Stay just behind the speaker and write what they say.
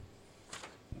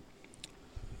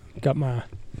Got my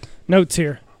notes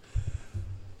here.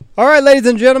 All right, ladies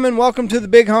and gentlemen, welcome to the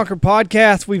Big Honker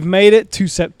Podcast. We've made it to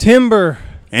September.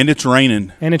 And it's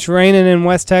raining. And it's raining in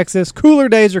West Texas. Cooler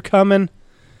days are coming.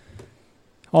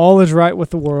 All is right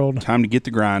with the world. Time to get the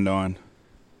grind on.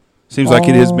 Seems like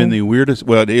it has been the weirdest,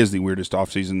 well, it is the weirdest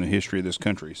offseason in the history of this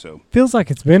country. So feels like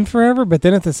it's been forever, but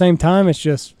then at the same time,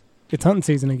 it's hunting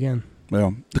season again.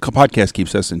 Well, the podcast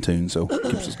keeps us in tune, so it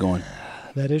keeps us going.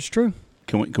 That is true.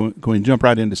 Can we jump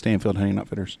right into Stanfield Hunting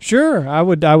Outfitters? Sure, I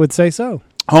would say so.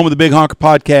 Home of the Big Honker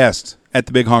Podcast at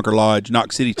the Big Honker Lodge,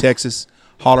 Knox City, Texas.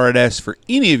 Holler at us for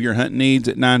any of your hunting needs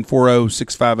at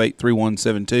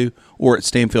 940-658-3172 or at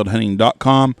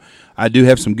stanfieldhunting.com. I do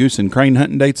have some goose and crane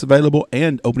hunting dates available,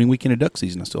 and opening weekend of duck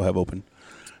season I still have open.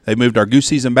 They moved our goose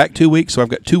season back 2 weeks, so I've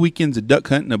got 2 weekends of duck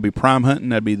hunting. There'll be prime hunting.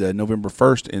 That'll be the November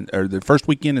 1st, or the first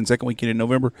weekend and second weekend in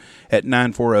November at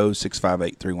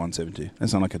 940-658-3172. That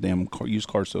sounds like a damn used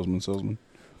car salesman.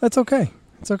 That's okay.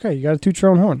 It's okay. You got to toot your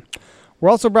own horn.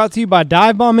 We're also brought to you by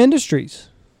Dive Bomb Industries.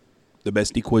 The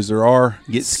best decoys there are.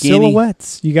 Get skinny.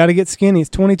 Silhouettes. You got to get skinny. It's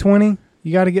 2020.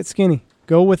 You got to get skinny.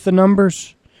 Go with the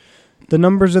numbers. The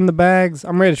numbers in the bags.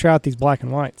 I'm ready to try out these black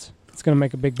and whites. It's going to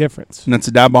make a big difference. And that's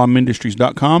at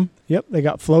divebombindustries.com. Yep. They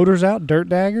got floaters out, dirt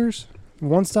daggers.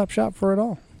 One-stop shop for it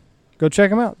all. Go check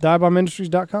them out.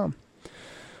 divebombindustries.com.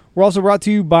 We're also brought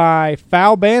to you by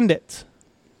Fowl Bandits.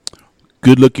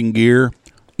 Good-looking gear.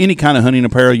 Any kind of hunting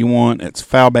apparel you want, it's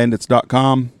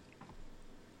fowlbandits.com.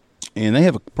 And they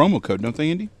have a promo code, don't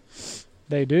they, Andy?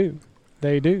 They do.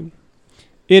 They do.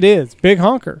 It is Big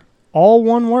Honker. All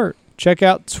one word. Check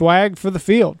out Swag for the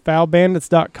Field,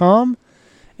 fowlbandits.com.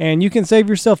 And you can save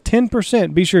yourself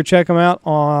 10%. Be sure to check them out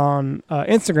on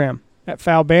Instagram at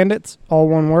Fowl Bandits, all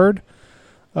one word.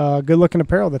 Good-looking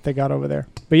apparel that they got over there.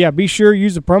 But, yeah, be sure to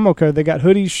use the promo code. They got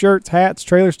hoodies, shirts, hats,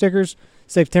 trailer stickers.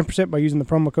 Save 10% by using the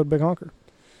promo code Big Honker.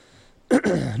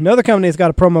 Another company that's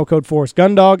got a promo code for us,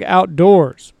 Gundog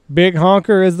Outdoors. Big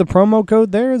Honker is the promo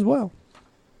code there as well.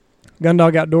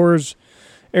 Gundog Outdoors,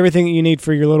 everything that you need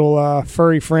for your little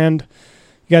furry friend,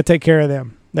 you got to take care of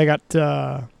them. They got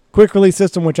quick release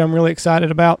system, which I'm really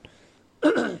excited about.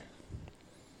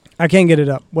 I can't get it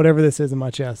up, whatever this is in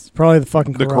my chest. It's probably the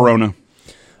fucking Corona.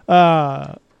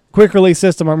 Quick release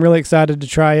system, I'm really excited to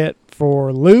try it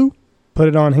for Lou. Put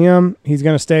it on him. He's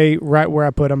going to stay right where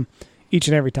I put him each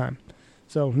and every time.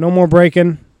 So no more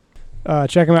breaking.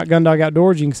 Check them out, Gundog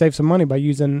Outdoors. You can save some money by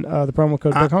using the promo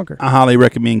code Big Honker. I highly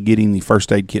recommend getting the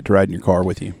first aid kit to ride in your car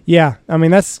with you. Yeah, I mean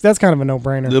that's kind of a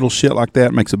no-brainer. Little shit like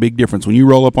that makes a big difference. When you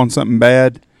roll up on something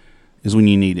bad is when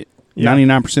you need it. Yeah.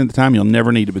 99% of the time you'll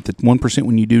never need it, but the 1%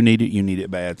 when you do need it, you need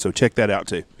it bad. So check that out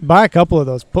too. Buy a couple of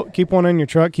those. Keep one in your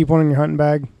truck. Keep one in your hunting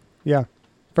bag. Yeah,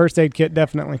 first aid kit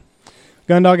definitely.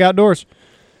 Gundog Outdoors.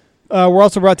 We're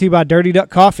also brought to you by Dirty Duck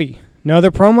Coffee. Another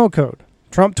promo code.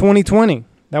 Trump 2020.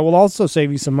 That will also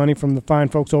save you some money from the fine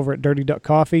folks over at Dirty Duck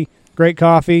Coffee. Great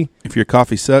coffee. If your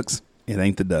coffee sucks, it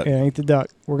ain't the duck. It ain't the duck.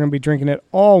 We're going to be drinking it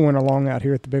all winter long out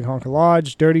here at the Big Honker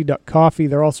Lodge. Dirty Duck Coffee.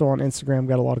 They're also on Instagram.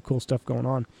 Got a lot of cool stuff going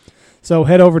on. So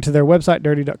head over to their website,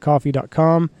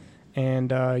 dirtyduckcoffee.com,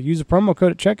 and use a promo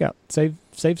code at checkout. Save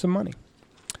some money.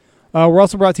 We're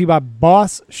also brought to you by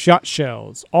Boss Shot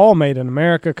Shells. All made in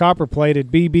America.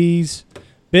 Copper-plated BBs.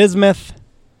 Bismuth.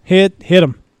 Hit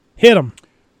them. Hit them.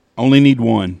 Only need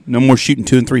one. No more shooting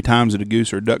 2 and 3 times at a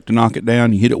goose or a duck to knock it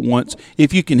down. You hit it once.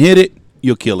 If you can hit it,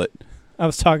 you'll kill it. I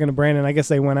was talking to Brandon. I guess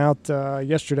they went out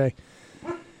yesterday.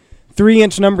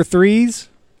 3-inch number 3s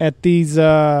at these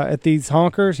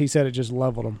honkers. He said it just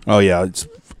leveled them. Oh, yeah. It's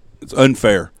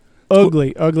unfair.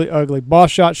 Ugly.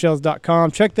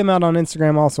 BossShotShells.com. Check them out on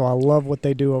Instagram also. I love what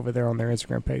they do over there on their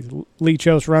Instagram page. Lee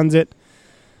Chose runs it.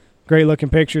 Great looking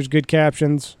pictures, good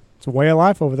captions. It's a way of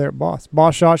life over there at Boss.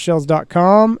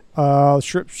 BossShotShells.com.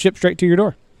 Ship straight to your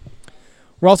door.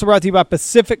 We're also brought to you by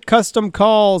Pacific Custom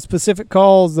Calls. Pacific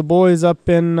Calls, the boys up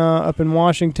in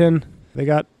Washington. They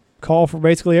got call for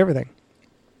basically everything.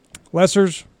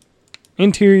 Lessers,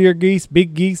 interior geese,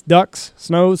 big geese, ducks,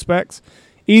 snow, specks.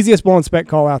 Easiest blow and speck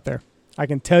call out there. I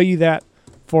can tell you that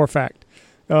for a fact.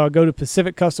 Go to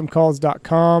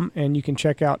PacificCustomCalls.com and you can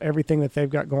check out everything that they've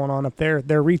got going on up there.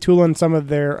 They're retooling some of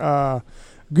their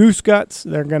goose guts.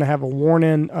 They're going to have a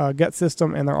worn-in gut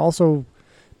system, and they're also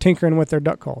tinkering with their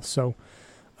duck calls. So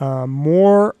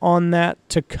more on that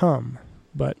to come,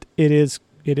 but it is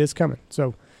coming.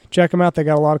 So check them out. They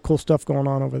got a lot of cool stuff going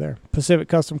on over there.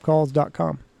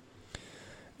 PacificCustomCalls.com.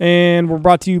 And we're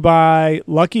brought to you by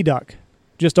Lucky Duck.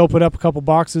 Just opened up a couple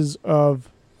boxes of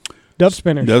Dove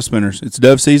spinners. Dove spinners. It's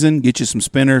dove season. Get you some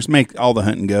spinners. Make all the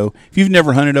hunting go. If you've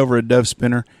never hunted over a dove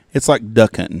spinner, it's like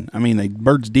duck hunting. I mean,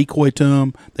 birds decoy to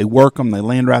them. They work them. They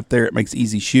land right there. It makes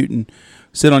easy shooting.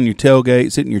 Sit on your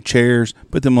tailgate. Sit in your chairs.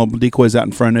 Put them little decoys out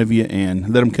in front of you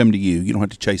and let them come to you. You don't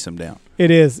have to chase them down. It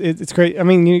is. It's great. I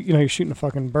mean, you know, you're shooting a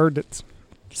fucking bird that's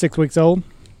 6 weeks old.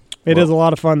 It is a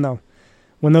lot of fun though.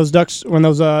 When those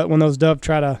dove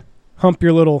try to hump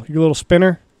your little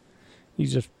spinner, you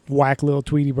just whack a little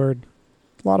Tweety bird.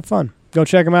 A lot of fun. Go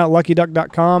check them out,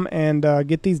 luckyduck.com, and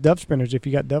get these dove spinners if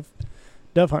you got dove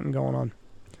hunting going on.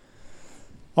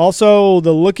 Also,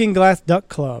 the Looking Glass Duck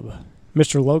Club.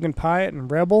 Mr. Logan Pyatt and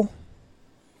Rebel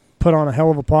put on a hell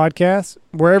of a podcast.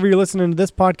 Wherever you're listening to this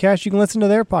podcast, you can listen to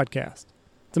their podcast.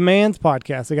 It's a man's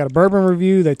podcast. They got a bourbon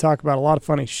review. They talk about a lot of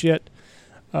funny shit.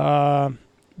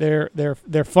 They're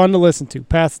fun to listen to.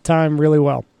 Pass the time really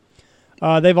well.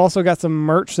 They've also got some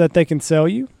merch that they can sell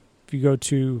you. If you go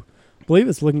to, I believe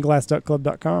it's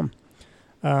lookingglassduckclub.com,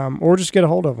 or just get a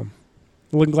hold of them.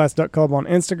 Looking Glass Duck Club on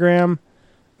Instagram,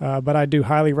 but I do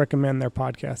highly recommend their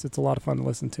podcast. It's a lot of fun to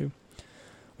listen to.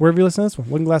 Wherever you listen to this one,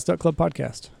 Looking Glass Duck Club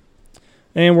podcast.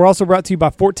 And we're also brought to you by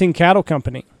 14 Cattle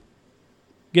Company.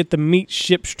 Get the meat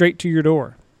shipped straight to your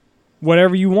door.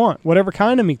 Whatever you want, whatever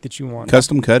kind of meat that you want.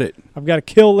 Custom cut it. I've got a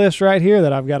kill list right here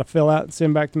that I've got to fill out and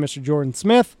send back to Mr. Jordan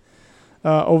Smith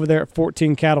over there at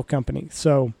 14 Cattle Company.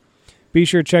 So be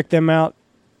sure to check them out.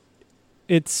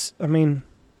 You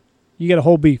get a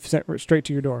whole beef sent straight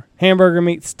to your door. Hamburger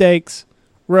meat, steaks,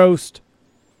 roast,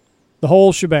 the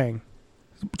whole shebang.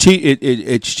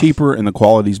 It's cheaper and the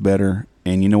quality's better,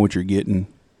 and you know what you're getting.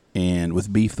 And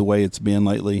with beef the way it's been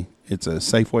lately, it's a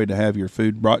safe way to have your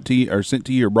food brought to you or sent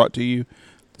to you or brought to you.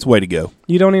 It's the way to go.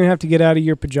 You don't even have to get out of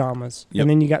your pajamas. Yep. And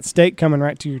then you got steak coming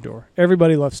right to your door.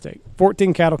 Everybody loves steak.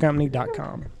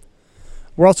 14cattlecompany.com.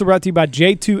 We're also brought to you by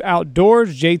J2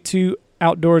 Outdoors, J2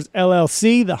 Outdoors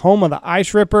LLC, the home of the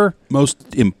Ice Ripper.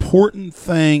 Most important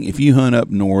thing if you hunt up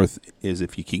north is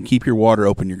if you can keep your water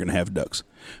open, you're going to have ducks.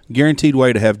 Guaranteed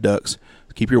way to have ducks.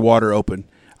 Keep your water open.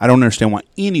 I don't understand why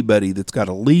anybody that's got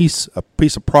a lease, a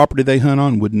piece of property they hunt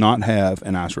on, would not have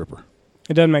an ice ripper.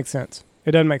 It doesn't make sense.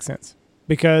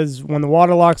 Because when the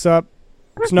water locks up,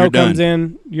 snow comes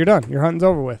in, you're done. Your hunting's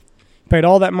over with. You paid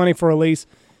all that money for a lease.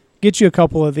 Get you a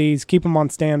couple of these. Keep them on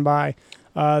standby.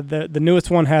 The newest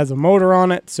one has a motor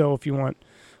on it, so if you want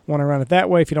to run it that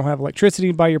way, if you don't have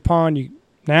electricity by your pond, you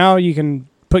can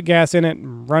put gas in it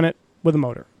and run it with a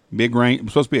motor. Big rain.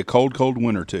 It's supposed to be a cold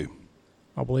winter, too.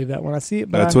 I'll believe that when I see it.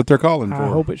 But that's what they're calling for. I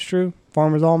hope it's true.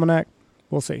 Farmer's Almanac.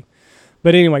 We'll see.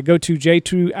 But anyway, go to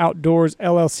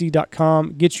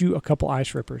j2outdoorsllc.com. Get you a couple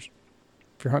ice rippers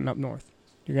if you're hunting up north.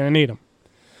 You're going to need them.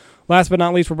 Last but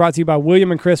not least, we're brought to you by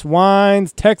William and Chris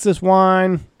Wines, Texas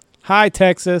Wine, High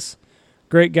Texas.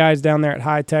 Great guys down there at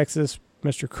High Texas.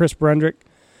 Mr. Chris Brundrick.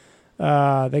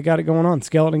 They got it going on.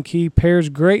 Skeleton Key pairs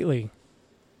great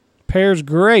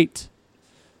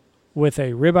with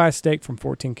a ribeye steak from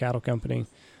 14 Cattle Company.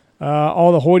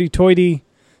 All the hoity-toity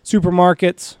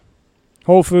supermarkets,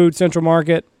 Whole Foods, Central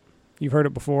Market, you've heard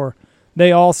it before,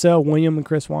 they all sell William and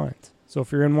Chris wines. So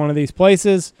if you're in one of these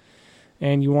places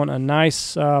and you want a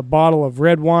nice bottle of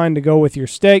red wine to go with your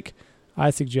steak,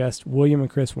 I suggest William and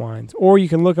Chris Wines. Or you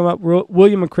can look them up,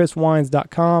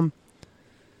 williamandchriswines.com.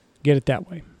 Get it that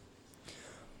way.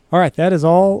 All right, that is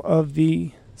all of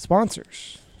the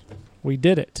sponsors. We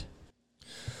did it.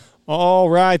 All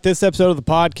right, this episode of the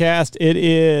podcast,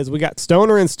 we got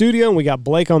Stoner in studio and we got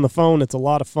Blake on the phone. It's a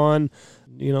lot of fun.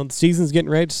 You know, the season's getting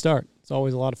ready to start. It's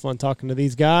always a lot of fun talking to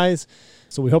these guys.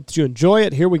 So we hope that you enjoy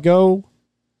it. Here we go.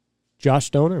 Josh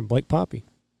Stoner and Blake Poppe.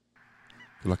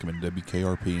 I feel like I'm in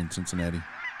WKRP in Cincinnati.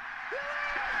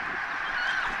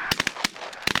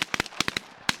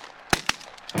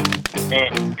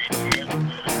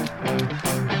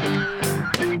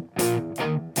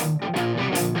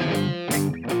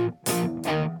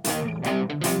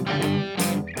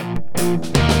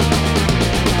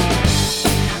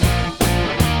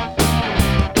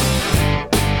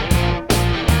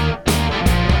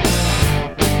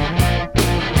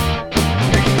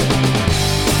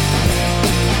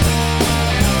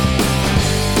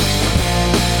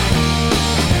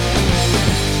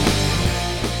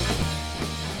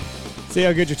 See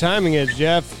how good your timing is,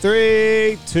 Jeff.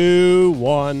 3, 2,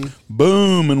 1.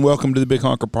 Boom, and welcome to the Big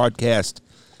Honker Podcast.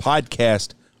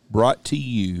 Podcast brought to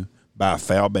you by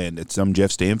Foul Bandits. I'm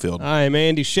Jeff Stanfield. I'm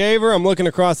Andy Shaver. I'm looking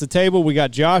across the table. We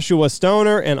got Joshua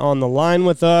Stoner, and on the line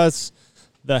with us,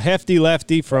 the hefty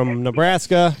lefty from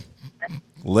Nebraska.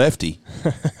 Lefty?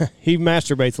 He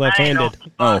masturbates left-handed.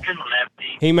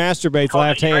 He masturbates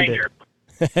left-handed.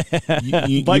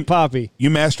 Blake Poppe. You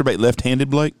masturbate left-handed,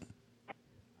 Blake?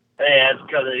 Yeah, it's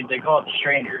because they call it the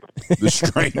stranger. The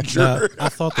stranger. I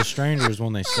thought the stranger is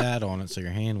when they sat on it, so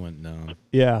your hand went numb.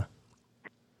 Yeah.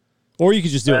 Or you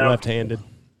could just do it left-handed.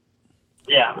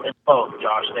 Yeah, it's both,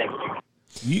 Josh. Thank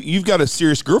you. You've got a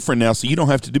serious girlfriend now, so you don't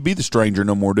have to be the stranger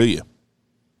no more, do you?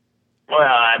 Well,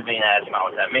 I mean, that's not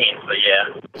what that means, but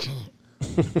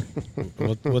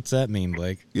yeah. What's that mean,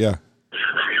 Blake? Yeah.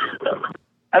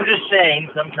 I'm just saying,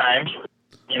 sometimes,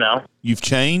 you know. You've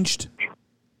changed?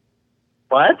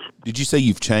 What? Did you say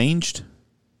you've changed?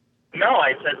 No,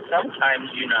 I said sometimes,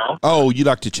 you know. Oh, you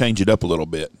like to change it up a little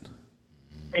bit.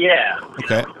 Yeah.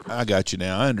 Okay, I got you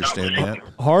now. I understand that.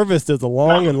 Harvest is a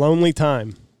long and lonely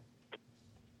time.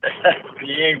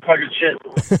 You ain't fucking shit.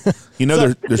 You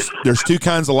know, there's two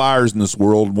kinds of liars in this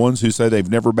world. Ones who say they've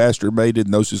never masturbated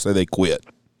and those who say they quit.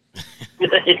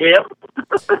 Yep.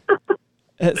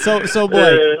 So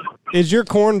Blake, is your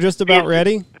corn just about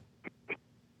ready?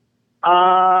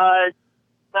 Not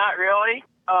really.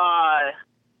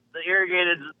 The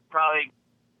irrigated's probably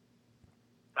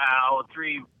about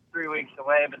three weeks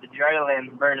away, but the dry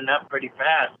land's burning up pretty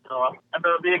fast. So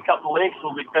it'll be a couple weeks.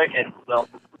 We'll be cooking.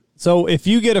 So if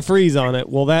you get a freeze on it,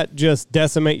 will that just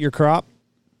decimate your crop?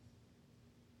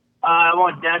 I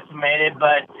won't decimate it,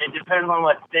 but it depends on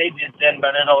what stage it's in.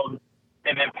 But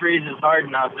if it freezes hard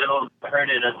enough, it'll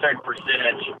hurt it a certain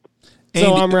percentage. So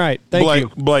Andy, I'm right. Thank you.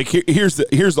 Blake, here's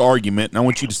the argument, and I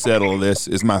want you to settle this.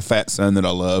 Is my fat son that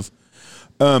I love.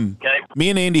 Okay. Me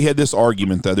and Andy had this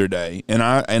argument the other day, and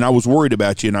I was worried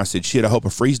about you, and I said, "Shit, I hope a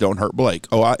freeze don't hurt Blake."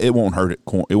 Oh, it won't hurt it.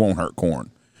 It won't hurt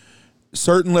corn.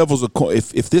 Certain levels of corn.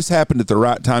 If this happened at the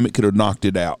right time, it could have knocked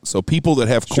it out. So people that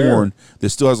have corn that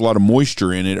still has a lot of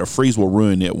moisture in it, a freeze will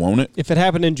ruin it, won't it? If it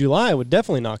happened in July, it would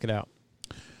definitely knock it out.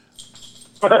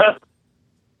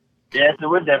 Yes, it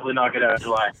would definitely knock it out in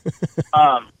July.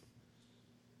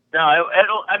 No,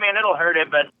 it'll hurt it,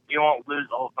 but you won't lose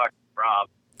the whole fucking crop.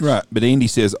 Right, but Andy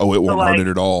says, "Oh, it won't hurt it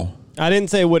at all." I didn't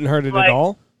say it wouldn't hurt it at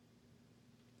all.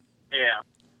 Yeah.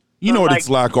 You know what it's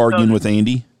like arguing with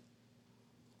Andy.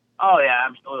 Oh yeah,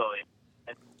 absolutely.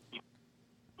 You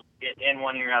get in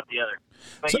one ear out the other.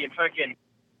 But you fucking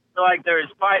there's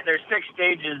 6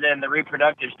 stages in the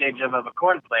reproductive stage of a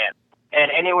corn plant, and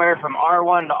anywhere from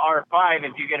R1 to R5,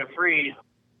 if you get a freeze,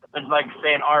 it's like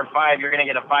saying R5, you're going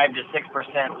to get a 5 to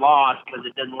 6% loss because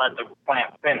it didn't let the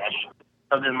plant finish.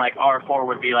 So then like R4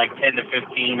 would be like 10 to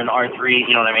 15, and R3,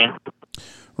 you know what I mean?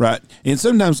 Right. And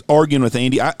sometimes arguing with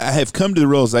Andy, I have come to the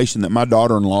realization that my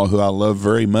daughter-in-law, who I love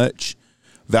very much,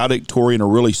 valedictorian, a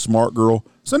really smart girl,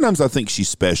 sometimes I think she's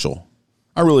special.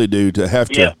 I really do, to have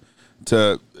to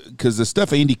because the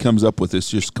stuff Andy comes up with is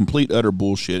just complete, utter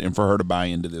bullshit, and for her to buy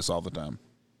into this all the time.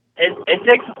 It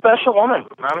takes a special woman.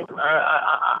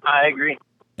 I agree.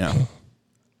 Yeah.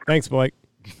 Thanks, Blake.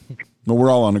 Well,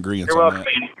 we're all on agreement You're on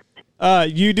welcome, that.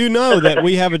 Andy. You do know that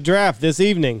we have a draft this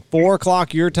evening,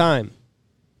 4:00 your time.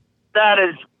 That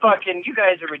is fucking, you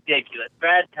guys are ridiculous.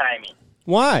 Bad timing.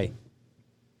 Why?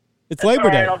 It's That's Labor all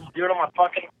right, Day. I'll just do it on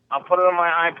I'll put it on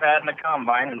my iPad in the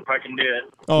combine and fucking do it.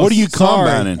 Oh, What are you sorry.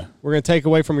 combining? We're going to take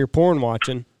away from your porn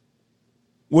watching.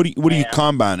 What are you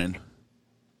combining?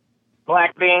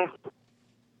 Black beans.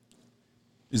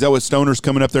 Is that what Stoner's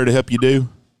coming up there to help you do?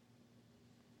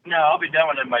 No, I'll be done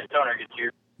when my stoner gets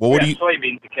here. Well, what do you?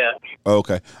 Soybeans to cut.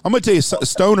 Okay, I'm going to tell you,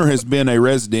 Stoner has been a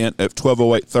resident at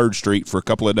 1208 3rd Street for a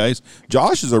couple of days.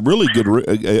 Josh is a really good,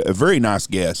 a very nice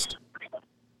guest.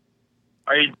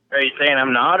 Are you saying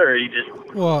I'm not, or are you just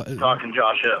talking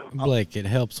Josh up? Blake, it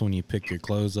helps when you pick your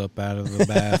clothes up out of the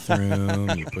bathroom,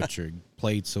 you put your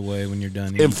plates away when you're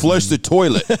done eating. And flush the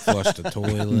toilet. Flush the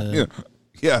toilet.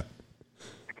 Yeah.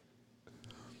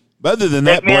 But other than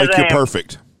that, Blake, you're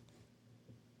perfect.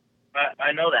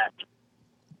 I know that.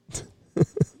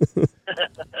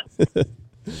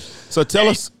 So tell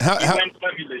us,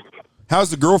 how's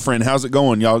the girlfriend? How's it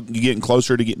going? You getting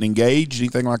closer to getting engaged?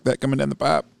 Anything like that coming down the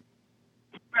pipe?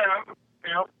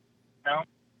 No.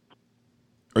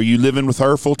 Are you living with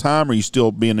her full time, or are you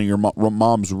still being your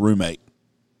mom's roommate?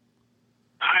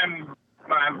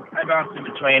 I bounce in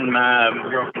between my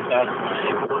girlfriend's house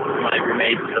and my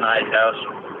roommate's and I's house.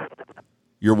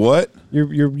 You're what?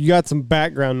 You got some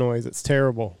background noise. It's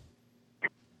terrible.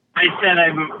 I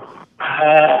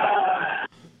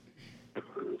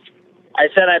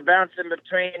said I bounce in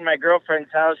between my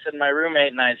girlfriend's house and my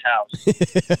roommate and I's house.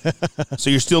 So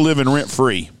you're still living rent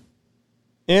free?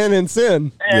 And in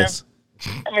sin. Yes.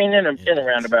 I mean, in a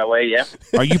roundabout way, yeah.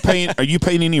 Are you paying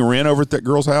any rent over at that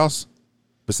girl's house?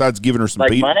 Besides giving her some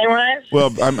like Peter? Money wise?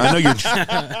 Well,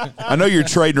 I know you're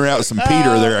trading her out some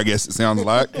Peter there. I guess it sounds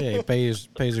like. Yeah, he pays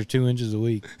her 2 inches a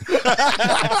week.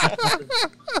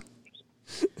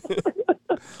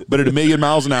 but at 1,000,000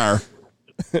 miles an hour.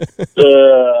 Yep.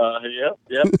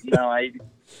 No,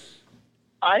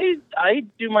 I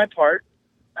do my part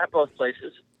at both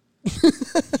places.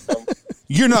 So.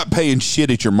 You're not paying shit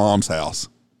at your mom's house.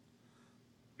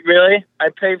 Really? I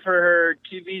pay for her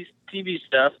TV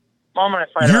stuff. Mom and I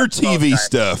fight Your about TV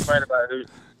stuff. Fight about who.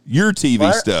 Your TV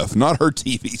What? stuff, not her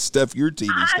TV stuff. Your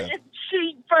TV stuff.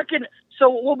 She fucking. So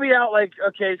we'll be out like,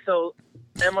 okay, so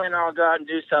Emily and I'll go out and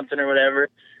do something or whatever,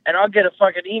 and I'll get a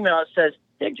fucking email that says,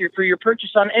 "Thank you for your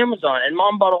purchase on Amazon," and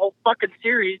Mom bought a whole fucking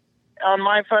series on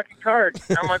my fucking card.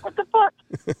 And I'm like, what the fuck?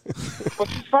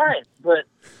 Which is fine, but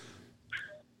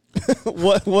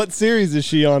What series is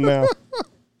she on now?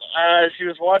 she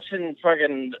was watching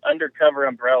fucking Undercover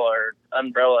Umbrella or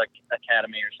Umbrella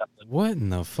Academy or something. What in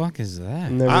the fuck is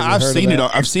that? I've seen it.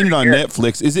 I've seen it on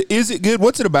Netflix. Is it good?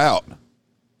 What's it about?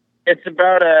 It's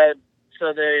about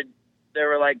so there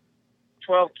were like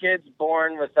 12 kids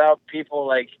born without people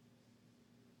like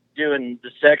doing the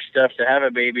sex stuff to have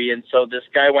a baby, and so this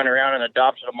guy went around and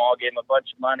adopted them all, gave them a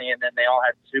bunch of money, and then they all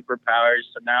had superpowers.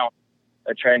 So now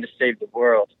they're trying to save the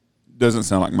world. Doesn't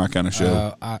sound like my kind of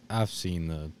show. I've seen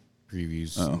the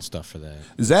previews and stuff for that.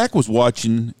 Zach was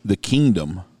watching The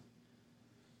Kingdom.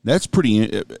 That's pretty.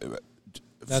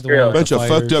 That's A bunch of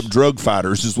fucked up drug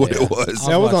fighters is what it was.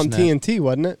 That was on TNT,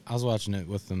 wasn't it? I was watching it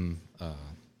with them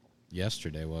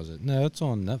yesterday, was it? No, it's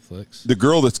on Netflix. The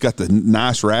girl that's got the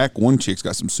nice rack, one chick's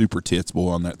got some super tits,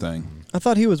 boy, on that thing. I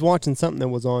thought he was watching something that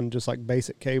was on just like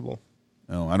basic cable.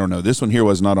 Oh, I don't know. This one here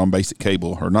was not on basic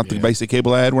cable, or not the basic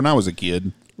cable I had when I was a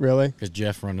kid. Really? Because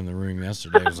Jeff run in the room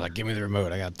yesterday was like, "Give me the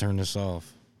remote. I got to turn this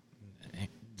off." And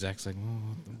Zach's like, "Well,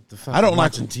 what the fuck? I don't I'm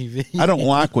like watching TV. I don't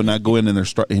like when I go in and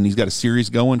and he's got a series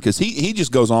going, because he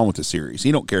just goes on with the series.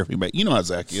 He don't care if anybody. You know how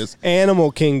Zach is.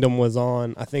 Animal Kingdom was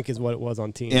on. I think is what it was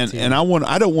on TNT. And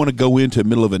I don't want to go into the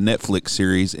middle of a Netflix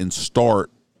series and start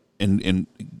in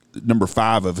number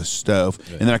 5 of his stuff,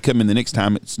 and then I come in the next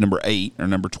time it's number 8 or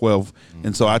number 12,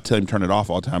 and so I tell him turn it off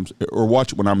all the times or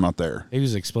watch it when I'm not there. He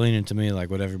was explaining to me like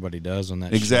what everybody does on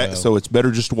that Exactly. show. So it's better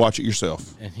just to watch it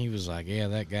yourself. And he was like, "Yeah,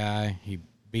 that guy, he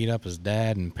beat up his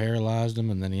dad and paralyzed him,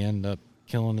 and then he ended up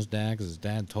killing his dad because his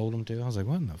dad told him to." I was like,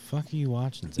 "What in the fuck are you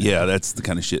watching?" Zach? Yeah, that's the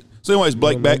kind of shit. So, anyways,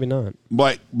 Blake, Well, maybe not.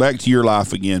 back to your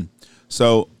life again.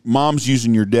 So, Mom's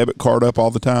using your debit card up all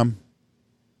the time.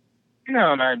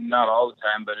 No, not all the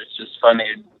time, but it's just funny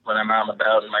when I'm out and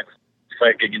about and I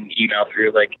get an email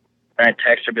through, like, and I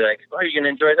text her, be like, "Oh, are you gonna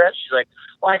enjoy that?" She's like,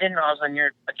 "Well, I didn't know I was on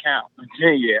your account."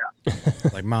 Yeah.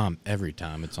 Like, Mom, every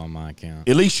time it's on my account.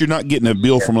 At least you're not getting a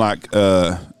bill from like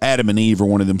Adam and Eve or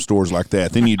one of them stores like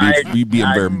that. Then you'd be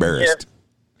very embarrassed.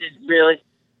 Really?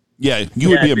 Yeah, you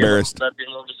would be embarrassed. That'd be a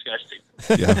little disgusting.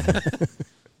 Yeah.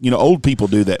 You know, old people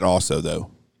do that also, though.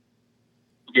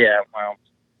 Yeah, well.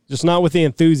 Just not with the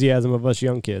enthusiasm of us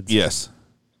young kids. Yes.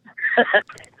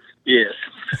 Yes.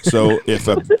 So if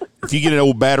you get an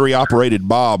old battery operated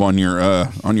Bob on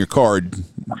your card,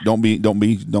 don't be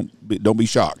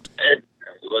shocked.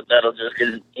 Well, that'll just get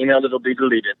an email that'll be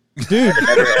deleted. Dude.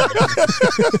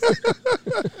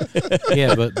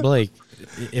 Yeah, but Blake,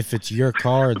 if it's your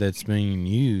card that's being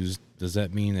used, does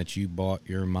that mean that you bought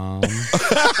your mom?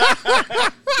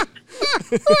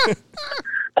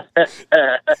 And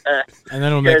then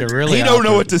it'll make it really. He don't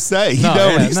know what to say.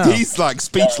 He's like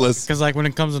speechless. Because like when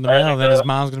it comes in the mail, then his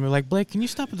mom's gonna be like, "Blake, can you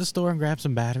stop at the store and grab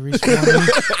some batteries for me?"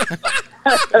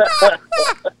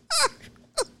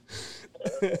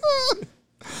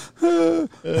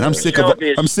 And I'm sick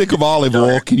of olive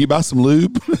oil. Can you buy some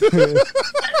lube?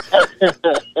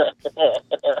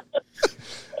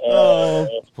 Oh,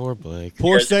 Poor Blake.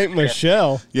 poor Saint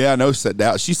Michelle. Yeah, I know.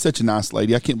 She's such a nice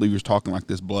lady. I can't believe you're talking like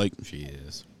this, Blake. She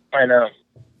is. I know.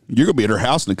 You're gonna be at her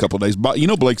house in a couple of days. But you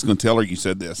know Blake's gonna tell her you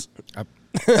said this. I'd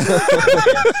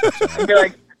be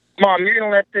like, "Mom, you're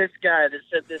gonna let this guy that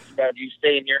said this about you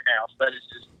stay in your house? That is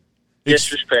just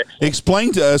disrespectful."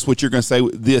 Explain to us what you're gonna say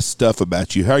with this stuff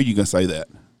about you. How are you gonna say that?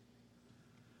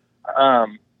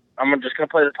 I'm just gonna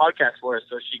play the podcast for her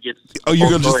so she gets. Oh, you're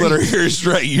gonna just let her hear it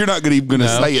straight. You're not gonna even gonna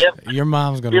say it. Yep. Your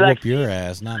mom's gonna whoop your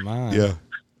ass, not mine. Yeah.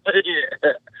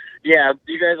 Yeah,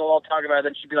 you guys will all talk about it.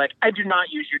 Then she'd be like, "I do not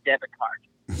use your debit card."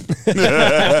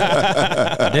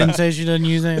 Didn't say she doesn't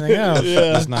use anything else.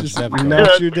 Yeah, That's not just your debit card.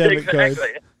 not your debit card.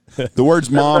 Exactly. The words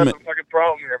 "mom," That's a fucking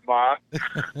problem here, Bob.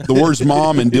 the words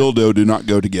 "mom" and "dildo" do not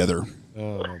go together.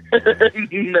 Oh, boy.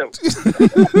 No.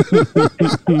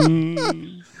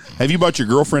 Have you bought your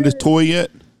girlfriend a toy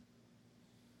yet?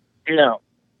 No.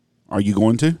 Are you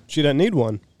going to? She doesn't need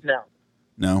one. No.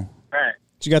 No. All right.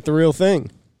 She got the real thing.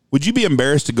 Would you be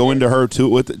embarrassed to go into her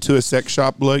to a sex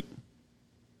shop, Blake?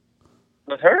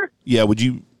 With her? Yeah. Would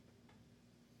you?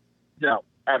 No.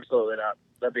 Absolutely not.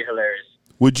 That'd be hilarious.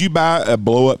 Would you buy a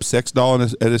blow-up sex doll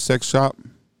at a sex shop?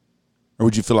 Or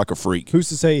would you feel like a freak? Who's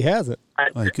to say he hasn't?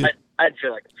 I'd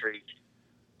feel like a freak.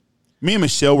 Me and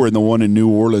Michelle were in the one in New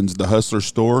Orleans, the Hustler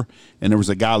store, and there was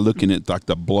a guy looking at like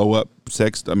the blow-up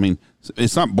sex. I mean,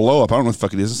 it's not blow-up. I don't know what the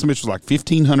fuck it is. This bitch was like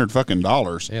 $1,500 fucking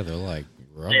dollars. Yeah, they're like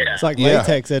rubber. Yeah. It's like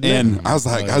latex, isn't it? And I was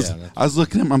like, I was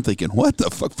looking at him. I'm thinking, what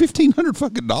the fuck, $1,500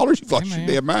 fucking dollars? You lost your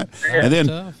damn mind. And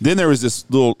then there was this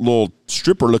little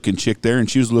stripper looking chick there, and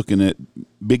she was looking at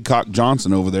Big Cock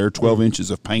Johnson over there, 12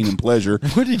 inches of pain and pleasure.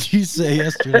 What did you say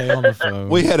yesterday on the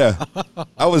phone?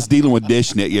 I was dealing with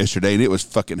DishNet yesterday, and it was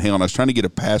fucking hell. And I was trying to get a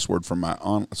password from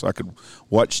so I could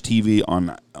watch TV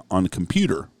on the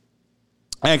computer.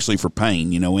 Actually, for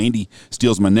Payne, Andy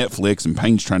steals my Netflix, and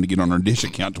Payne's trying to get on our Dish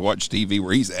account to watch TV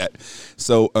where he's at.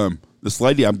 So this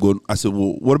lady, I said,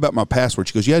 well, what about my password?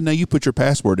 She goes, yeah, no, you put your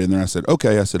password in there. I said,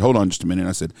 okay. I said, hold on just a minute.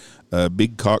 I said,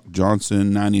 Big Cock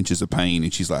Johnson, 9 inches of pain.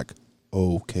 And she's like,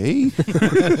 okay.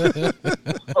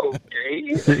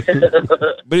 Okay.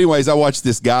 But anyways, I watched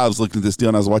this guy. I was looking at this deal,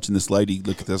 and I was watching this lady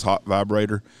look at this hot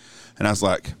vibrator. And I was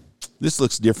like, this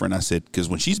looks different. I said, because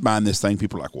when she's buying this thing,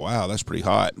 people are like, wow, that's pretty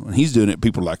hot. When he's doing it,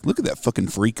 people are like, look at that fucking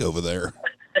freak over there.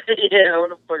 Yeah,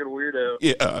 what a fucking weirdo.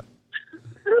 Yeah.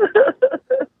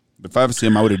 If I was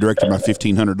him, I would have directed my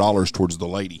 $1,500 towards the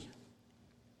lady.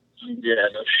 Yeah,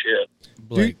 no shit.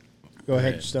 Blake, Go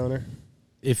ahead, Stoner.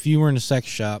 if you were in a sex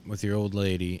shop with your old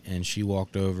lady and she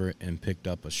walked over and picked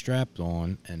up a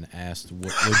strap-on and asked,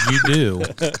 what would you do?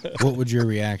 What would your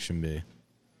reaction be?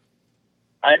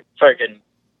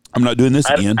 I'm not doing this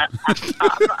again.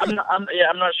 I'm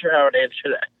not sure how to answer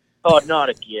that. Oh, not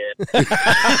again.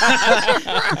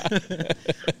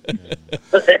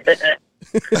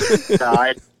 No,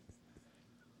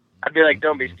 I'd be like,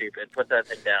 don't be stupid. Put that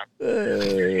thing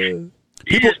down.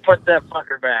 You just put that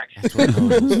fucker back. That's what I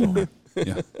was for.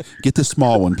 Yeah. Get the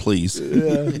small one, please.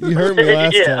 Yeah, you hurt me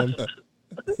last time.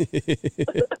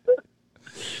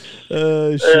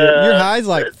 Oh, shit. Your high's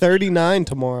like 39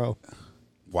 tomorrow.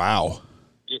 Wow.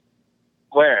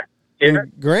 Where? Here?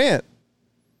 In Grant.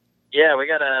 Yeah, we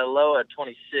got a low at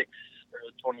 26 or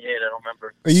 28. I don't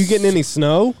remember. Are you getting any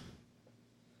snow?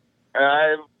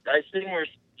 I think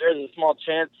there's a small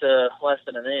chance less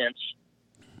than an inch.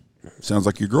 Sounds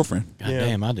like your girlfriend. God Yeah.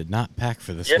 damn, I did not pack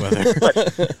for this Yeah. weather.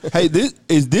 Hey,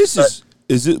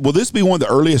 will this be one of the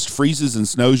earliest freezes and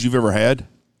snows you've ever had?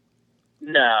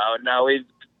 No,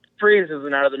 freeze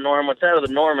isn't out of the norm. What's out of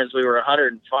the norm is we were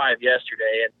 105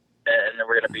 yesterday, and then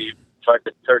we're going to be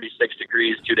fucking 36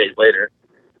 degrees 2 days later.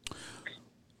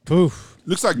 Poof.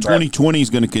 Looks like 2020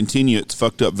 is going to continue its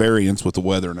fucked up variance with the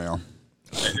weather now.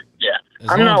 Yeah. As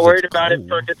I'm long not as worried it's about it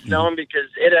cold. fucking snowing because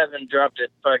it hasn't dropped a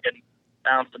fucking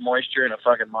ounce of moisture in a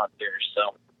fucking month here,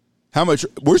 so. How much?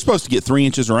 We're supposed to get 3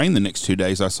 inches of rain the next 2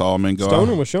 days. I saw them and go,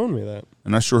 Stoner was showing me that.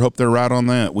 and I sure hope they're right on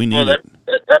that. We need Well, it.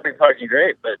 that'd be fucking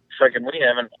great, but fucking we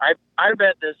haven't. I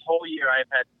bet this whole year I've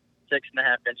had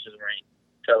 6.5 inches of rain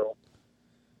total.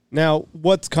 Now,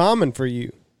 what's common for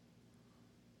you?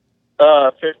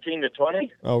 15 to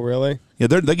 20. Oh, really? Yeah,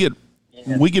 they get.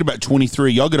 Yeah. We get about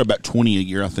 23. Y'all get about 20 a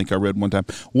year. I think I read one time.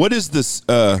 What is this?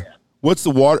 What's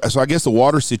the water? So I guess the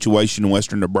water situation in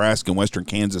western Nebraska and western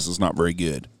Kansas is not very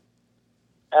good.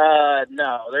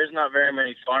 No, there's not very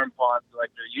many farm ponds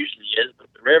like there usually is, but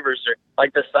the rivers are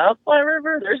like the South Platte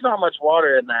River. There's not much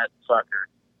water in that fucker.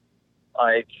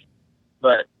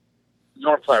 But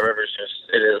North Platte River is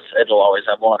it'll always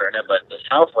have water in it, but the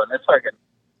South one, it's fucking.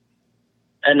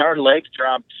 And our lake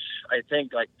dropped, I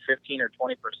think, like 15 or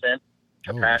 20%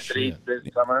 capacity this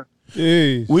summer.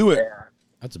 Jeez. We would. Yeah.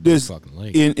 That's a big fucking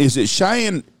lake. Is it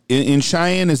Cheyenne? In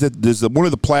Cheyenne, does one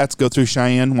of the Platts go through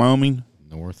Cheyenne, Wyoming?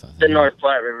 North, I think. The North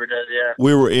Platte River does, yeah.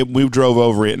 We drove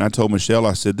over it, and I told Michelle,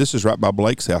 I said, this is right by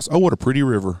Blake's house. Oh, what a pretty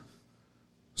river.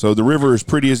 So the river, as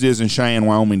pretty as it is in Cheyenne,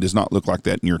 Wyoming, does not look like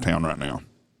that in your town right now.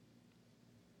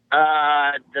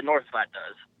 The North Platte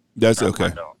does. That's North okay.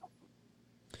 Platte don't.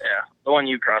 Yeah, the one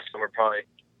you crossed over probably.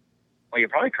 Well, you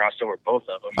probably crossed over both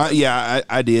of them. Yeah,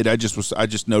 I did. I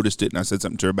just noticed it, and I said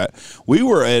something to her about it. We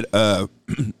were at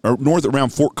north around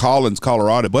Fort Collins,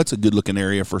 Colorado. But that's a good looking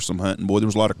area for some hunting. Boy, there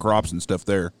was a lot of crops and stuff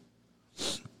there.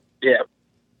 Yeah.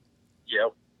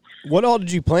 Yep. What all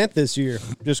did you plant this year?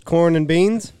 Just corn and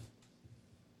beans?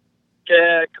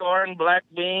 Corn, black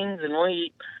beans, and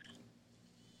wheat.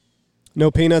 No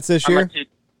peanuts this year?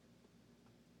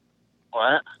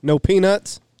 What? No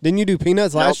peanuts? Didn't you do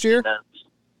peanuts last year? Peanuts.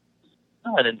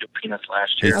 No, I didn't do peanuts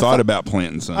last He year. thought about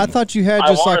planting some. I thought you had I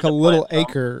just wanted like a to little plant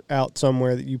some. acre out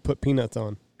somewhere that you put peanuts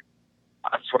on.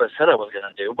 That's what I said I was going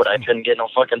to do, but I couldn't get no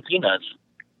fucking peanuts.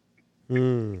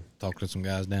 Mm. Talk to some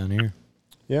guys down here.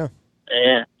 Yeah.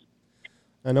 Yeah.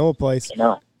 I know a place.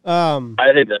 No. Um,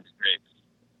 I think that's great.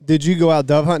 did you go out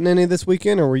dove hunting any this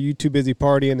weekend, or were you too busy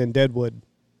partying in Deadwood?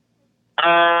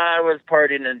 I was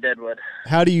partying in Deadwood.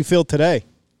 How do you feel today?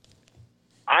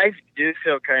 I do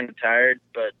feel kind of tired,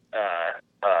 but I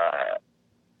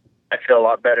feel a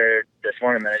lot better this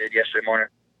morning than I did yesterday morning.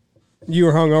 You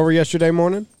were hungover yesterday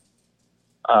morning?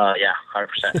 Yeah,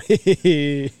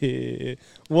 100%.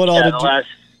 What all did you...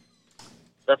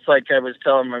 That's like I was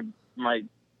telling it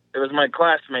was my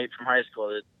classmate from high school.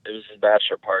 It was his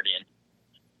bachelor party,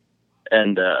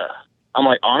 and I'm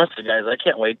like, honestly, guys, I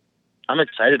can't wait. I'm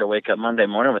excited to wake up Monday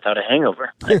morning without a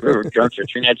hangover. Like, we were drunk for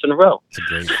 3 nights in a row. It's a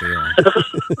great feeling.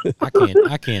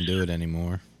 I can't do it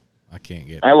anymore. I can't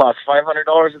get. I lost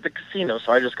 $500 at the casino,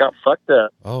 so I just got fucked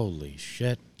up. Holy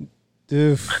shit.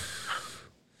 Dude.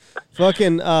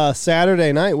 Fucking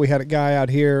Saturday night, we had a guy out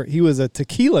here. He was a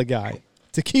tequila guy,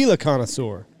 tequila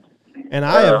connoisseur. And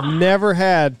I have never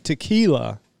had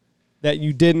tequila that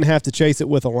you didn't have to chase it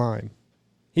with a lime.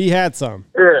 He had some.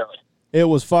 Really? It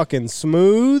was fucking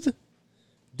smooth.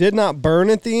 Did not burn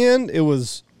at the end. It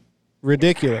was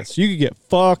ridiculous. You could get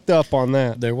fucked up on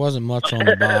that. There wasn't much on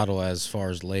the bottle as far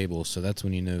as labels, so that's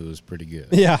when you knew it was pretty good.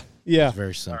 Yeah. It was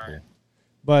very simple. Right.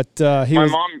 But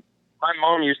my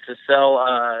mom used to sell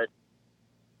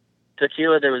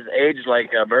tequila that was aged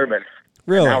like bourbon.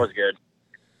 Really? And that was good.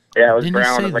 Yeah, it was Didn't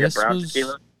brown. he It say was like a brown this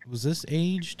tequila. was this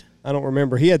aged? I don't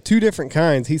remember. He had 2 different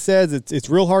kinds. He says it's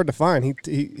real hard to find.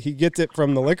 He gets it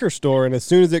from the liquor store, and as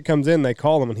soon as it comes in, they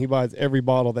call him, and he buys every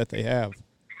bottle that they have.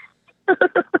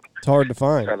 It's hard to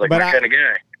find. Sounds like but my kind of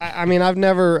guy. I mean, I've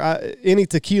never any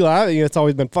tequila. It's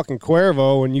always been fucking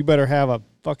Cuervo, and you better have a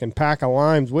fucking pack of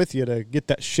limes with you to get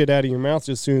that shit out of your mouth just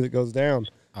as soon as it goes down.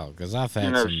 Oh, because I've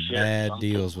had No some shit. bad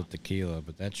deals with tequila,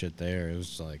 but that shit there, it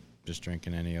was like just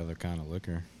drinking any other kind of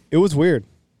liquor. It was weird.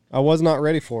 I was not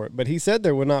ready for it, but he said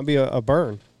there would not be a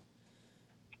burn.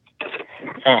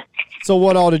 Huh. So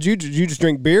what all did you just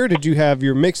drink beer? Or did you have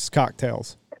your mixed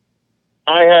cocktails?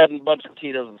 I had a bunch of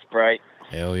Tito's and Sprite.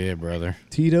 Hell yeah, brother.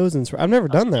 Tito's and I've never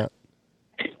done that.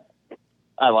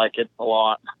 I like it a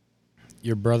lot.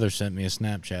 Your brother sent me a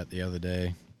Snapchat the other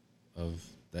day of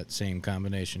that same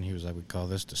combination. He was like, we call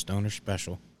this the Stoner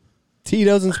Special.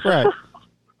 Tito's and Sprite.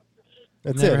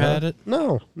 That's Never it. had huh? it?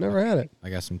 No, never had it. I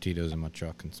got some Tito's in my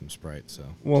truck and some Sprite, so.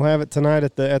 We'll have it tonight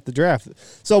at the draft.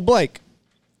 So Blake,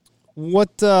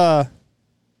 what's your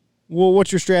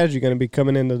strategy going to be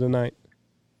coming into tonight?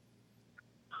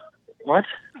 What?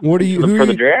 What are you For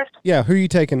the draft? Yeah, who are you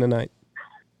taking tonight?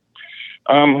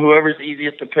 Whoever's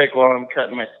easiest to pick while I'm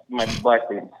cutting my black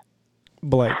beans.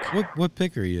 Blake. What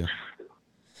pick are you?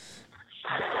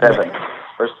 7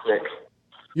 or 6.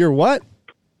 You're what?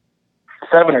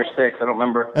 7 or 6. I don't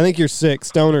remember. I think you're 6.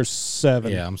 Stoner's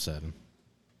 7. Yeah, I'm 7.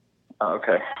 Oh,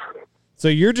 okay. So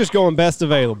you're just going best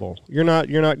available. You're not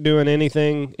doing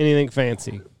anything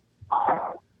fancy.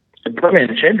 They put me in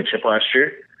the championship last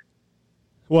year.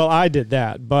 Well, I did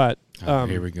that, but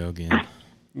Here we go again.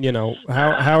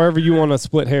 However you want to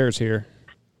split hairs here.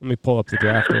 Let me pull up the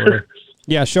draft order.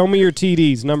 Yeah, show me your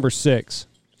TDs, number 6.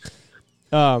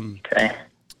 Okay.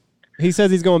 He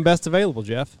says he's going best available,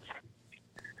 Jeff.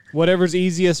 Whatever's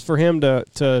easiest for him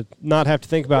to not have to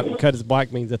think about and cut his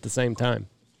black beans at the same time.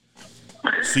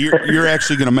 So you're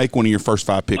actually going to make one of your first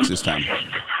 5 picks this time.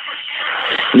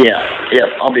 Yeah. Yep.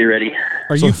 I'll be ready.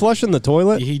 Are you flushing the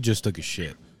toilet? He just took a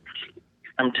shit.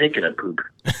 I'm taking a poop.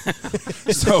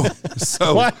 So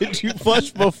Why did you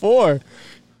flush before?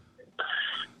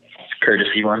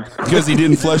 Courtesy one. because he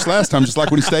didn't flush last time, just like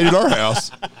when he stayed at our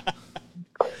house.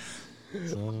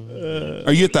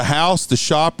 Are you at the house, the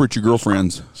shop, or at your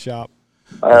girlfriend's? Shop.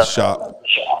 The shop.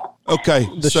 Okay.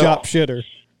 The shop shitter.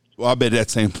 Well, I bet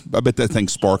that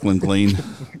thing's sparkling clean.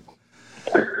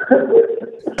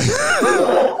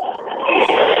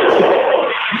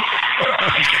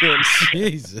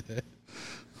 Jesus. That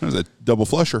was a double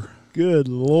flusher. Good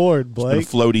Lord, Been Blake.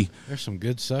 floaty. There's some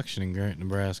good suction in Grant,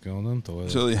 Nebraska on them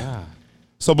toilets. So, God.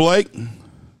 So Blake,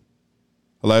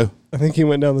 hello. I think he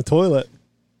went down the toilet.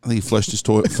 I think he flushed his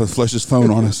flushed his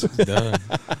phone on us. Done.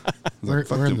 Like,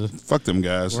 fuck them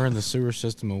guys. We're in the sewer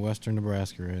system of western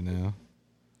Nebraska right now.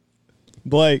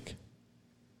 Blake.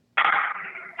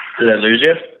 Did I lose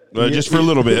you? Just for a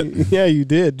little bit. Yeah, you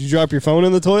did. Did you drop your phone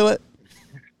in the toilet?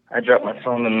 I dropped my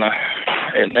phone in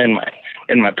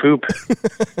my poop.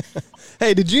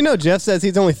 Hey, did you know Jeff says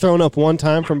he's only thrown up one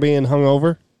time from being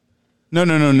hungover? No,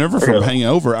 never from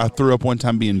hangover. I threw up one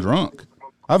time being drunk.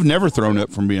 I've never thrown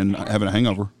up from having a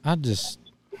hangover. How's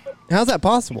that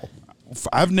possible?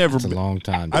 I've never. It's a long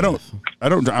time. I don't.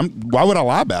 Why would I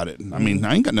lie about it? I mean,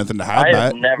 I ain't got nothing to hide I by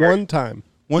have it. never. One time.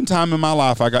 One time in my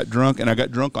life, I got drunk, and I got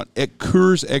drunk on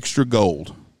Coors Extra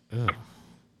Gold. Ugh.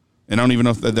 And I don't even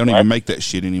know if they don't even make that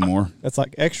shit anymore. That's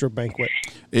like extra banquet.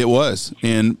 It was.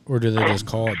 And Or do they just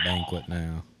call it banquet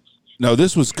now? no,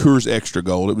 this was Coors Extra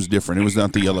Gold. It was different. It was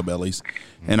not the Yellow Bellies.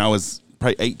 And I was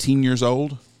probably 18 years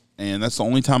old, and that's the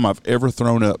only time I've ever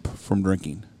thrown up from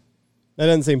drinking That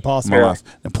doesn't seem in possible. my life.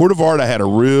 In Puerto Vallarta, I had a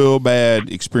real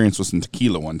bad experience with some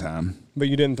tequila one time. But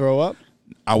you didn't throw up?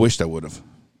 I wished I would have.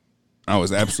 I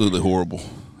was absolutely horrible.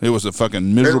 It was a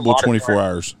fucking miserable 24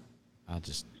 hours.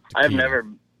 I've never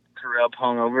threw up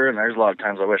hungover, and there's a lot of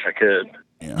times I wish I could.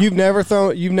 Yeah. You've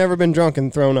never been drunk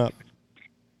and thrown up.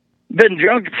 Been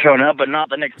drunk and thrown up, but not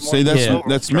the next morning. See,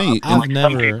 that's me. I've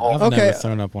never Okay.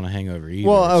 thrown up on a hangover either.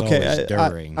 Well, It's okay, always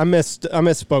during. I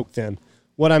misspoke then.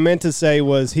 What I meant to say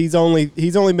was he's only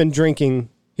been drinking.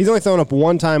 He's only thrown up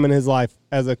one time in his life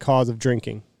as a cause of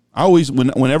drinking. I always,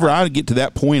 whenever I get to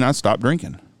that point, I stop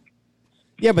drinking.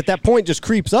 Yeah, but that point just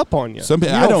creeps up on you.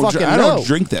 I don't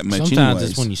drink that much. Sometimes anyways.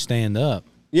 it's when you stand up.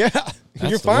 Yeah, That's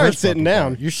you're the fine worst sitting fucking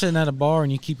down. part. You're sitting at a bar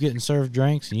and you keep getting served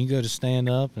drinks and you go to stand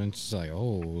up and it's just like,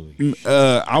 holy shit.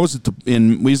 I was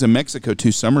we was in Mexico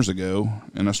 2 summers ago,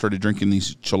 and I started drinking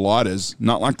these cheladas.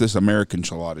 Not like this American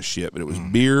chelada shit, but it was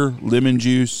beer, lemon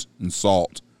juice, and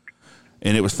salt,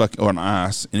 and it was on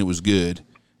ice, and it was good.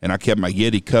 And I kept my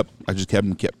Yeti cup. I just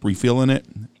kept refilling it.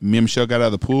 Me and Michelle got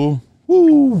out of the pool.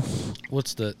 Woo!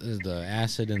 What's the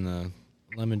acid in the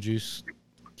lemon juice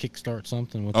kickstart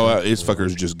something? What's It's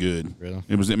fucker's just good. Really?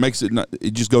 It makes it not,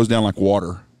 it just goes down like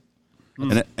water.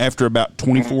 And after about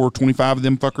 24, 25 of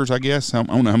them fuckers, I guess, I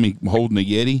don't know how many holding the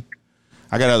Yeti,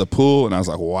 I got out of the pool and I was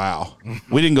like, wow.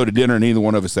 We didn't go to dinner, neither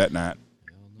one of us that night.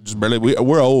 Just barely.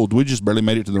 We're old. We just barely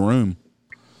made it to the room.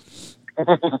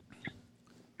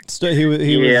 So he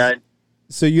was.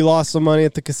 So you lost some money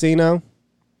at the casino?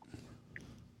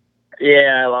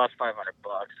 Yeah, I lost $500.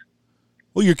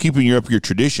 Well, you're keeping up your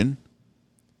tradition.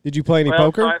 Did you play any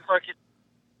poker? So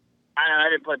I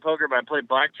didn't play poker, but I played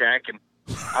blackjack, and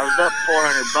I was up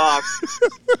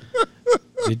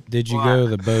 $400. Did you go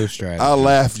the bow strategy? I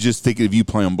laugh just thinking of you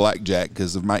playing blackjack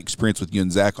because of my experience with you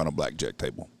and Zach on a blackjack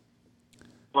table.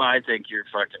 Well, I think you're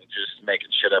fucking just making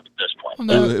shit up at this point.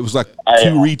 Well, no. It was like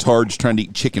two retards trying to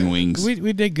eat chicken wings.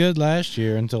 We did good last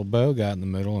year until Bo got in the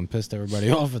middle and pissed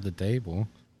everybody off at the table.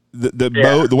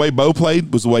 The way Bo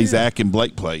played was the way Zach and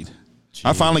Blake played. Jeez.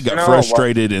 I finally got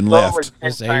frustrated and left.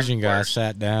 This Asian guy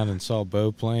sat down and saw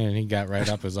Bo playing, and he got right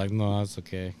up and was like, no, that's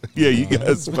okay. Yeah, you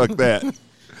guys, fuck that.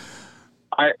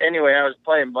 Anyway, I was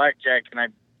playing blackjack,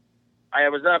 and I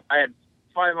was up. I had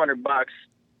 $500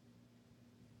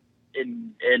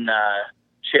 in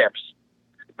chips.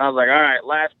 I was like, all right,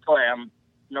 last play.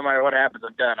 No matter what happens,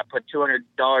 I'm done. I put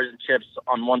 $200 in chips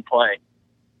on one play,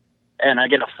 and I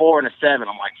get a 4 and a 7.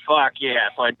 I'm like, fuck yeah!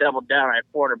 So I doubled down. I had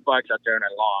 $400 out there, and I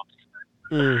lost.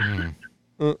 It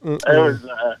was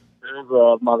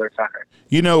a motherfucker.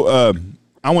 You know,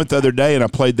 I went the other day and I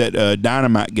played that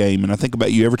Dynamite game, and I think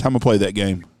about you every time I play that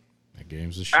game. That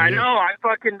game's a shit. I know. I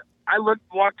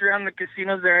walked around the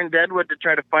casinos there in Deadwood to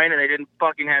try to find it. They didn't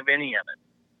fucking have any of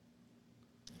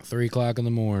it. 3 o'clock in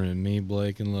the morning, me,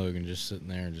 Blake, and Logan just sitting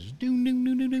there, just doom, doom,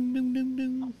 doom, doom, doom, doom, doom,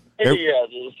 doom. Yeah,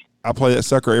 dude. I play that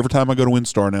sucker every time I go to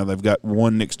WinStar now. They've got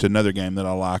one next to another game that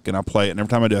I like, and I play it. And every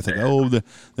time I do, I think,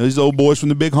 these old boys from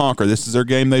the Big Honker, this is their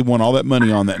game. They won all that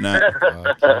money on that night.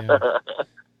 Yeah.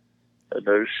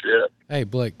 No shit. Hey,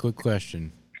 Blake, quick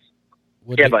question.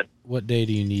 Bud. What day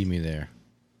do you need me there?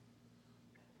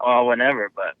 Oh,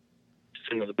 whenever, but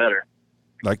sooner the better.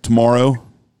 Like tomorrow?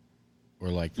 Or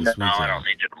like this No, weekend? I don't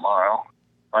need you tomorrow.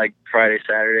 Like Friday,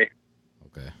 Saturday.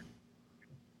 Okay.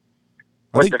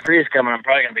 With the freeze coming, I'm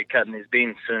probably going to be cutting these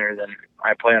beans sooner than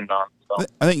I planned on. So.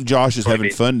 I think Josh is having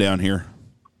fun down here.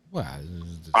 Well,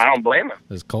 I don't blame him.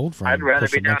 it's cold for him. I'd rather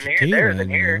Push be a down bunch of there tea than in,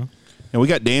 here. you know? And we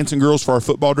got dancing girls for our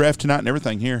football draft tonight and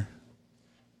everything here.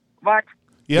 What?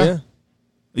 Yeah.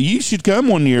 You should come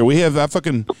one year. We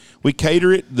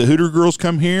cater it. The Hooter girls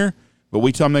come here, but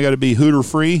we tell them they got to be Hooter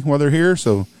free while they're here.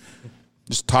 So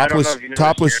just topless. I don't know if you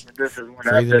know this, but this is one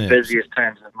of the busiest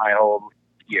times of my whole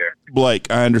year. Blake,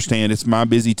 I understand. It's my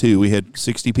busy too. We had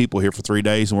 60 people here for 3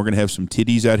 days, and we're going to have some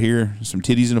titties out here, some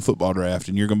titties in a football draft,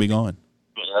 and you're going to be gone.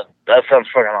 That sounds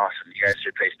fucking awesome. You guys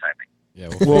should FaceTime me. Yeah,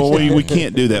 Well, we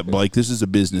can't do that, Blake. This is a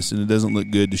business, and it doesn't look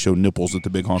good to show nipples at the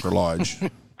Big Honker Lodge.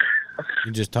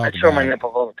 you just I talk show about my it.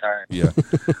 nipples all the time. Yeah.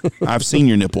 I've seen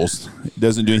your nipples. It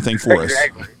doesn't do anything for us.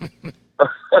 Exactly.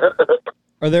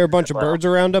 Are there a bunch of birds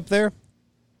around up there?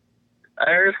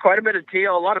 There's quite a bit of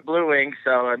teal, a lot of blue wings,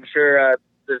 so I'm sure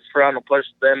this front will push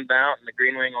them out, and the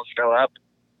green wing will show up.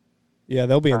 Yeah,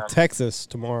 they'll be in Texas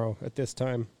tomorrow at this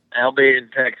time. I'll be in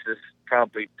Texas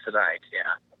probably tonight.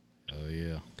 Yeah. Oh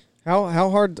yeah. How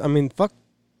hard? I mean, fuck.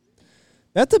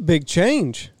 That's a big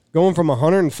change. Going from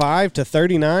 105 to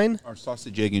 39. Our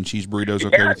sausage, egg, and cheese burritos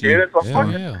okay with you? Dude, it's a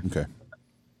fucking, Yeah. Okay.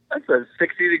 that's a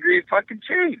 60-degree fucking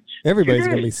change. Everybody's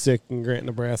Today. gonna be sick in Grant,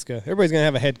 Nebraska. Everybody's gonna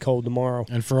have a head cold tomorrow.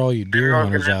 And for all you deer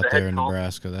Everyone's hunters gonna have out the there in head cold.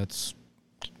 Nebraska,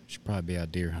 you should probably be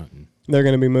out deer hunting. They're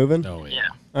gonna be moving. Oh yeah. Yeah.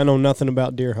 I know nothing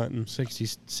about deer hunting.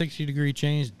 60 degree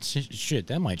change. Shit,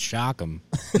 that might shock them.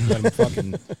 Let them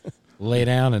fucking lay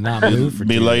down and not move for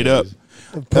Be 2 laid days.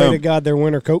 up. Pray to God their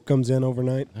winter coat comes in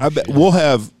overnight. I bet we'll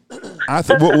have.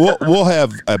 We'll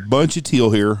have a bunch of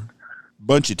teal here,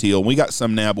 We got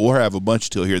some now, but we'll have a bunch of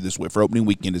teal here this week for opening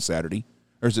weekend is Saturday,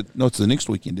 or is it? No, it's the next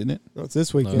weekend, isn't it? No, it's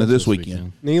this weekend. No, this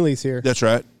weekend. Neely's here. That's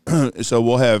right. So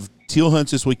we'll have teal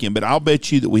hunts this weekend, but I'll bet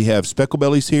you that we have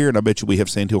specklebellies here, and I bet you we have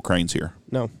sandhill cranes here.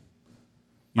 No.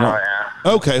 You know? Oh,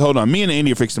 yeah. Okay, hold on. Me and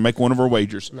Andy are fixing to make one of our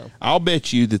wagers. No. I'll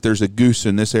bet you that there's a goose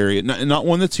in this area, not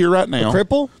one that's here right now.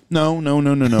 Cripple?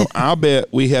 No. I'll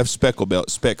bet we have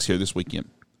specks here this weekend.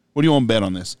 What do you want to bet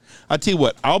on this? I tell you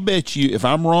what, I'll bet you if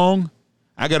I'm wrong,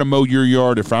 I got to mow your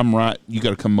yard. If I'm right, you got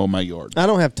to come mow my yard. I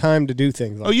don't have time to do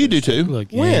things like Oh, you this. do too.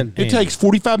 Look, When? It takes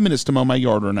 45 minutes to mow my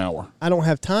yard or an hour. I don't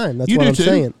have time. That's You what do I'm too.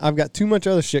 saying. I've got too much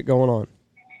other shit going on.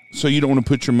 So you don't want to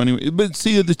put your money. But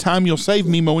see, the time you'll save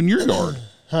me mowing your yard.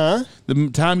 Huh? The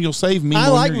time you'll save me. I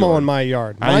mowing like your mowing yard. my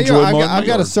yard. I My enjoy yard, mowing I've my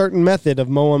got a yard. certain method of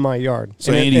mowing my yard.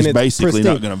 So and Andy's it's basically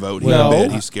not pristine. going to vote. No,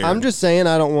 He's scared. I'm just saying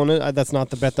I don't want to. That's not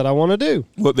the bet that I want to do.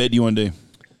 What bet do you want to do?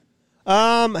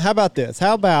 How about this?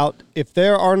 How about if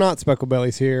there are not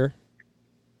specklebellies here,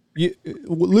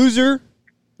 loser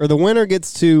or the winner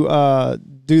gets to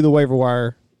do the waiver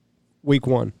wire week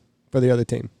 1 for the other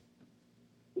team.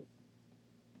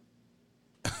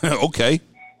 Okay.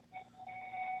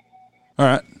 All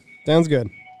right. Sounds good.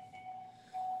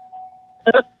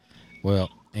 Well,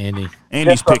 Andy,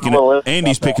 Andy's Yes, picking well, up.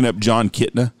 Andy's picking up John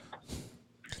Kitna.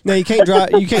 No, you can't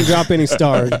drop. You can't drop any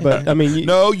stars. But I mean,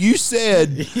 No, you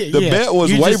said the bet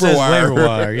was you just waiver said wire. waiver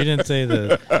wire. You didn't say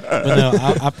the. But no,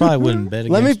 I probably wouldn't bet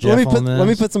against Jeff on this. let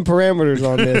me put some parameters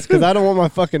on this because I don't want my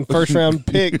fucking first round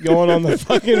pick going on the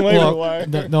fucking waiver Well, wire.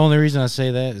 the only reason I say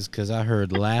that is because I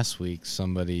heard last week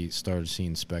somebody started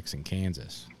seeing specks in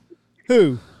Kansas.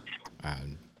 Who?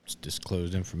 It's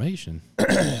disclosed information.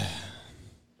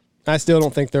 I still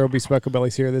don't think there will be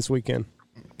specklebellies here this weekend.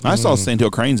 I saw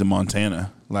sandhill cranes in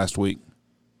Montana last week,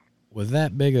 With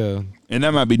that big a and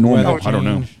that might be normal. weather I don't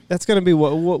know. change, That's going to be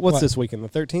what's What? this weekend? The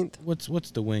 13th?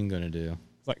 What's the wind gonna do?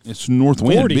 It's north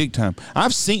wind 40. big time.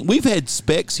 We've had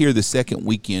specks here the second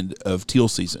weekend of teal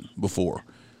season before,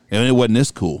 and it wasn't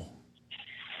this cool.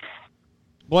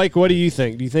 Blake, what do you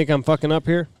think? Do you think I'm fucking up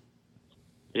here?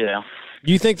 Yeah.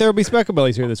 Do you think there will be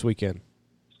specklebellies here this weekend?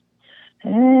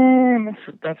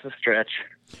 That's a stretch.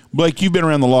 Blake, you've been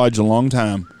around the lodge a long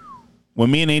time. When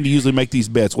me and Andy usually make these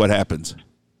bets, what happens?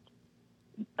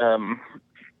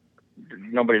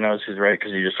 Nobody knows who's right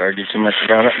because you just argue too much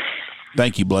about it.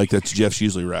 Thank you, Blake. Jeff's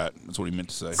usually right. That's what he meant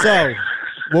to say. So,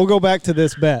 we'll go back to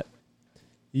this bet.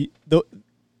 You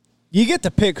get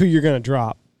to pick who you're going to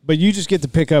drop, but you just get to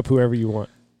pick up whoever you want.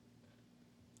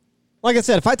 Like I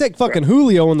said, if I take fucking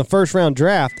Julio in the first round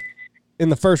draft, in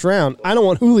the first round, I don't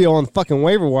want Julio on the fucking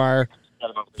waiver wire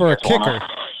for a kicker.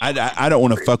 I don't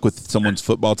want to fuck with someone's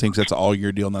football team 'cause that's an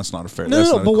all-year deal, and that's not a fair.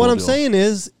 No, but what I'm saying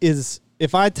is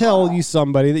if I tell you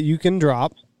somebody that you can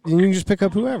drop, then you can just pick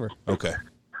up whoever. Okay.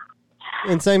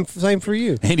 And same for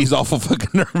you. Andy's awful fucking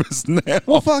nervous now.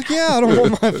 Well, fuck yeah, I don't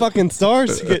want my fucking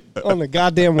stars to get on the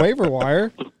goddamn waiver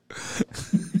wire.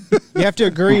 You have to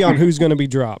agree on who's going to be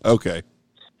dropped. Okay.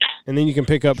 And then you can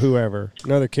pick up whoever,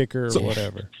 another kicker or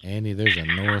whatever. Andy, there's a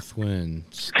north wind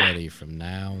steady from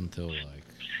now until like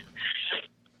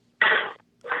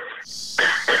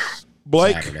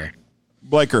Blake, Saturday.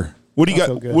 Blaker, what do you I got?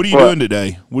 feel good. What are you doing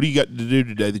today? What do you got to do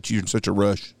today that you're in such a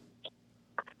rush?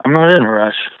 I'm not in a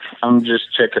rush. I'm just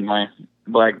checking my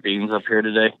black beans up here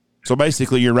today. So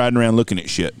basically, you're riding around looking at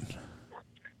shit.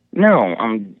 No,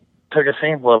 I'm took a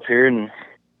sample up here and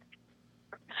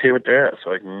see what they're at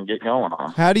so I can get going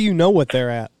on. How do you know what they're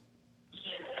at?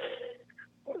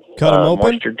 Cut them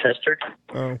open? Moisture tester.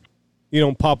 Oh. You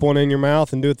don't pop one in your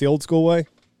mouth and do it the old school way?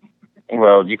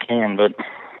 Well, you can, but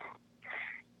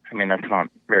I mean that's not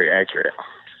very accurate.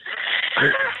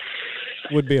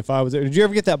 Would be if I was there. Did you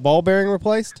ever get that ball bearing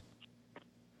replaced?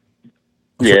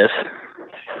 Yes,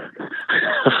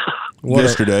 What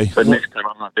Yesterday. but next time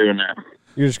I'm not doing that.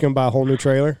 You're just going to buy a whole new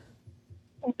trailer?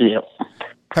 Yep.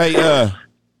 Hey,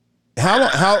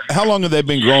 how long have they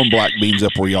been growing black beans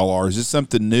up where y'all are? Is this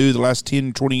something new the last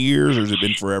 10, 20 years, or has it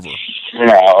been forever?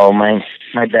 No,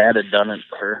 my dad had done it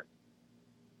for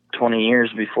 20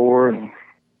 years before, and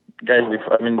guys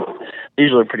before. I mean,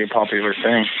 these are a pretty popular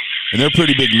thing. And they're a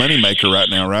pretty big money maker right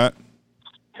now, right?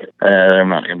 They're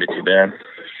not going to be too bad.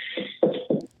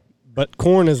 But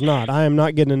corn is not. I am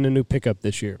not getting a new pickup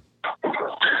this year.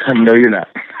 No, you're not.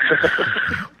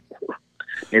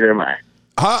 Neither am I.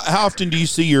 How often do you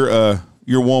see your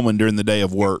woman during the day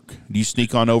of work? Do you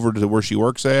sneak on over to where she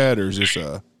works at, or is this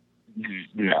a...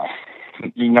 No.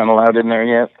 You're not allowed in there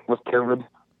yet with COVID.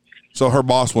 So her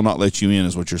boss will not let you in,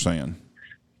 is what you're saying?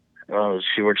 Well,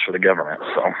 she works for the government,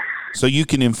 so... So you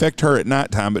can infect her at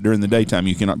nighttime, but during the daytime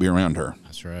you cannot be around her.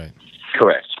 That's right.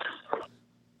 Correct.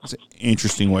 That's an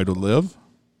interesting way to live.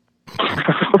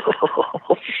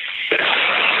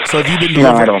 So have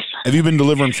you been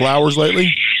delivering flowers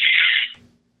lately?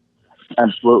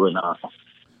 Absolutely not.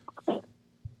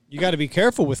 You got to be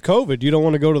careful with COVID. You don't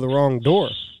want to go to the wrong door.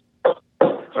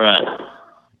 Right.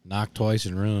 Knock twice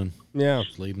and ruin. Yeah.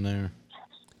 Just leave them there.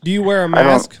 Do you wear a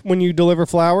mask when you deliver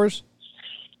flowers?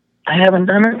 I haven't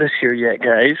done it this year yet,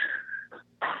 guys.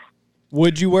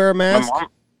 Would you wear a mask?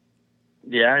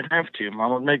 Yeah, I'd have to.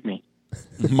 Mom would make me.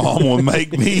 Mom will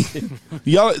make me.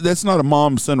 Y'all, that's not a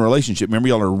mom-son relationship. Remember,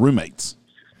 y'all are roommates.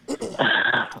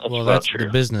 Well, that's the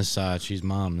business side. She's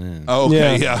mom then. Oh,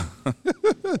 okay, yeah.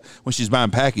 When she's buying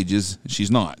packages,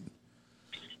 she's not.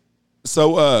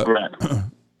 So, Right.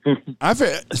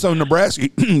 so Nebraska,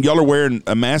 y'all are wearing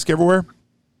a mask everywhere?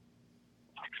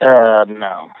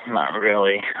 No, not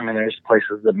really. I mean, there's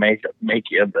places that make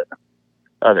you, but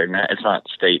other than that, it's not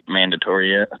state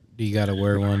mandatory yet. Do you got to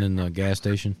wear one in the gas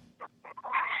station?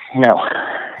 No.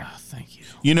 Oh, thank you.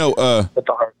 You know, At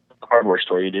the hardware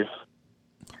store, you do.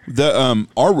 on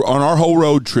our whole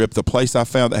road trip, the place I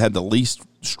found that had the least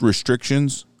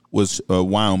restrictions was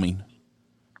Wyoming.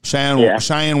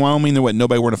 Cheyenne, Wyoming. There wasn't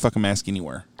nobody wearing a fucking mask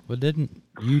anywhere. But didn't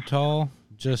Utah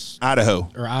just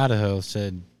Idaho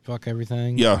said fuck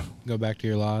everything? Yeah. Go back to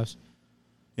your lives.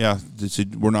 Yeah, they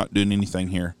said we're not doing anything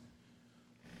here.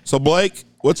 So Blake,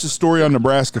 what's the story on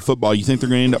Nebraska football? You think they're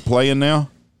going to end up playing now?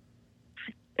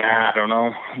 I don't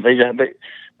know.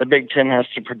 The Big Ten has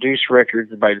to produce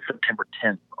records by September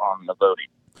 10th on the voting.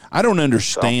 I don't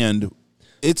understand. So.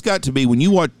 It's got to be when you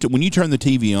turn the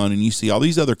TV on and you see all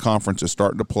these other conferences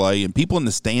starting to play and people in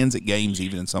the stands at games,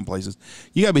 even in some places,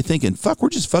 you got to be thinking, "Fuck, we're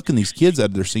just fucking these kids out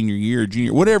of their senior year,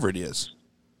 junior, whatever it is."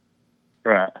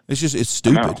 Right. It's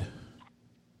stupid.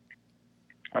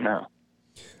 I know.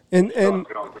 And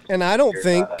I don't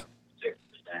think.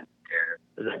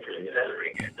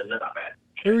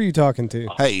 Who are you talking to?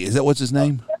 Hey, what's his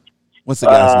name? What's the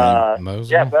guy's name?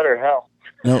 Mosul? Yeah, better hell.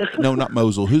 No, not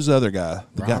Mosul. Who's the other guy?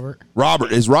 Robert.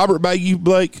 Robert. Is Robert by you,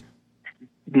 Blake?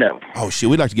 No. Oh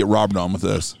shit, we'd like to get Robert on with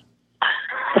us.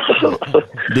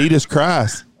 Jesus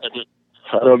Christ.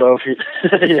 I don't know if he'd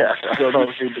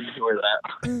enjoy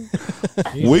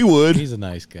that. We would. He's a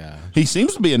nice guy. He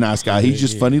seems to be a nice guy. He's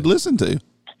just funny to listen to.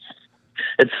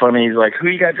 It's funny. He's like, "Who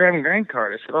you got driving grain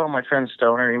cart?" I said, "Oh, my friend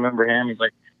Stoner. Remember him?" He's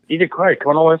like, "DJ Clark,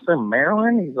 going on with him,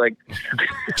 Maryland?" He's like,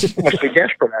 "Must be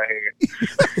desperate out here."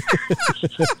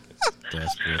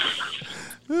 Desperate.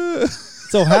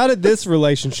 So how did this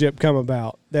relationship come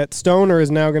about? That Stoner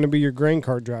is now going to be your grain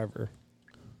cart driver.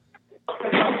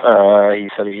 He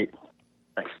said he.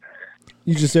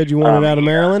 You just said you wanted out of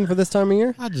Maryland for this time of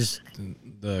year?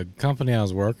 The company I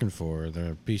was working for,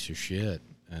 they're a piece of shit.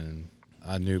 And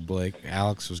I knew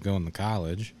Alex was going to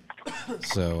college.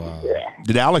 So,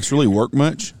 Did Alex really work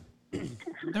much?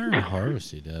 During the harvest,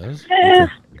 he does.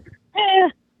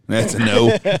 That's a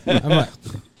no.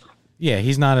 Yeah,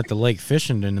 he's not at the lake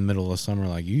fishing in the middle of summer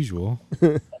like usual.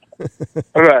 All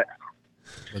right.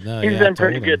 But no, He's been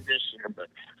pretty good this year, but.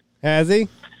 Has he?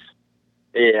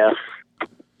 Yeah.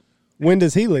 When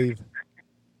does he leave?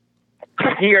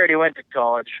 He already went to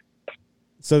college.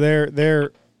 So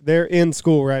they're in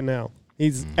school right now.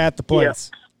 He's at the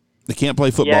place. They can't play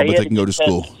football, but they can go to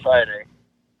school. Friday.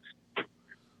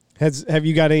 Have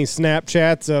you got any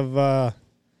Snapchats of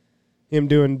him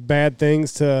doing bad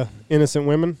things to innocent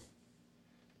women?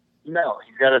 No,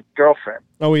 he's got a girlfriend.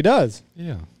 Oh, he does?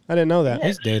 Yeah. I didn't know that. Yeah.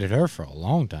 He's dated her for a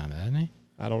long time, hasn't he?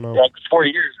 I don't know. Like 4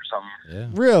 years or something.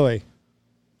 Yeah. Really?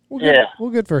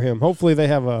 Well, good for him. Hopefully they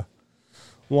have a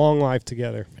long life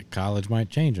together. College might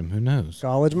change him. Who knows?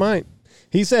 College might.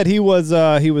 He said he was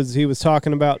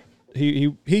talking about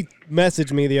he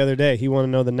messaged me the other day. He wanted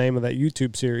to know the name of that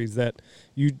YouTube series that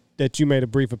you made a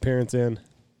brief appearance in,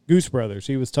 Goose Brothers.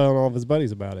 He was telling all of his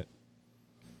buddies about it.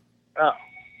 Oh.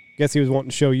 Guess he was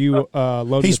wanting to show you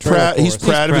loading He's the trailer proud. for He's us.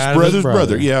 proud of his brother's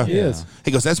brother. Yeah, He is.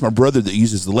 He goes, "That's my brother that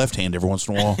uses the left hand every once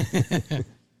in a while."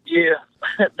 Yeah.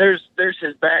 There's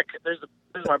his back. There's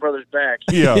my brother's back.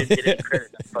 He Yeah. didn't get any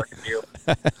credit, that fucking deal.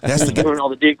 That's the guy. Doing all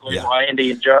the decoys Yeah. while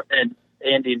Andy and Jack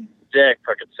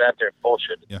fucking sat there and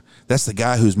bullshit. Yeah, that's the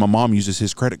guy whose my mom uses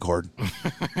his credit card.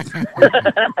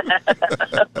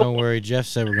 Don't worry, Jeff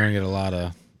said we're going to get a lot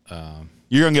of.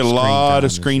 You're gonna get a Screen lot time of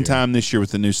this screen year. time this year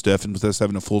with the new stuff, and with us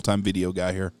having a full-time video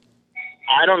guy here.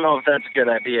 I don't know if that's a good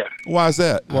idea. Why is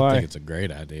that? I Why? think it's a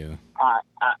great idea.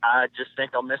 I just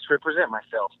think I'll misrepresent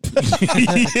myself.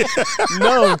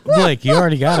 No. Blake, you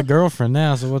already got a girlfriend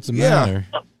now, so what's the Yeah. matter?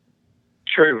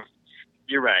 True.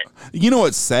 You're right. You know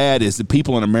what's sad is the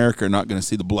people in America are not going to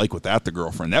see the Blake without the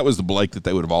girlfriend. That was the Blake that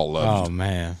they would have all loved. Oh,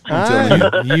 man. I'm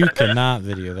telling you. You cannot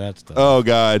video that stuff. Oh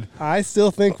God. I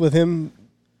still think with him,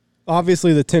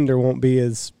 obviously the Tinder won't be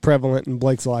as prevalent in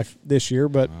Blake's life this year,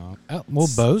 but Well,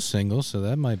 Bo's single, so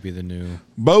that might be the new.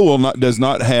 Bo does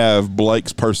not have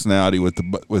Blake's personality with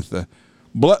the.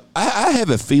 I have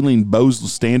a feeling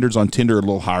Bo's standards on Tinder are a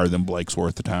little higher than Blake's were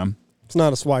at the time. it's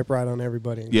not a swipe right on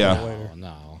everybody. And Yeah. call later. Oh,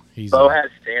 no. He's Bo has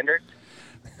standards.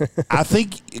 I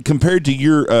think compared to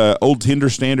your old Tinder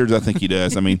standards, I think he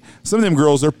does. I mean, some of them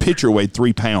girls, their picture weighed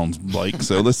 3 pounds, Blake.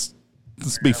 So let's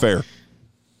be fair.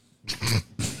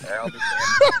 I'll be damned.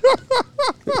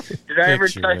 Did I ever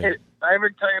Picture tell it.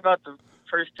 you about the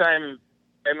first time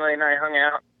Emily and I hung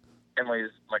out? Emily's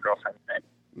my girlfriend's name.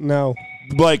 No.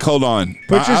 Blake, hold on.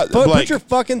 Put Blake, your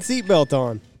fucking seatbelt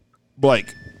on.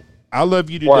 Blake, I love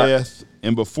you to What? death,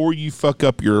 and before you fuck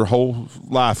up your whole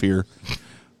life here,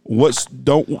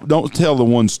 don't tell the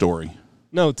one story.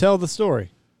 No, tell the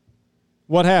story.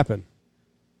 What happened?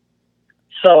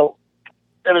 So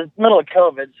it was middle of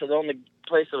COVID, so the only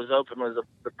place that was open was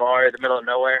the bar in the middle of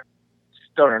nowhere.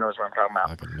 Stoner knows what I'm talking about.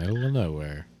 like in the middle of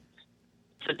nowhere.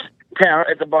 It's a town.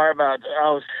 It's a bar about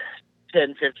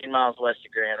 10, 15 miles west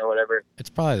of Grand or whatever. It's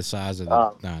probably the size of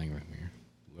the dining room here.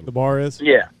 The bar is?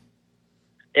 Yeah.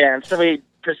 And so we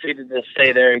proceeded to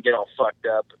stay there and get all fucked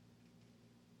up.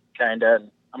 Kind of.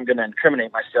 I'm going to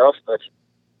incriminate myself, but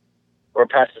we're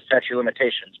past the statute of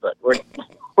limitations. But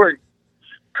we're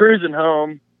cruising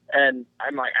home, and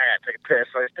I'm like, I got to take a piss.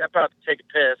 So I step out to take a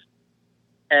piss,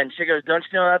 and she goes, "Don't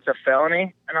you know that's a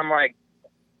felony?" And I'm like,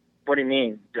 "What do you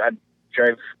mean? Do I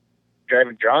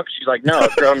driving drunk?" She's like, "No, a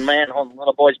grown man holding a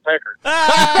little boy's pecker."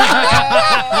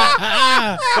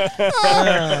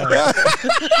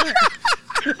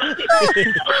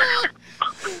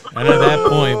 And at that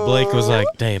point, Blake was like,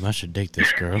 "Damn, I should date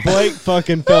this girl." Blake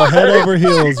fucking fell head over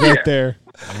heels right there.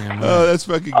 Damn, Oh, that's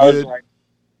fucking I was good. like,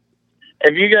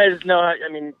 if you guys know, I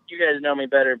mean, you guys know me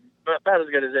better, but about as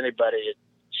good as anybody.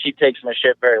 She takes my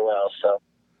shit very well, so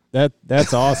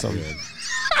That's awesome.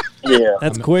 yeah.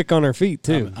 That's quick on her feet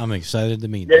too. I'm excited to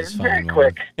meet Yeah, this it's very fine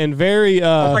quick. woman. And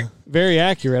very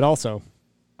accurate also.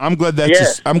 I'm glad that's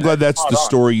Yes. I'm glad that's the Spot on.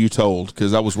 story you told,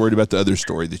 because I was worried about the other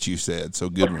story that you said. So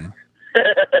good one.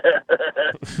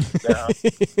 No.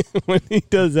 When he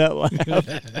does that laugh.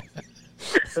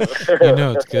 You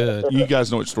know it's good. You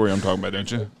guys know what story I'm talking about,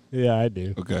 don't you? Yeah, I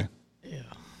do. Okay.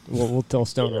 We'll tell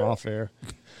Stoner off air.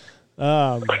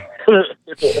 God.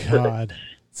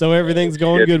 So everything's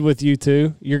going good with you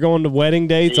two. You're going to wedding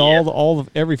dates Yeah.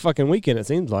 every fucking weekend. It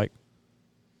seems like.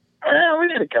 We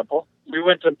did a couple. We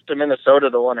went to Minnesota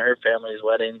to one of her family's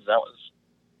weddings. That was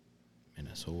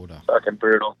Minnesota. fucking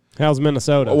brutal. How's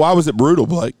Minnesota? Why was it brutal,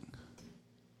 Blake?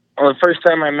 Well, the first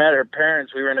time I met her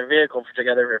parents, we were in a vehicle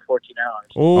together for 14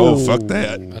 hours. Oh, fuck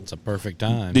that. That's a perfect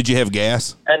time. Did you have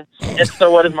gas? And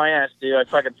so what does my ass do? I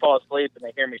fucking fall asleep and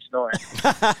they hear me snoring.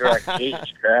 They're like,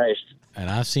 Jesus Christ. And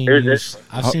I've seen Here's you. this.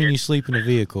 I've seen you sleep in a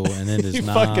vehicle, and it is You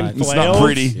not. fucking It's not Flails?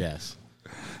 pretty. Yes.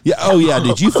 Yeah. Oh, yeah.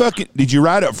 Did you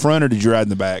ride up front or did you ride in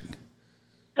the back?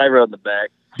 I rode in the back.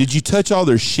 Did you touch all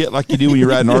their shit like you do when you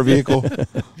ride in our vehicle?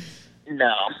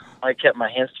 No. I kept my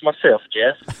hands to myself,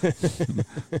 Jess.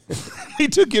 He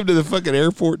took him to the fucking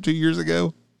airport 2 years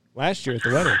ago. Last year at the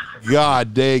wedding.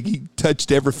 God dang, he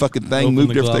touched every fucking thing, Open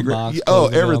moved the everything. glove box, Oh, close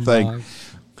the glove everything.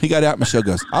 box. He got out. Michelle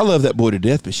goes, "I love that boy to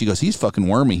death," but she goes, "He's fucking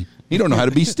wormy. He don't know how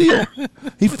to be still.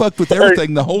 He fucked with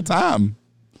everything the whole time."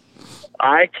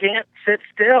 I can't sit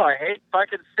still. I hate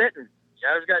fucking sitting.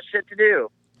 I always got shit to do.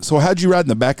 So how'd you ride in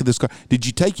the back of this car? Did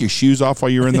you take your shoes off while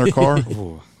you were in their car?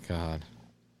 Oh God.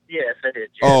 Yes, I did,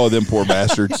 Jess. Oh, them poor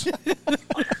bastards.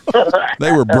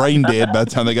 They were brain dead by the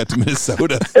time they got to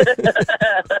Minnesota.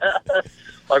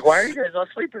 Like, why are you guys all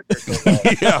sleeping for so long?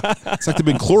 Yeah. It's like they've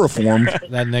been chloroformed.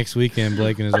 That next weekend,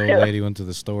 Blake and his old lady went to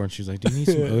the store, and she's like, "Do you need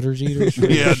some odors eaters?"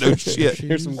 Yeah, no shit.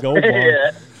 Here's some gold bond.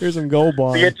 Yeah. Here's some gold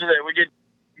bond. We get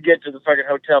to the fucking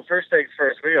hotel. First things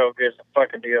first, we go get some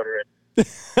fucking deodorant.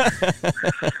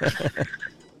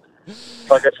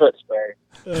 Fucking foot spray.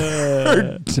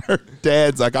 Her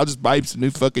dad's like, "I'll just buy him some new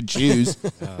fucking shoes."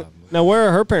 Now, where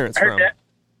are her parents Her from? dad,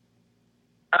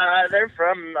 they're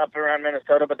from up around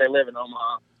Minnesota, but they live in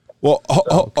Omaha. Well,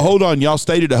 hold on. Y'all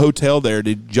stayed at a hotel there.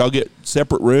 Did y'all get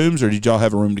separate rooms, or did y'all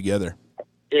have a room together?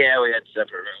 Yeah, we had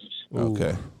separate rooms.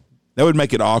 Okay. That would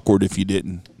make it awkward if you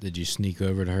didn't. Did you sneak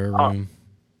over to her room?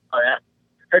 Oh, yeah.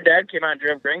 Her dad came out and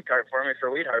drove grain cart for me for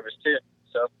wheat harvest, too.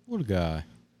 So. What a guy.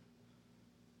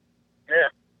 Yeah.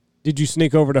 Did you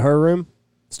sneak over to her room?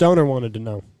 Stoner wanted to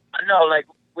know. No, like,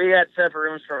 we had separate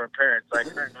rooms from our parents. Like,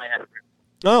 her and I had a room.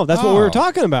 Oh, that's what we were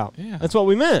talking about. Yeah. That's what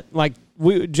we meant. Like,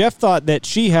 Jeff thought that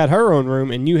she had her own room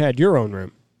and you had your own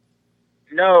room.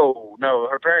 No.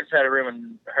 Her parents had a room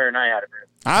and her and I had a room.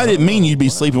 I didn't mean you'd be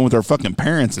sleeping with her fucking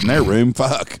parents in their room.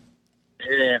 Fuck.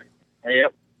 Yeah.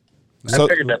 Yep. So, I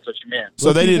figured that's what you meant.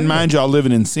 So they didn't mind y'all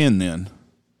living in sin then?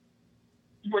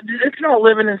 Well, it's not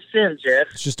living in sin, Jeff.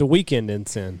 It's just a weekend in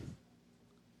sin.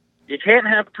 You can't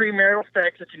have premarital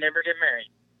sex if you never get married.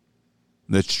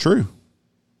 That's true.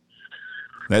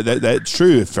 That's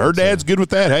true. If her dad's good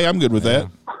with that, hey, I'm good with that.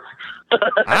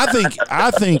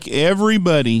 I think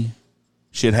everybody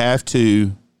should have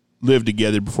to live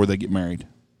together before they get married.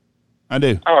 I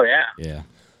do. Oh, yeah. Yeah.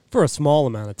 For a small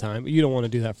amount of time, but you don't want to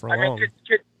do that for long.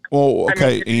 Well,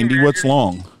 okay, Andy, what's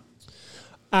long?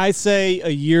 I say a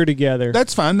year together.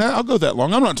 That's fine. I'll go that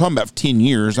long. I'm not talking about 10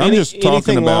 years. I'm just talking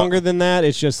anything about longer than that.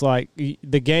 It's just like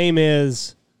the game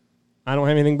is. I don't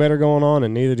have anything better going on,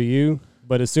 and neither do you.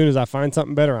 But as soon as I find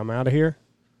something better, I'm out of here.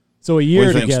 So a year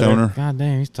what do you think, together. Stoner? God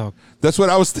damn, he's talking. That's what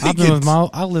I was thinking. I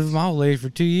lived with my old lady for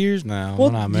 2 years now.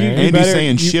 Well, when I married. Andy's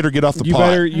saying shit or get off the you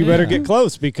pot. You better get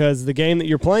close because the game that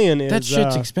you're playing is That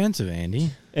shit's expensive,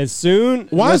 Andy. as soon.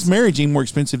 Why is marriage any more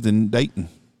expensive than dating?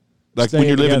 Like when Staying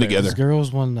you're living together. together. This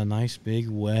girls want a nice big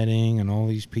wedding and all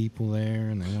these people there,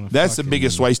 and they want to. That's the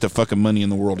biggest waste of fucking money in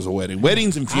the world is a wedding.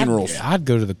 Weddings and funerals. I'd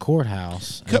go to the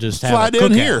courthouse and just Fly have a down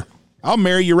cookout. here. I'll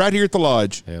marry you right here at the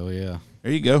lodge. Hell yeah.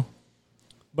 There you go.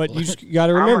 But you just got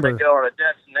to I'm remember. going to go on a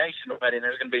destination wedding.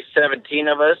 There's going to be 17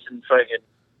 of us, and fucking.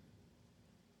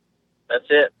 That's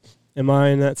it. Am I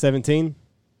in that 17?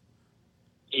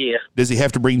 Yeah. Does he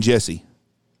have to bring Jesse?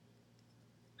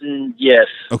 Yes.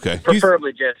 Okay.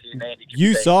 Preferably Jesse and Andy.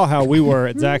 You saw how we were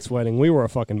at Zach's wedding. We were a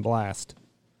fucking blast.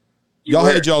 Y'all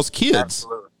had y'all's kids.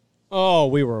 Absolutely. Oh,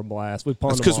 we were a blast. We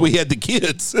pawned That's them because off. we had the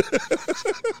kids.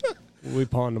 We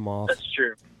pawned them off. That's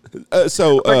true.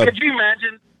 So could you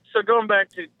imagine? So going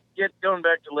back to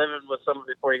living with someone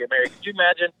before you get married. Could you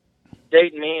imagine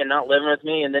dating me and not living with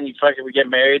me, and then you fucking would get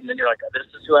married, and then you're like, oh, "This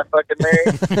is who I fucking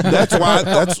married."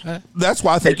 that's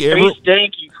why I think you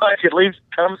stink. You fucking leave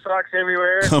cum socks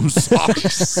everywhere. Cum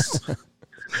socks.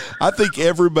 I think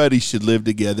everybody should live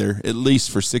together at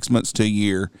least for 6 months to a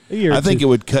year. I think it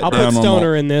would cut I'll down put on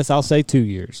Stoner in this. I'll say 2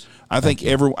 years. I think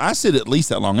I said at least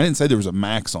that long. I didn't say there was a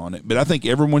max on it, but I think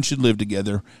everyone should live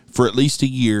together for at least a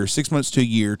year, 6 months to a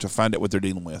year, to find out what they're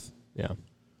dealing with. Yeah.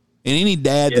 And any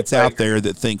dad that's out there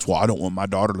that thinks, well, I don't want my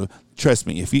daughter to, trust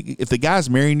me, if the guy's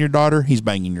marrying your daughter, he's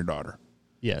banging your daughter.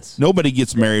 Yes. Nobody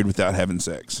gets married without having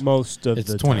sex. Most of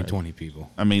It's the 2020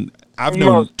 people. I mean, I've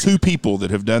known 2 people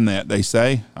that have done that. They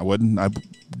say I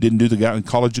didn't do the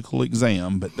gynecological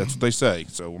exam, but that's what they say.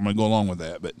 So I'm gonna go along with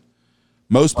that. But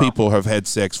most people have had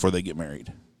sex before they get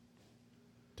married.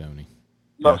 Tony.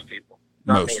 Most people.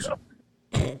 Not Most. me,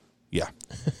 though. Yeah.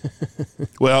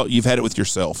 Well, you've had it with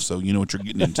yourself, so you know what you're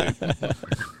getting into.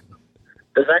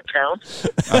 Does that count?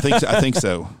 I think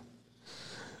so.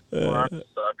 Well, that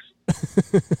sucks.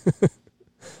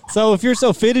 So if you're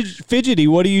so fidgety,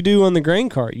 what do you do on the grain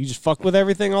cart? You just fuck with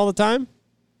everything all the time?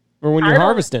 Or when you're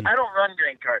harvesting? I don't run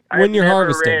grain cart. When you're never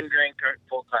harvesting. ran grain cart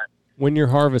full time. When you're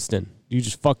harvesting, you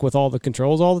just fuck with all the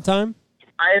controls all the time?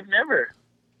 I have never.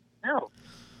 No.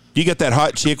 You got that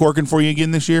hot chick working for you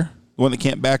again this year? The one that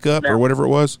can't back up or whatever it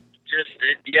was?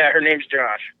 Yeah, her name's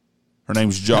Josh. Her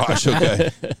name's Josh. Okay.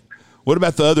 What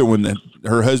about the other one that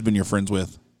her husband you're friends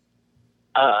with?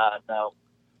 No.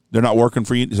 They're not working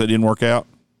for you, so it didn't work out?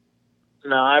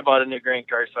 No, I bought a new grain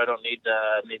cart, so I don't need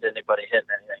anybody hitting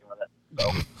anything with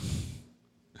it.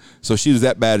 So she was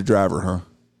that bad a driver, huh?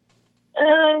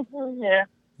 Yeah.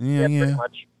 Yeah, pretty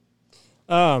much.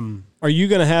 Are you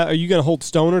gonna hold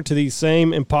Stoner to these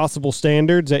same impossible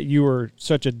standards that you were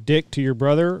such a dick to your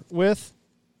brother with?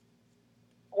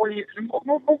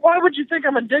 Why would you think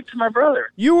I'm a dick to my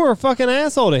brother? You were a fucking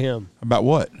asshole to him. About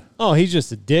what? Oh, he's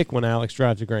just a dick when Alex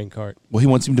drives a grain cart. Well, he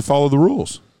wants him to follow the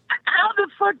rules. How the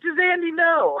fuck does Andy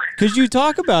know? Because you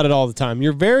talk about it all the time.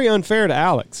 You're very unfair to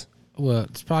Alex. Well,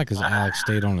 it's probably because Alex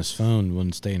stayed on his phone and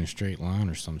wouldn't stay in a straight line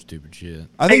or some stupid shit.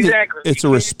 I think Exactly. it's a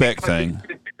respect thing.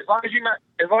 As long as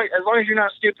you're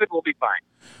not stupid, we'll be fine.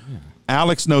 Yeah.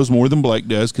 Alex knows more than Blake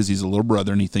does because he's a little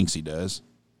brother and he thinks he does.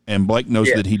 And Blake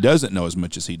knows that he doesn't know as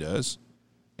much as he does.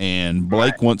 And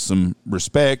Blake wants some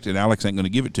respect, and Alex ain't going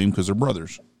to give it to him because they're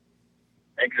brothers.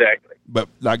 Exactly. But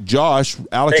like Josh,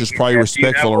 Alex Thank is you, probably Jeff. Do you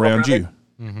have respectful a little around brother? you.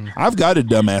 Mm-hmm. I've got a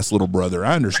dumbass little brother.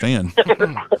 I understand.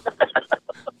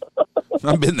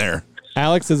 I've been there.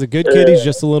 Alex is a good kid. He's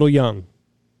just a little young.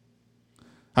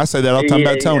 I say that all the time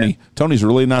about Tony. Yeah. Tony's a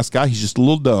really nice guy. He's just a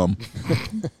little dumb.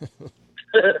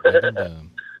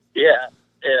 Yeah.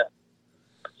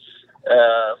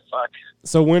 Fuck.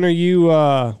 So when are you?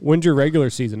 When's your regular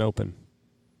season open?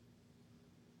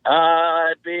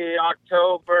 It'd be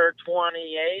October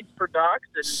 28th for ducks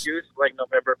and goose, like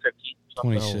November 15th.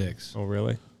 26. Oh,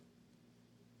 really?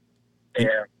 Yeah.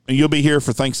 And you'll be here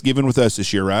for Thanksgiving with us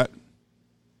this year, right?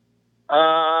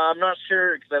 I'm not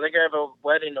sure because I think I have a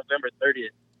wedding November 30th.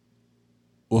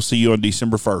 We'll see you on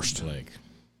December 1st. Blake.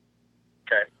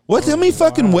 Okay. What? How many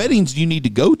fucking weddings do you need to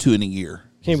go to in a year?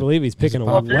 Can't believe he's picking a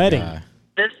Well, this wedding. guy.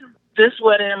 This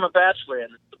wedding I'm a bachelor in.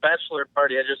 The bachelor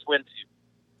party I just went to.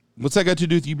 What's that got to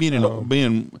do with you being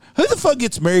being? Who the fuck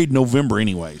gets married in November,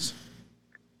 anyways?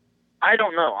 I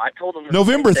don't know. I told him.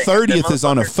 November the same thing. I 30th said, is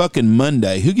on a "Motherfucker." fucking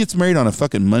Monday. Who gets married on a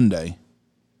fucking Monday?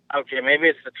 Okay, maybe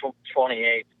it's the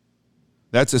 28th.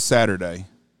 That's a Saturday.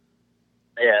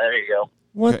 Yeah, there you go.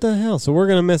 What Okay. the hell? So we're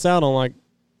gonna miss out on like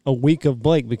a week of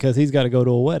Blake because he's got to go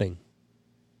to a wedding.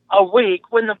 A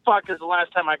week? When the fuck is the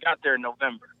last time I got there in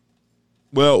November?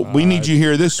 Well, we need you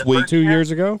here this week. 2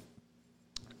 years ago.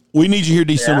 We need you here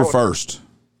December Yeah, 1st.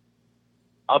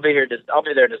 I'll be here. I'll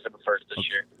be there December 1st this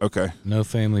year. Okay. No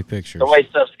family pictures. The way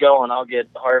stuff's going, I'll get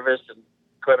harvest and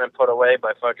equipment put away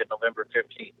by fucking November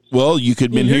 15th. Well, you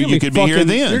could been here. You're gonna You could be here fucking-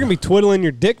 then. You're gonna be twiddling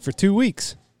your dick for 2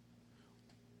 weeks.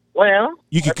 Well,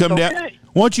 You could that's come down. okay.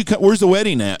 Why don't you come? Where's the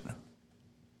wedding at?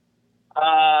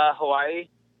 Hawaii.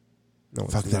 No,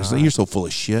 it's Fuck that. not. You're so full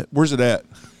of shit. Where's it at?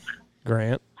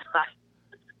 Grant.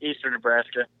 Eastern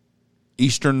Nebraska.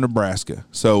 Eastern Nebraska.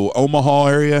 So Omaha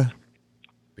area.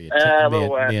 Be a a, little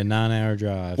wet. be a 9-hour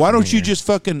drive. Why from don't you here. just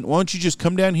fucking? Why don't you just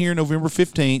come down here November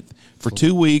 15th for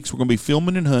 2 weeks? We're gonna be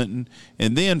filming and hunting,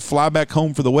 and then fly back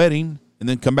home for the wedding, and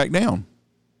then come back down.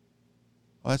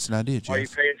 Well, that's an idea, Are you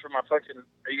Jeff. paying for my fucking?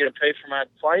 Are you gonna pay for my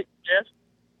flight, Jeff?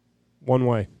 One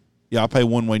way. Yeah, I'll pay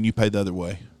one way, and you pay the other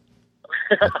way.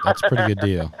 That's a pretty good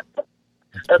deal.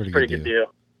 That's a pretty good deal.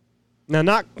 Now,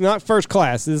 not first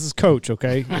class. This is coach.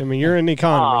 Okay. I mean, you're in the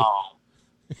economy. Oh,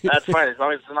 that's fine as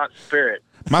long as it's not Spirit.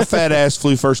 My fat ass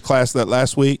flew first class that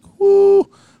last week. Woo!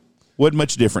 Wasn't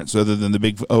much difference other than the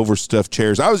big overstuffed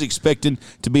chairs. I was expecting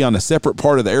to be on a separate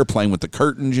part of the airplane with the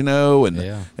curtains, and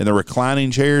Yeah. and the reclining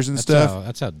chairs and stuff.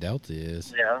 That's how Delta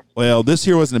is. Yeah. Well, this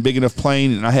here wasn't a big enough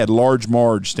plane, and I had large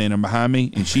Marge standing behind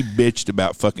me, and she bitched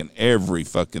about fucking every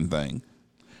fucking thing.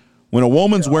 When a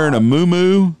woman's wearing a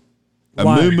muumuu,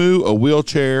 Why? a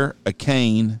wheelchair, a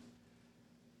cane,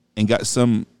 and got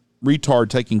some retard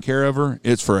taking care of her,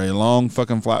 it's for a long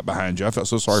fucking flight behind you. I felt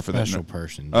so sorry for that. Special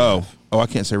person. Oh, Jeff. I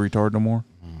can't say retard no more.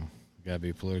 Gotta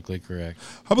be politically correct.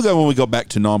 How about that when we go back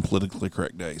to non-politically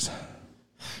correct days?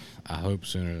 I hope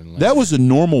sooner than later. That was a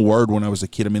normal word when I was a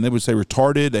kid. I mean, they would say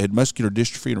retarded. They had muscular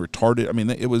dystrophy and retarded. I mean,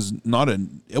 it wasn't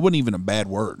even a bad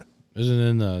word. Isn't it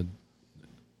in the?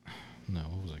 No,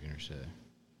 what was I going to say?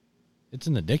 It's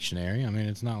in the dictionary. I mean,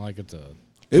 it's not like it's a.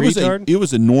 It Retard?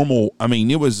 was a normal. I mean,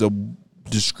 it was a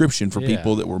description for Yeah.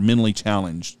 people that were mentally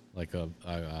challenged. Like a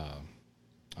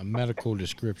medical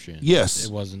description. Yes.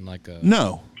 It wasn't like a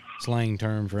No, slang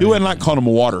term for it wasn't like anything. calling him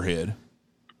a waterhead.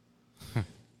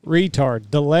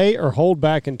 Retard. Delay or hold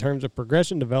back in terms of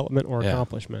progression, development, or Yeah.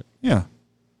 accomplishment. Yeah.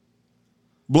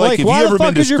 Blake, have why you the ever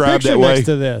fuck been is your described picture that way? next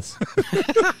to this?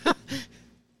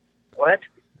 What?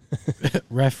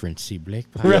 Reference. See, Blake.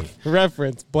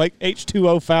 Reference Blake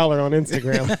H2O Fowler on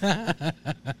Instagram.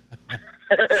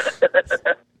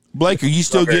 Blake, are you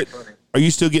still Not very getting funny. are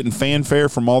you still getting fanfare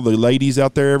from all the ladies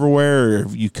out there everywhere, or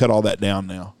have you cut all that down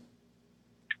now?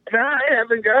 No, I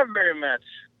haven't got very much.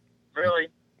 Really.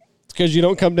 It's because you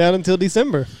don't come down until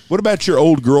December. What about your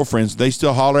old girlfriends? They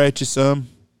still holler at you some,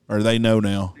 or they know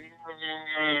now?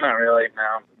 Not really.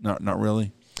 No. Not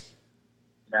really.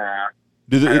 Nah.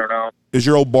 Do I they, don't know. is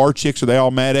your old bar chicks? Are they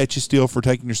all mad at you still for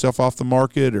taking yourself off the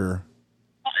market, or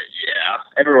Yeah.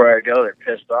 Everywhere I go, they're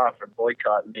pissed off and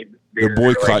boycotting me. they're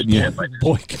boycotting you?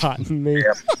 Boycotting me.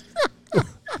 Yeah.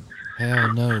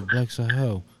 Hell no, Blake's a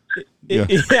hoe. Yeah.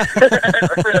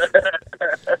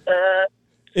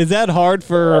 Is that hard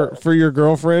for your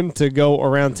girlfriend to go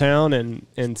around town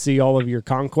and see all of your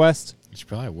conquests? She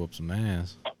probably whoop some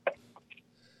ass.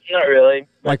 Not really.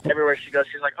 Like- Like everywhere she goes,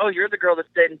 she's like, "Oh, you're the girl that's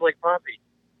dating Blake Poppe."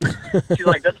 She's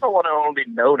like, "That's not what I want to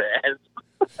be known as."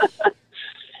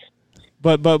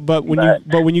 But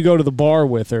when you go to the bar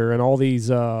with her and all these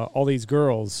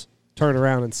girls turn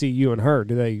around and see you and her?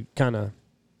 Do they kind of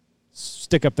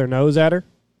stick up their nose at her?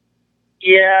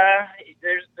 Yeah,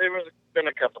 there was been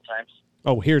a couple times.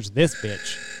 Oh, here's this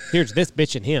bitch. Here's this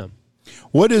bitch and him.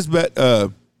 What is that?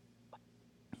 I'm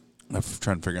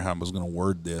trying to figure out how I was going to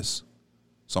word this.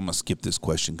 So I'm going to skip this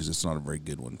question because it's not a very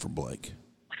good one from Blake.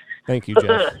 Thank you,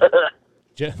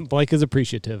 Jeff. Blake is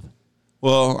appreciative.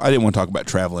 Well, I didn't want to talk about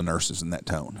traveling nurses in that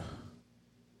tone.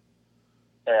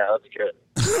 Yeah, that's good.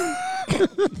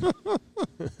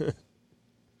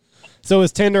 So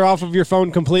is Tinder off of your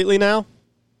phone completely now?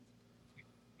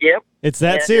 Yep. It's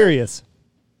that Yeah. serious.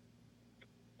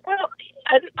 Well,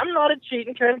 I'm not a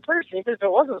cheating kind of person. Even if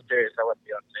it wasn't serious, I wouldn't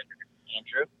be on Tinder,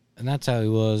 Andrew. And that's how he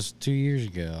was 2 years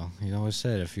ago. He always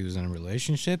said if he was in a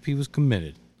relationship, he was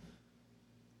committed.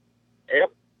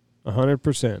 Yep.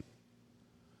 100%.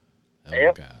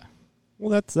 Yep. Okay.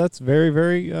 Well, that's very,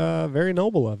 very, very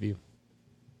noble of you.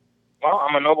 Well,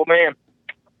 I'm a noble man.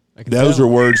 I can Those tell. are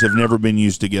words that have never been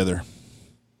used together.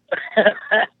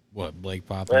 What, Blake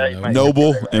Poppe? Well, you might-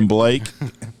 Noble and Blake.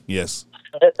 Yes.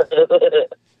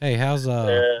 Hey, how's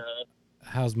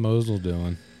Mosul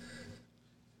doing?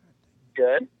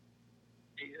 Good.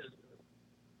 He's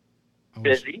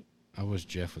busy. I wish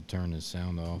Jeff would turn his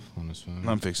sound off on his phone.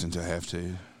 I'm fixing to have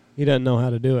to. He doesn't know how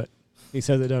to do it. He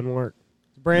says it doesn't work.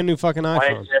 It's a brand new fucking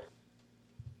iPhone.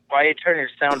 Why you turn your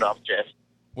sound off, Jeff?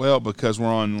 Well, because we're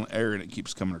on air and it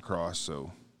keeps coming across,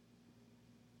 so.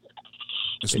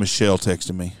 It's Michelle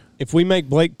texting me. If we make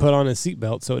Blake put on his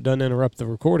seatbelt so it doesn't interrupt the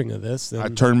recording of this, then, I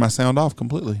turned my sound off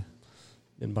completely.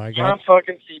 then by My God.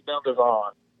 fucking seatbelt is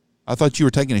on. I thought you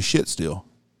were taking a shit still.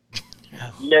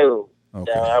 No.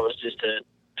 Okay. No, I was just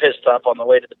pissed off on the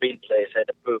way to the bean place. I had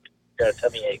to poop. Got a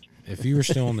tummy ache. If you were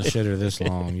still on the shitter this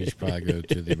long, you should probably go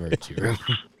to the emergency room.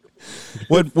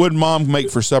 What Mom make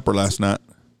for supper last night?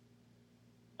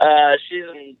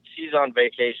 She's on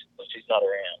vacation, so she's not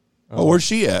around. Oh, where's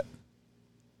she at?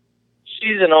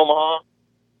 She's in Omaha.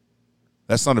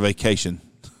 That's not a vacation.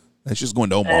 That's just going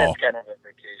to Omaha. That's kind of a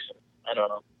vacation. I don't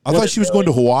know. I thought she was going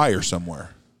to Hawaii or somewhere.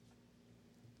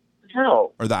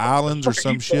 No. Or the islands or What the fuck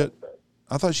some are you shit. talking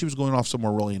I thought she was going off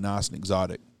somewhere really nice and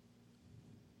exotic.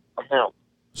 about? No.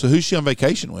 So who's she on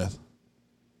vacation with?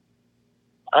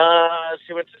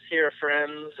 She went to see her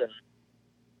friends and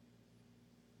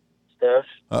stuff.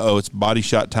 Uh-oh, it's body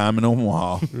shot time in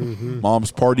Omaha.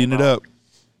 Mom's partying it up.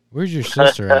 Where's your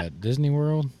sister at? Disney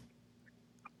World?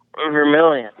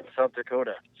 Vermilion, South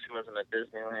Dakota. She wasn't at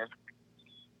Disneyland.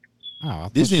 Oh, I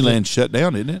thought Disneyland shut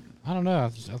down, isn't it? I don't know. I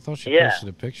thought she Yeah. posted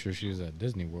a picture. She was at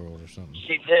Disney World or something.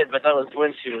 She did, but that was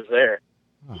when she was there.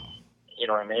 Oh. You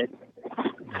know what I mean?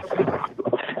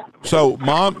 So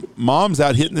mom's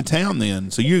out hitting the town then.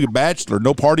 So you're a bachelor,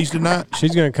 no parties tonight?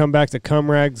 She's going to come back to cum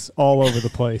rags all over the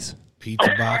place.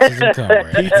 Pizza boxes and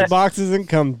covers. Pizza boxes and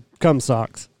cum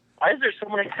socks. Why is there so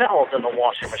many towels in the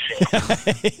washing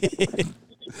machine?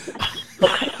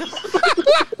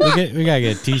 We gotta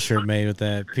get a T-shirt made with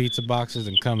that. Pizza boxes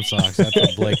and cum socks. That's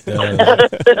what Blake does.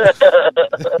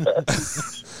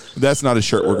 That's not a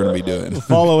shirt we're going to be doing.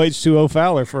 Follow H2O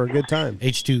Fowler for a good time.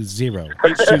 H20.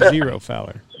 H20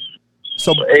 Fowler.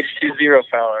 So, H20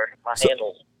 Fowler, my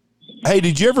handle. hey,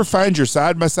 did you ever find your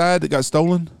side-by-side that got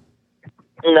stolen?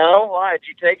 No, why? Did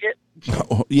you take it?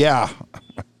 Oh, yeah.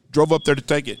 Drove up there to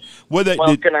take it. Well,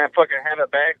 can I fucking have it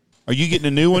back? Are you getting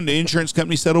a new one? The insurance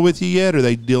company settle with you yet, or are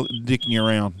they dicking you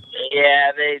around?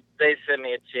 Yeah, they sent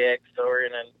me a check, so we're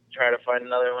going to try to find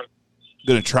another one.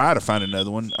 Going to try to find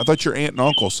another one. I thought your aunt and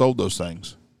uncle sold those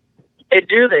things. They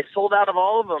do. They sold out of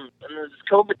all of them in this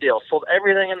COVID deal. Sold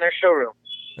everything in their showroom.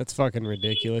 That's fucking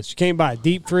ridiculous. You can't buy a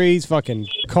deep freeze. Fucking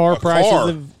car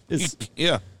prices. car.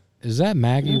 Yeah. Is that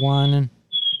Maggie whining?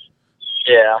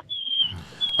 Yeah.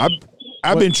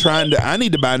 I've been trying to. I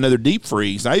need to buy another deep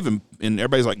freeze. And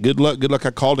everybody's like, "Good luck, good luck."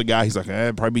 I called a guy. He's like,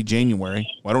 "It'd probably be January."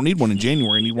 Well, I don't need one in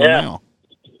January. I need one Yeah. now.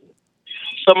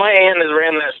 So my aunt has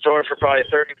ran that store for probably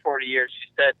 30, 40 years. She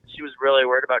said she was really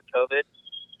worried about COVID.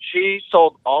 She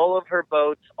sold all of her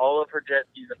boats, all of her jet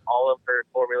skis, and all of her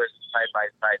four-wheelers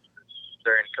side-by-side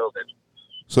during COVID.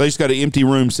 So they just got an empty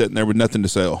room sitting there with nothing to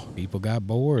sell. People got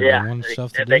bored. Yeah, They wanted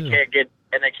stuff to and do. they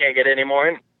can't get any more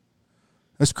in.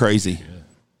 That's crazy.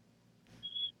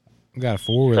 We got a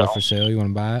four-wheeler for sale. You want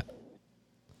to buy it?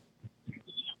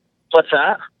 What's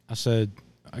that? I said,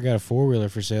 I got a four-wheeler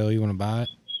for sale. You want to buy it?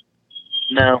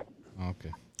 No. Okay.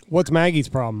 What's Maggie's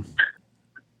problem?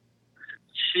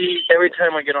 Every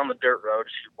time I get on the dirt road,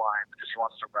 she whines because she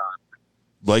wants to run.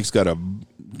 Blake's got a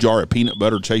jar of peanut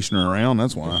butter chasing her around.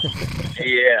 That's why.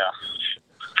 Yeah.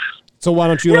 So why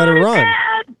don't you let her run?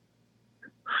 Dad!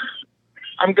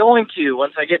 I'm going to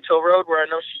once I get to a road where I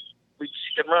know she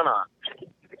can run on.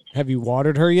 Have you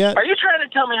watered her yet? Are you trying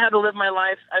to tell me how to live my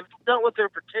life? I've dealt with her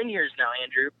for 10 years now,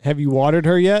 Andrew. Have you watered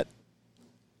her yet?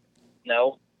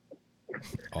 No.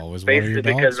 Always water your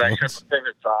Basically dogs. because I shut the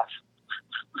pivots off.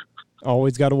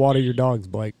 Always got to water your dogs,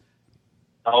 Blake.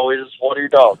 Always water your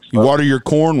dogs. You water your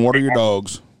corn, water your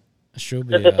dogs. She'll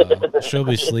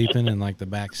be sleeping in like the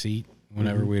back seat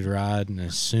whenever we'd ride, and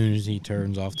as soon as he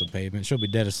turns off the pavement, she'll be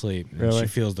dead asleep. And Really? She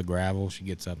feels the gravel. She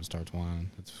gets up and starts whining.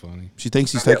 That's funny. She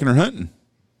thinks he's taking her hunting.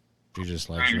 She just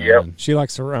likes Yep. running. She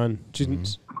likes to run.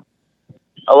 She's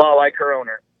A lot like her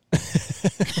owner.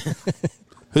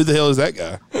 Who the hell is that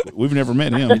guy? We've never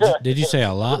met him. Did you say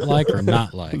a lot like or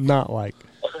not like? not like.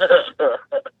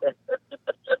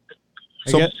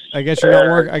 So- I guess you're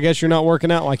not I guess you're not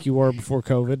working out like you were before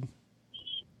COVID.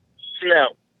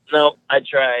 No, I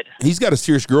tried. He's got a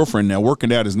serious girlfriend now.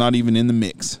 Working out is not even in the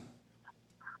mix.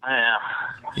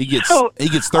 He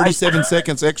gets 37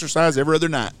 seconds exercise every other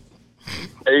night.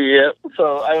 Yep.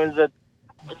 So I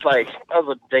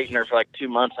was dating her for like 2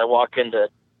 months. I walk into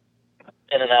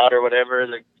In-N-Out or whatever,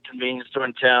 the convenience store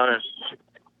in town,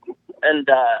 and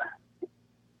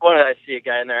one day I see a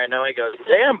guy in there I know. He goes,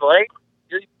 "Damn, Blake,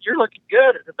 you're looking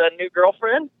good. Is it that new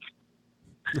girlfriend?"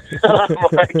 I'm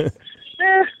like,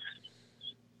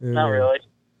 not really.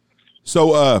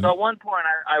 So, So at one point,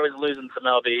 I was losing some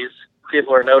lbs.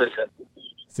 People are noticing.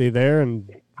 See there, and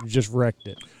you just wrecked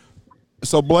it.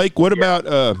 so Blake, what about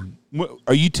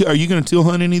are you going to teal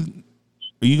hunt any?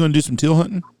 Are you going to do some teal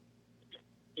hunting?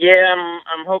 Yeah,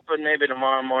 I'm hoping maybe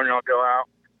tomorrow morning I'll go out.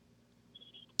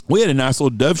 We had a nice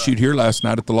little dove shoot here last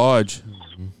night at the lodge.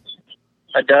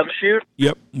 A dove shoot?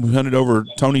 Yep, we hunted over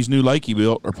Tony's new lake he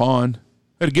built or pond.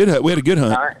 We had a good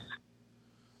hunt. Nice.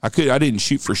 I didn't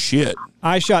shoot for shit.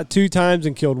 I shot 2 times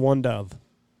and killed 1 dove.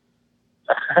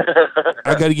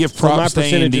 I got to give So my props to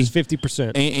percentage Andy. is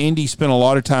 50%. Andy spent a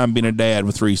lot of time being a dad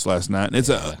with Reese last night,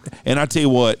 and and I tell you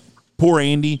what, poor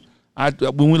Andy.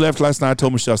 When we left last night, I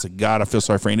told Michelle, I said, God, I feel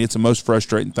sorry for Andy. It's the most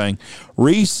frustrating thing.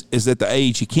 Reese is at the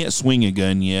age he can't swing a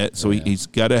gun yet, so he's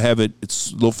got to have it.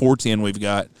 It's a little 410 we've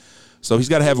got, so he's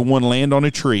got to have one land on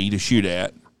a tree to shoot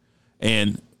at,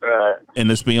 and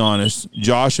let's be honest,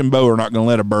 Josh and Bo are not going to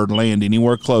let a bird land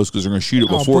anywhere close because they're going to shoot it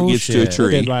before it gets to a bullshit.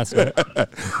 tree. Did last night.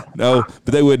 No,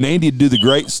 but they would. And Andy would do the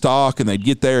great stalk, and they'd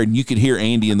get there, and you could hear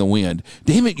Andy in the wind.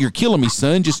 Damn it, you're killing me,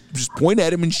 son. Just point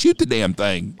at him and shoot the damn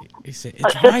thing. He said,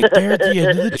 "It's right there at the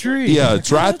end of the tree." Yeah,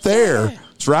 it's right there.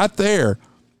 It's right there.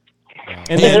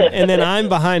 And then I'm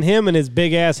behind him and his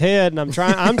big ass head, and I'm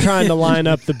trying to line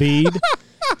up the bead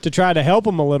to try to help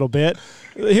him a little bit.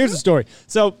 Here's the story.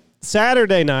 So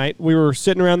Saturday night, we were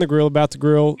sitting around the grill about to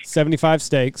grill 75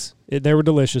 steaks. They were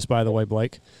delicious, by the way,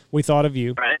 Blake. We thought of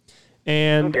you. Right.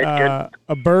 And Good.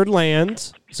 a bird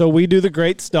lands, so we do the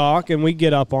great stalk, and we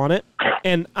get up on it.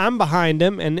 And I'm behind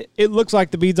him, and it looks like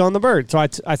the bead's on the bird. So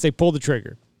I say, pull the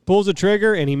trigger. Pulls the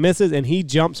trigger, and he misses, and he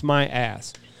jumps my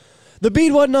ass. The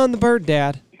bead wasn't on the bird,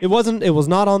 Dad. It was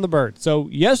not on the bird. So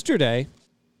yesterday,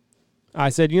 I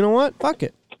said, you know what? Fuck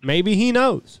it. Maybe he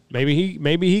knows. Maybe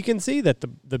he can see that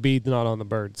the bead's not on the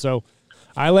bird. So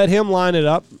I let him line it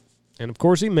up, and of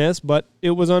course he missed, but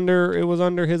it was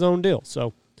under his own deal.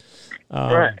 So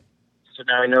Right. So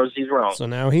now he knows he's wrong. So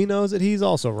now he knows that he's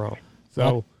also wrong.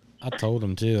 So I told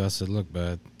him too. I said, "Look,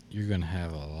 bud, you're gonna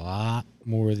have a lot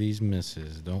more of these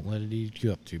misses. Don't let it eat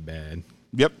you up too bad."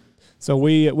 Yep. So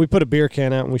we put a beer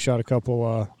can out and we shot a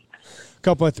couple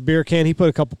at the beer can. He put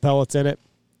a couple pellets in it.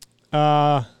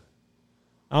 I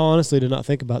honestly did not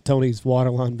think about Tony's water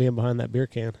line being behind that beer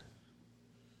can.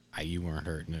 You weren't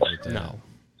hurting it with that. No.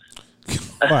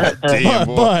 Damn,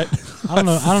 boy. But I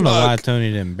don't know why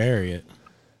Tony didn't bury it.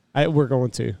 we're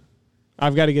going to.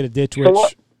 I've got to get a ditch So witch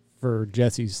what- for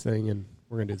Jesse's thing, and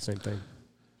we're gonna do the same thing.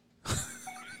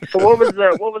 So what was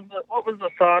the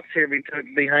thoughts here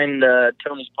behind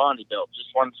Tony's pond he built? Just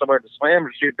want somewhere to swim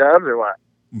or shoot doves or what?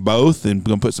 Both, and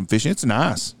gonna put some fish in. It's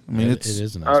nice. I mean, It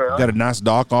is a nice. Oh, really? got a nice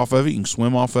dock off of it. You can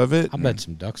swim off of it. I bet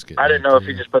some ducks get. I didn't there, know if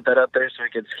too. he just put that up there so he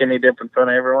could skinny dip in front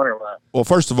of everyone or what. Well,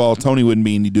 first of all, Tony wouldn't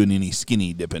be doing any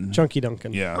skinny dipping. Chunky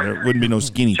Duncan. Yeah, there wouldn't be no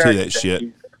skinny to that shit.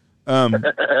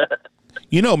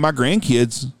 You know, my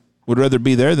grandkids would rather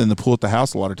be there than the pool at the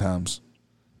house a lot of times.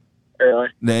 Really?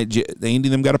 Andy and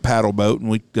them got a paddle boat,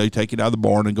 and they take it out of the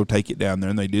barn and go take it down there,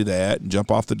 and they do that and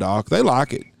jump off the dock. They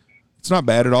like it. It's not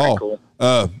bad at all. Cool.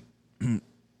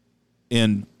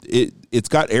 And it's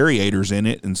got aerators in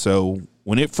it, and so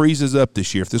when it freezes up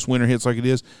this year, if this winter hits like it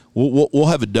is, we'll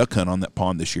have a duck hunt on that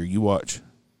pond this year. You watch.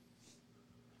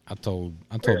 I told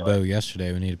Bo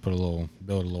yesterday we need to build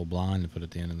a little blind to put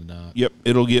at the end of the dock. Yep,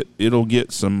 it'll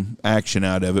get some action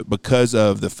out of it because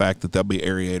of the fact that there'll be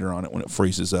aerator on it when it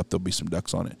freezes up. There'll be some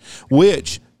ducks on it,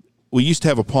 which we used to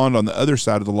have a pond on the other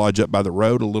side of the lodge up by the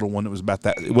road, a little one that was about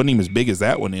that. It wasn't even as big as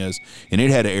that one is, and it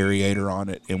had an aerator on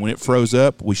it. And when it froze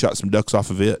up, we shot some ducks off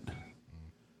of it.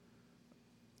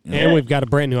 And we've got a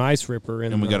brand new ice ripper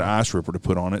in. And we got an ice ripper to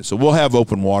put on it, so we'll have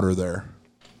open water there.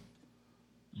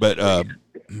 But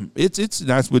it's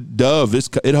nice with dove.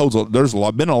 It holds. There's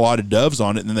been a lot of doves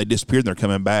on it, and then they disappeared. and They're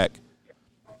coming back.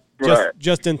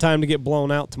 Just in time to get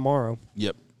blown out tomorrow.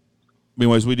 Yep.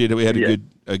 Anyways, we had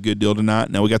a good deal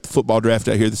tonight. Now we got the football draft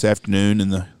out here this afternoon,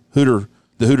 and the Hooter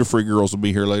Free girls will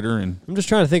be here later. And I'm just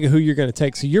trying to think of who you're going to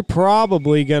take. So you're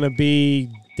probably going to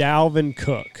be Dalvin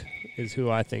Cook is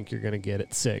who I think you're going to get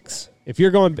at 6. If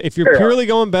you're purely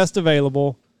going best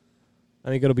available, I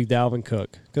think it'll be Dalvin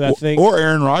Cook. Or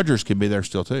Aaron Rodgers can be there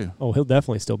still too. Oh, he'll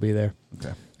definitely still be there.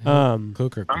 Okay.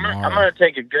 Cook or I'm going to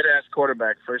take a good ass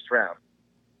quarterback first round.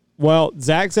 Well,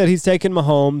 Zach said he's taking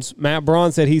Mahomes. Matt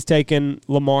Braun said he's taking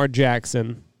Lamar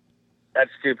Jackson.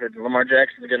 That's stupid. Lamar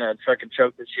Jackson's going to fucking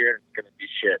choke this year. It's going to be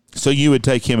shit. So you would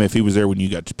take him if he was there when you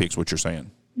got to pick, what you're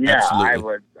saying? Yeah,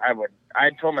 Absolutely. I would.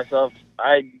 I told myself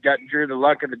I drew the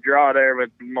luck of the draw there with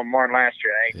Lamar last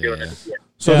year. I ain't doing it again.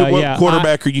 So what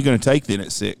quarterback are you going to take then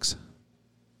at 6?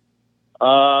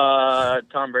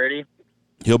 Tom Brady.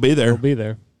 He'll be there.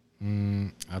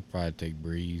 I'd probably take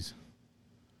Breeze.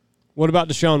 What about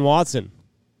Deshaun Watson?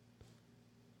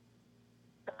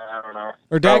 I don't know.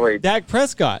 Or Dak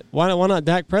Prescott? Why not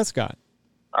Dak Prescott?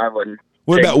 I wouldn't.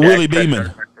 What about Willie Beeman?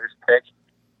 First pick.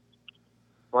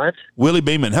 What? Willie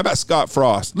Beeman. How about Scott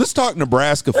Frost? Let's talk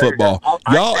Nebraska football. I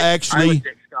would take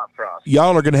Scott Frost.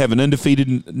 Y'all are going to have an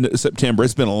undefeated in September.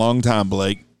 It's been a long time,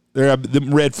 Blake. The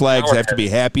red flags have to be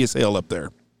happy as hell up there.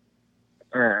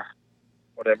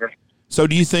 Whatever. So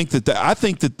do you think that I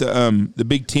think that the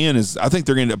Big Ten is? I think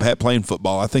they're going to end up playing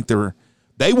football. I think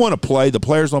they want to play. The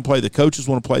players want to play. The coaches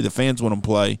want to play. The fans want to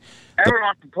play. Everyone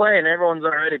wants to play, and everyone's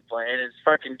already playing. It's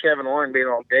fucking Kevin Warren being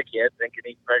all dickhead, thinking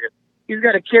he's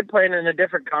got a kid playing in a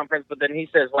different conference, but then he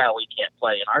says, "Well, we can't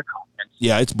play in our conference."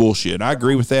 Yeah, it's bullshit. I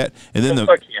agree with that. And then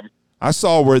fuck him. I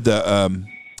saw where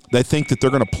they think that they're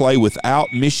going to play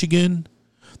without Michigan,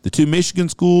 the 2 Michigan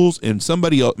schools, and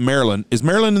somebody else. Maryland. Is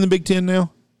Maryland in the Big Ten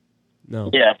now? No.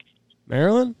 Yeah.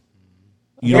 Maryland?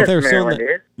 Yes, Maryland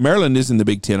is. Maryland is in the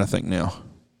Big Ten, I think, now.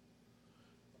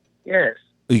 Yes.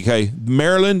 Okay,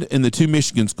 Maryland and the 2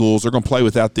 Michigan schools are going to play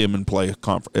without them and play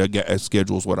a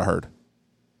schedule is what I heard.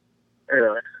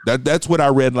 Really? That's what I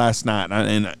read last night,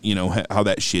 and you know how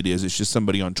that shit is. It's just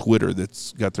somebody on Twitter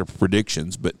that's got their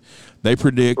predictions, but they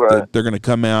predict that they're going to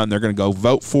come out and they're going to go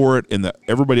vote for it, and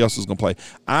everybody else is going to play.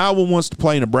 Iowa wants to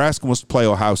play, Nebraska wants to play,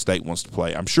 Ohio State wants to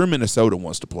play. I'm sure Minnesota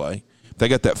wants to play. They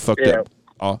got that fucked up.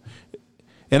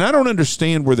 And I don't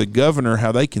understand where the governor,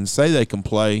 how they can say they can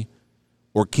play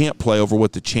or can't play over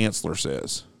what the chancellor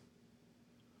says.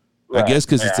 Right. I guess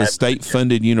because it's a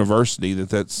state-funded university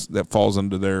that falls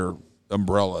under their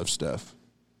umbrella of stuff.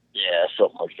 Yeah,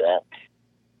 something like that.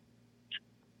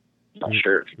 Not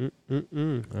sure.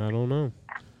 I don't know.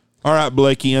 All right,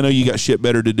 Blakey, I know you got shit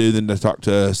better to do than to talk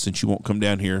to us since you won't come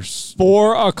down here.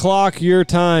 4:00 your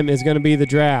time is going to be the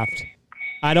draft.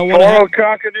 I don't want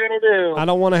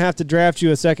to have to draft you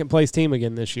a second-place team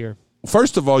again this year.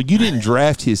 First of all, you didn't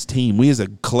draft his team. We as a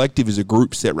collective, as a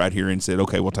group, sat right here and said,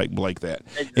 okay, we'll take Blake that.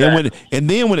 Exactly. And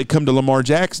then when it come to Lamar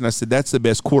Jackson, I said, that's the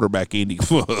best quarterback, Andy. I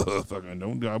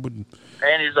wouldn't.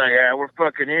 Andy's like, yeah, we're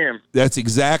fucking him. That's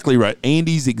exactly right.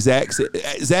 Andy's exact.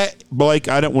 Blake,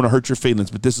 I don't want to hurt your feelings,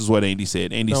 but this is what Andy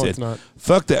said. Andy said,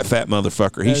 fuck that fat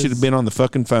motherfucker. He should have been on the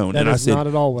fucking phone. And I said, not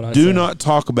at all what I said. Do not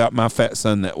talk about my fat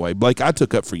son that way. Blake, I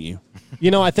took up for you. You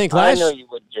know, I think last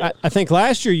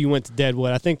year you went to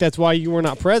Deadwood. I think that's why you were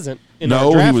not present in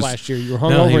the draft last year. You were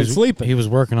hungover and sleeping. He was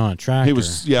working on a tractor. He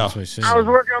was, yeah. I was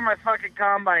working on my fucking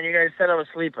combine. You guys said I was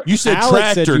sleeping. You said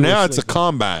tractor. Now it's a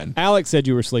combine. Alex said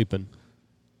you were sleeping.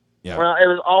 Yeah. Well, it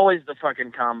was always the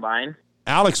fucking combine.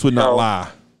 Alex would not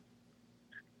lie.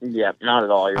 Yeah, not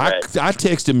at all. You're right. I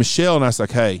texted Michelle and I was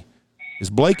like, hey, is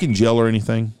Blake in jail or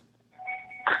anything?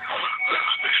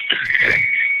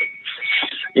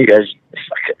 You guys.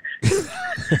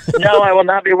 No, I will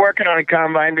not be working on a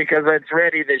combine because it's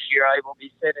ready this year. I will be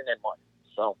sitting in one.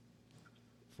 So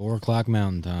 4:00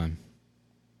 Mountain Time.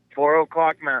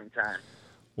 4:00 Mountain Time.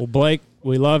 Well, Blake,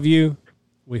 we love you.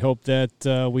 We hope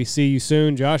that we see you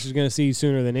soon. Josh is going to see you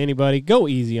sooner than anybody. Go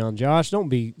easy on Josh. Don't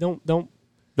be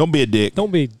a dick.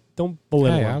 Don't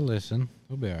belittle him. I'll listen.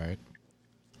 He'll be all right.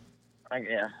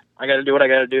 I got to do what I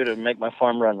got to do to make my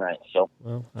farm run right. So,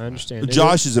 well, I understand.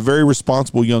 Josh is a very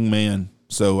responsible young man,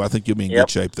 so I think you'll be in good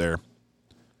shape there.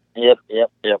 Yep.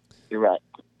 You're right.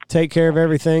 Take care of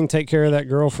everything. Take care of that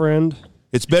girlfriend,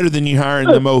 It's better than you hiring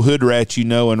them old hood rats,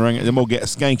 and them old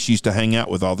skanks you used to hang out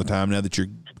with all the time. Now that you're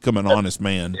becoming an honest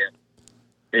man,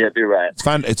 Yeah, you're right.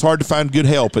 it's hard to find good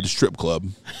help at a strip club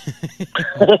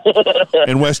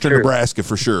in western Nebraska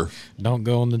for sure. Don't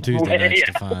go on the Tuesday nights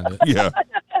to find it. Yeah.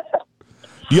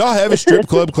 Do y'all have a strip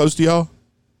club close to y'all?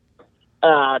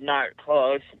 Not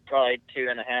close. Probably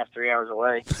 2.5, 3 hours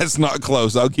away. That's not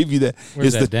close. I'll give you that.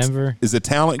 Where's that, Denver? Is the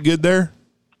talent good there?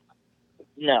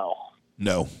 No.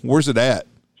 No. Where's it at?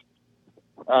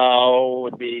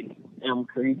 Would be Elm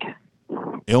Creek.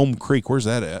 Elm Creek. Where's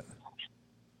that at?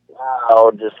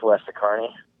 Just west of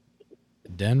Kearney.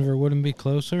 Denver wouldn't be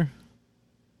closer?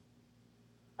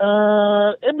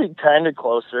 It'd be kind of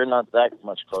closer, not that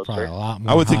much closer. Probably a lot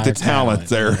more. I would think the higher talent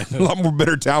there. A lot more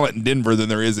better talent in Denver than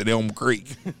there is at Elm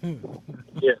Creek.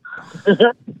 Yeah.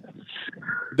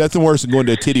 Nothing worse than going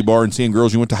to a titty bar and seeing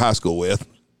girls you went to high school with.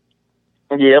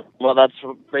 Yep. Well, that's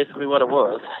basically what it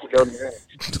was. You go there.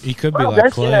 He could be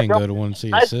like Clay and go to one to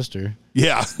see his sister.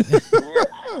 Yeah.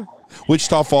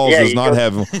 Wichita Falls does not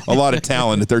have a lot of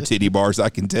talent at their titty bars, I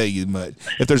can tell you much.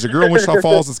 If there's a girl in Wichita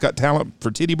Falls that's got talent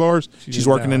for titty bars, she's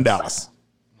working in Dallas.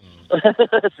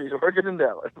 She's working in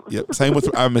Dallas. Yep. Same with,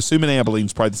 I'm assuming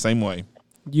Abilene's probably the same way.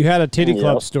 You had a titty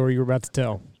club story you were about to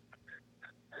tell.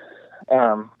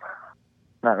 Not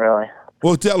really.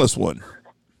 Well, tell us one.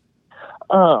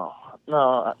 Oh,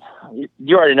 no.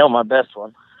 You already know my best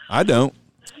one. I don't.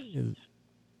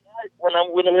 When I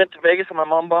went to Vegas and my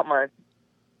mom bought my...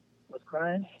 was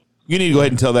crying. You need to go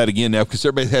ahead and tell that again now, because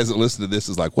everybody hasn't listened to this.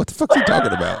 Is like, what the fuck's he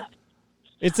talking about?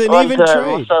 It's an even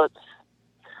trade.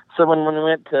 So when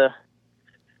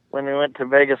we went to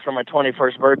Vegas for my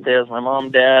 21st birthday, it was my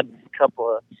mom, dad, a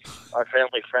couple of our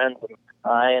family friends, and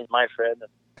I and my friend.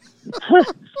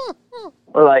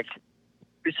 We're like,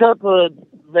 we showed up to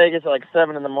Vegas at like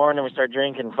 7 in the morning. We start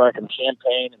drinking fucking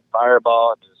champagne and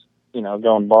Fireball, and just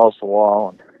going balls to the wall,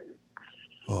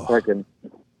 and fucking.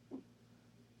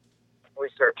 We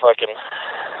start fucking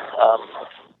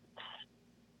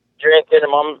drinking,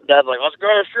 and mom and dad's like, let's go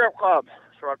to a strip club.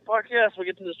 So we're like, fuck yes. We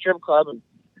get to the strip club, and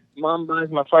mom buys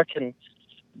my fucking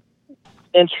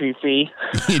entry fee,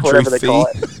 whatever they call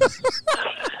it.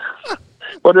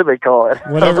 What do they call it?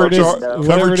 Whatever it is,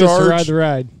 whatever it is to ride the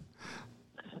ride.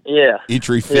 Yeah.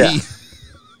 Entry fee. Yeah.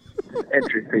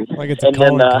 Entry fee. Like it's a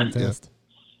calling contest.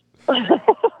 And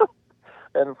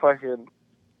fucking...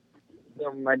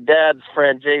 my dad's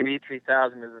friend,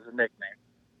 JV3000 is his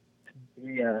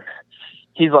nickname.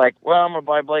 He's like, well, I'm going to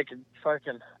buy Blake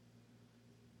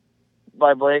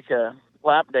a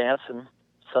lap dance. And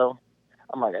so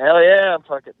I'm like, hell yeah.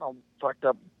 I'll fucked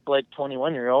up Blake,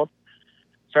 21-year-old.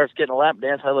 Starts getting a lap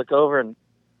dance. I look over and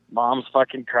mom's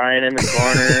fucking crying in the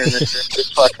corner and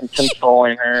just fucking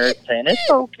consoling her, saying, it's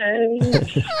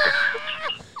okay.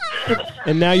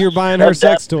 And now you're buying her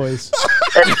sex toys.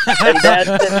 And Dad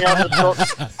sent me on the shoulder.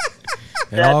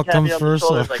 It all comes first.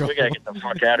 Like, we gotta get the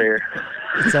fuck out of here.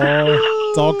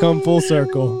 It's all come full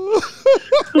circle.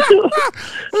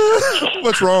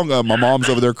 What's wrong? My mom's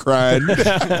over there crying.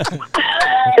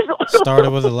 Started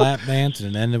with a lap dance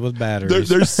and ended with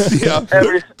batteries.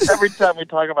 Every time we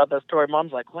talk about that story,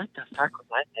 mom's like, what the fuck was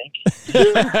I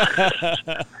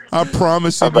thinking? I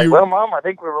promise you. I'm like, well, Mom, I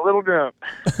think we were a little drunk.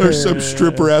 There's some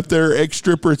stripper out there,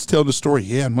 ex-stripper, it's telling the story.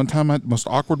 Yeah, and one time, the most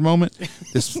awkward moment,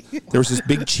 there was this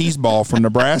big cheese ball from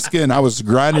Nebraska, and I was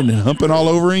grinding and humping all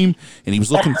over him, and he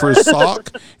was looking for his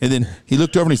sock, and then he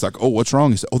looked over and he's like, oh, what's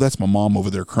wrong? He said, oh, that's my mom over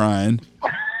there crying.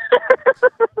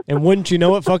 And wouldn't you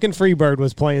know it, fucking Freebird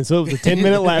was playing, so it was a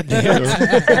 10-minute lap dance.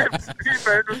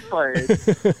 Freebird was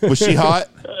playing. Was she hot?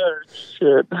 Oh,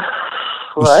 shit.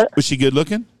 What? Was she good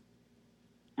looking?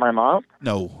 My mom?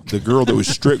 No, the girl that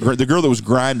was the girl that was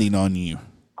grinding on you.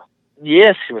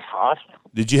 Yes, she was hot.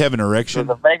 Did you have an She erection?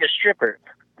 was a Vegas stripper.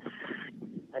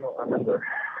 I don't remember.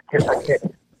 Guess I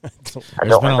can't.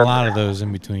 There's been a lot of those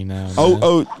in between now.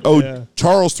 Yeah.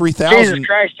 Charles 3000. Jesus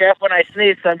Christ, Jeff! When I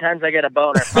sneeze, sometimes I get a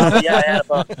boner. Yeah, I had a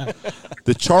boner.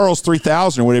 The Charles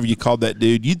 3000 or whatever you called that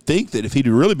dude. You'd think that if he'd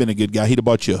really been a good guy, he'd have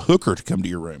bought you a hooker to come to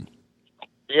your room.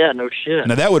 Yeah, no shit.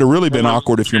 Now that would have really been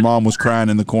awkward if your mom was crying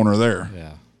in the corner there.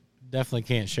 Yeah, definitely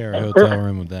can't share a hotel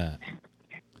room with that.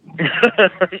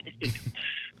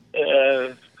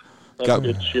 That's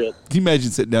good shit. Can you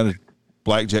imagine sitting down at a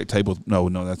blackjack table? No,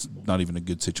 that's not even a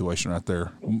good situation right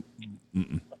there.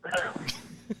 Mm-mm.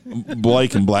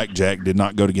 Blake and blackjack did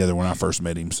not go together when I first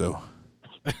met him. So,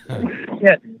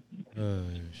 Yeah. Oh,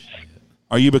 shit.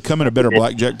 are you becoming a better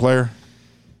blackjack player?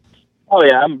 Oh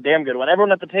yeah, I'm a damn good one.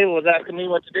 Everyone at the table was asking me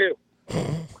what to do.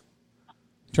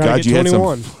 Trying to get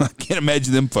 21. I can't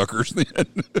imagine them fuckers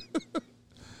then.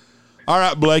 All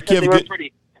right, Blake, you have They a were good.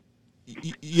 pretty.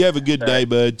 You have a good day,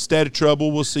 bud. Stay out of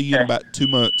trouble. We'll see you in about 2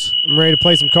 months. I'm ready to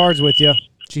play some cards with you.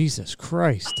 Jesus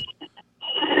Christ.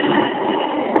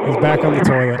 He's back on the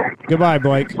toilet. Goodbye,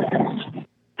 Blake.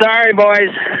 Sorry, boys.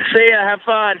 See ya. Have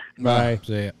fun. Bye.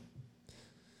 See ya.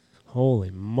 Holy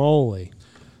moly.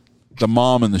 The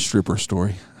mom and the stripper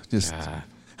story. Just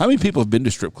how many people have been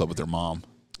to strip club with their mom?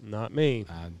 Not me.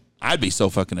 I'd be so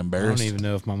fucking I embarrassed. don't even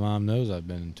know if my mom knows I've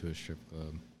been to a strip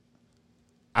club.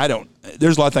 I don't.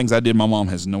 There's a lot of things I did my mom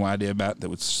has no idea about that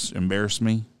would embarrass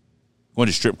me. Going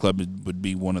to strip club would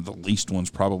be one of the least ones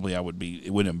probably I would be.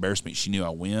 It wouldn't embarrass me. She knew I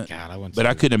went. God, I went. But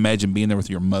I couldn't imagine being there with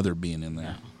your mother being in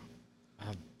there.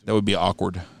 That would be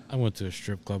awkward. I went to a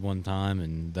strip club one time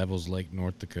in Devil's Lake,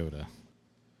 North Dakota.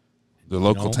 The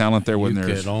local talent there wasn't there.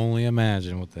 You could only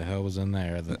imagine what the hell was in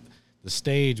there. The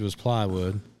stage was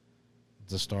plywood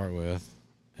to start with,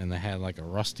 and they had like a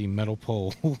rusty metal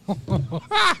pole.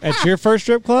 At your first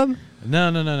strip club?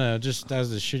 No. Just that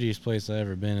was the shittiest place I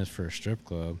ever been is for a strip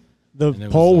club. The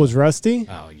pole was rusty?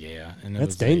 Oh, yeah. And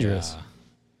That's dangerous.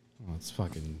 It's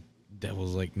fucking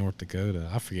Devil's Lake, North Dakota.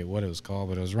 I forget what it was called,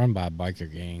 but it was run by a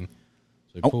biker gang.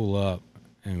 So we pull up,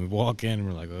 and we walk in, and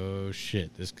we're like, oh,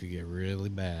 shit, this could get really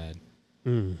bad.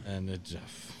 And it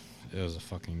was a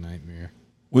fucking nightmare.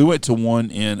 We went to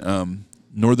one in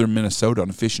northern Minnesota on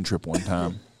a fishing trip one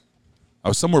time. I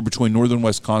was somewhere between northern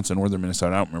Wisconsin and northern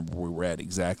Minnesota. I don't remember where we were at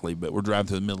exactly, but we're driving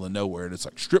through the middle of nowhere, and it's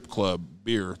like strip club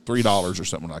beer, $3 or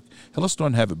something. We're like, hell, let's go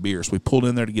and have a beer. So we pulled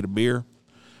in there to get a beer,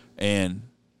 and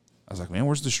I was like, man,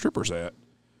 where's the strippers at? And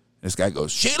this guy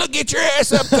goes, Sheila, get your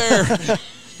ass up there.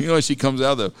 You know, she comes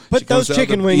out of the put those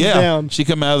chicken wings down. She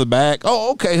come out of the back.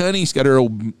 Oh, okay, honey. She's got her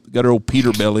old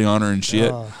Peter belly on her and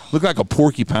shit. Looked like a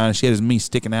porcupine. She had as many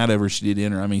sticking out of her. She did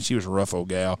in her. I mean, she was a rough old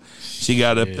gal. She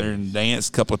got up there and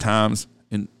danced a couple of times.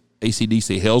 And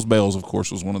AC/DC, Hell's Bells, of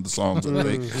course, was one of the songs. I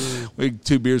think. We had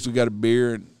 2 beers. We got a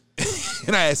beer.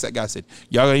 And I asked that guy, I said,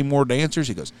 y'all got any more dancers?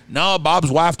 He goes, no,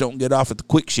 Bob's wife don't get off at the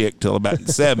quick shack till about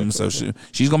 7, so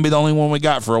she's going to be the only one we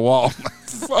got for a while.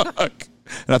 Fuck.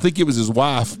 And I think it was his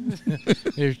wife.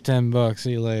 Here's $10.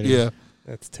 See you later. Yeah.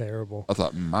 That's terrible. I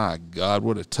thought, my God,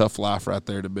 what a tough life right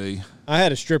there to be. I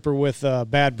had a stripper with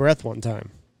bad breath one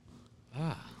time.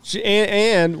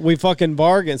 And we fucking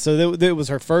bargained. So it was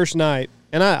her first night.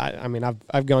 And I mean,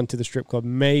 I've gone to the strip club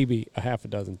maybe a half a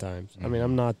dozen times. I mean,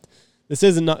 I'm not. This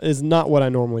is not what I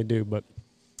normally do, but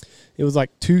it was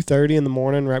like 2:30 in the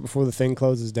morning, right before the thing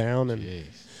closes down, and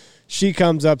she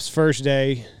comes up first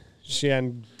day. She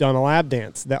hadn't done a lap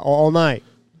dance that all night.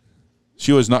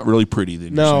 She was not really pretty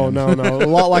then. No. A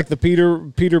lot like the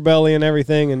Peter belly and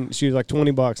everything, and she was like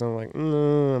 $20. I'm like,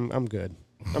 I'm good.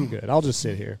 I'll just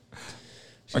sit here.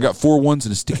 I got 4 ones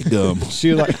and a stick of gum.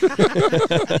 She was like,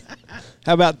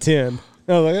 how about 10?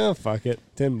 I was like, oh, fuck it.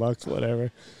 $10, whatever.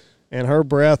 And her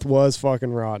breath was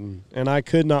fucking rotten. And I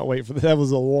could not wait for that. That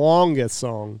was the longest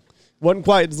song. Wasn't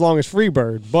quite as long as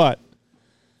Freebird, but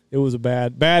it was a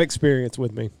bad experience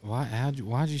with me. Why'd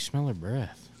you smell her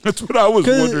breath? That's what I was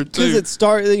wondering, too. Because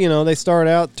they start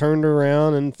out turned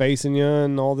around and facing you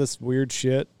and all this weird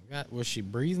shit. Was she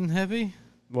breathing heavy?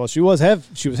 Well, she was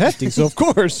hefty, so of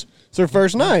course. It's her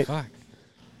first night. Fuck.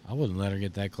 I wouldn't let her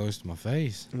get that close to my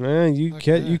face. Man, you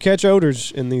catch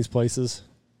odors in these places.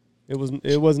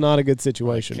 It was not a good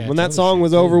situation. When that song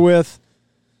was over with,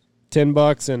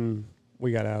 $10 and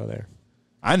we got out of there.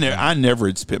 I never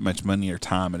had spent much money or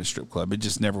time at a strip club. It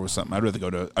just never was something. I'd rather go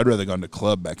to a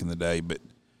club back in the day. But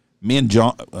me and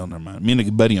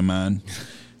a buddy of mine,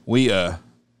 we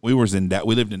lived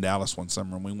in Dallas one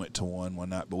summer and we went to one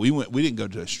night. But we didn't go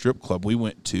to a strip club. We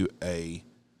went to a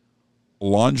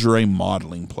lingerie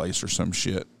modeling place or some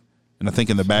shit. And I think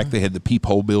in the back they had the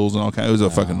peephole bills and all kinds. It was a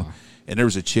fucking. And there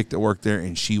was a chick that worked there,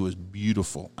 and she was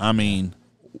beautiful. I mean,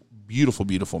 beautiful,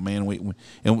 beautiful, man. And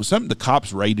it was something the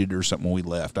cops raided or something when we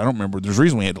left. I don't remember. There's a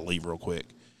reason we had to leave real quick.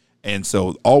 And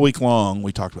so all week long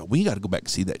we talked about, we got to go back and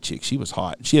see that chick. She was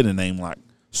hot. She had a name like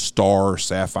Star or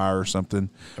Sapphire or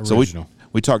something. Original. So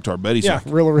we talked to our buddies. Yeah,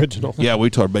 real original. Yeah, we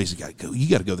told our buddies, you got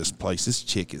to go to this place. This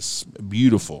chick is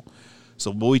beautiful. So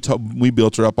we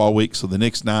built her up all week. So the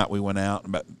next night we went out.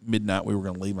 About midnight we were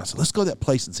going to leave. I said, let's go to that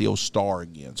place and see old Star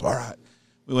again. So all right.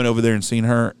 We went over there and seen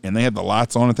her, and they had the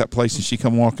lights on at that place, and she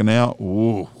come walking out.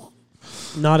 Ooh.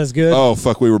 Not as good? Oh,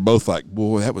 fuck. We were both like,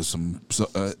 boy, that was some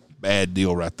bad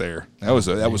deal right there. That was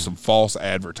some false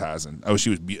advertising. Oh,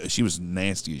 she was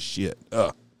nasty as shit.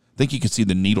 I think you could see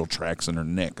the needle tracks in her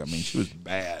neck. I mean, she was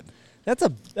bad. That's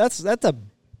a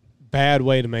bad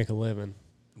way to make a living.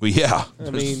 Well, yeah.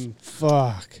 I mean,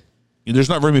 fuck. There's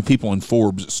not very many people in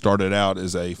Forbes that started out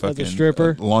as a fucking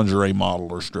stripper, lingerie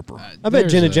model or stripper. I bet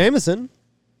Jenna Jameson.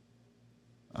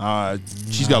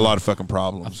 She's got a lot of fucking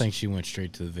problems. I think she went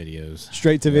straight to the videos.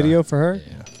 Straight to video for her?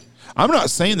 Yeah. I'm not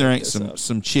saying there ain't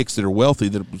some chicks that are wealthy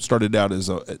that started out as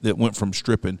that went from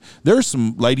stripping. There's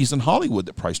some ladies in Hollywood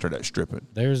that probably started out stripping.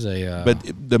 There's a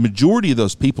But the majority of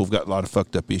those people have got a lot of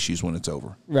fucked up issues when it's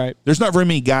over. Right. There's not very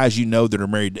many guys that are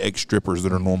married to ex-strippers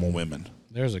that are normal women.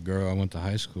 There's a girl I went to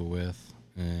high school with,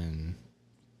 and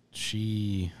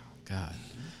she,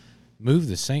 moved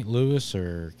to St. Louis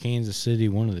or Kansas City,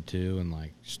 one of the two, and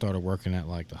like started working at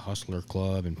like the Hustler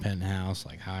Club and Penthouse,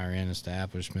 like higher end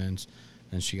establishments.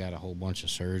 And she got a whole bunch of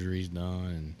surgeries done,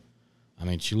 and I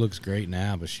mean, she looks great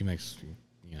now, but she makes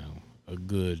a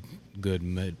good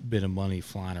bit of money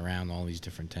flying around all these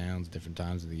different towns, different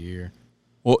times of the year.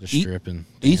 Well, just stripping.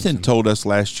 Ethan told us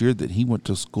last year that he went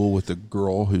to school with a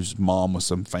girl whose mom was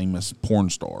some famous porn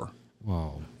star.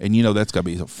 Well, And that's got to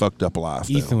be a fucked up life.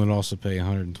 Ethan would also pay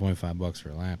 $125 for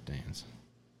a lap dance.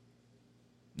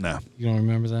 No. You don't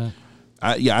remember that?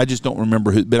 I just don't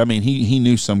remember who, but I mean, he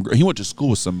knew some girl. He went to school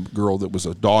with some girl that was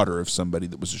a daughter of somebody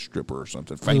that was a stripper or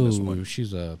something, famous Ooh, one.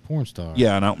 she's a porn star.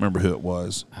 Yeah, and I don't remember who it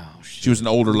was. Oh, shit. She was an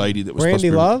older lady that was Brandy supposed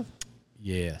to be, Love?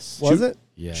 Yes. Was it?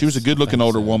 Yes. She was a good-looking I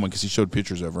think older so. woman because he showed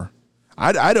pictures of her.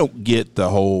 I don't get the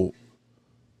whole.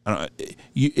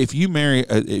 If you marry,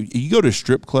 you go to a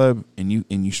strip club and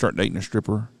you start dating a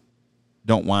stripper,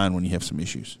 don't whine when you have some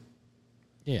issues.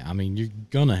 Yeah, I mean, you're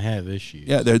gonna have issues.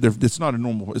 Yeah, it's not a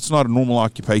normal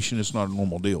occupation. It's not a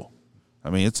normal deal.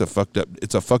 I mean, it's a fucked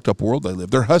up world they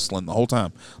live. They're hustling the whole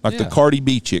time, like the Yeah. Cardi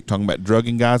B chick talking about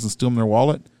drugging guys and stealing their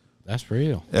wallet. That's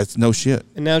real. That's no shit.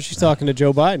 And now she's talking to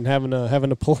Joe Biden,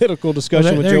 having a political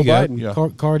discussion with there Joe you go. Biden. Yeah.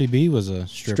 Cardi B was a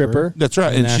stripper. That's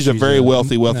right, and now she's a very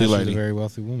wealthy now lady. She's a very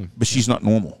wealthy woman. But she's not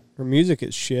normal. Her music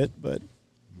is shit, but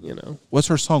What's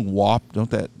her song? WAP? Don't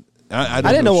that? I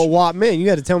didn't know what WAP meant. You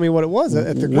had to tell me what it was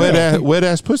at the wet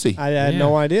ass pussy. I had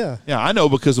no idea. Yeah, I know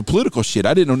because of political shit.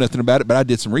 I didn't know nothing about it, but I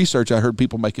did some research. I heard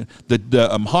people making the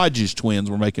Hodges twins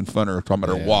were making fun of her, talking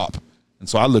about her WAP, and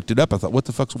so I looked it up. I thought, what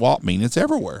the fuck's WAP mean? It's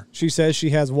everywhere. She says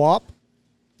she has WAP.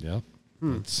 Yep.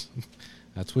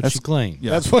 That's what she claimed.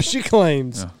 Yeah. That's what she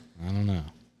claims. Yeah. I don't know.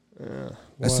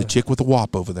 That's the chick with the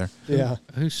WAP over there. Yeah.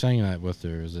 Who sang that with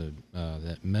her? Is it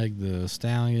that Meg the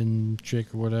Stallion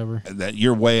chick or whatever? That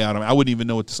you're way out of. I wouldn't even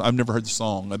know what this. I've never heard the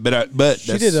song, but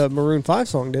She did a Maroon 5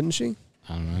 song, didn't she?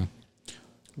 I don't know.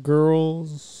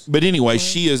 Girls. But anyway,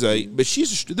 she's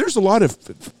there's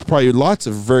probably lots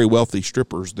of very wealthy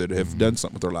strippers that have done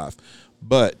something with their life,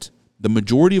 but the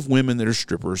majority of women that are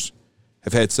strippers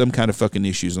have had some kind of fucking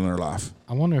issues in their life.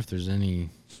 I wonder if there's any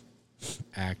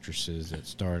actresses that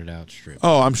started out stripping.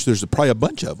 Oh, I'm sure there's probably a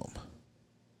bunch of them.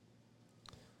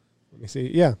 Let me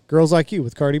see. Yeah, Girls Like You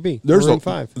with Cardi B. There's Maroon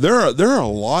 5. There's a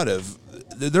lot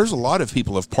of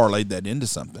people have parlayed that into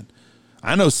something.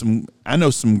 I know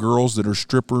some girls that are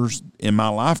strippers in my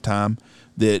lifetime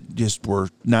that just were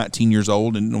 19 years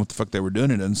old and didn't know what the fuck they were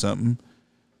doing and done something.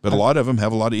 But a lot of them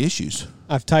have a lot of issues.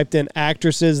 I've typed in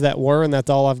actresses that were, and that's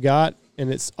all I've got,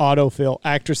 and it's autofill.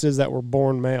 Actresses that were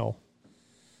born male.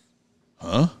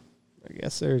 Huh? I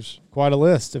guess there's quite a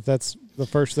list if that's the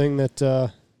first thing that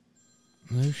No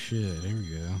shit. Here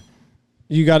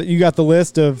we go. you got the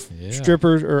list of Yeah.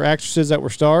 strippers or actresses that were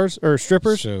stars or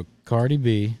strippers. So Cardi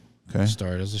B Okay.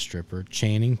 started as a stripper.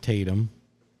 Channing Tatum.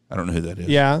 I don't know who that is.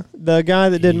 Yeah, the guy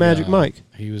that did He, Magic Mike.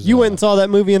 He was. You went and saw that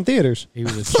movie in theaters. He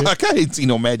was a chick. Fuck, I ain't seen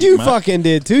no Magic You Mike. fucking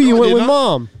did too. You No, I went did with not.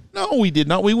 Mom. No, we did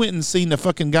not. We went and seen the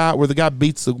fucking guy where the guy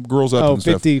beats the girls up Oh, and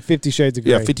stuff. 50 Shades of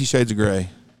Grey. Yeah, 50 Shades of Grey.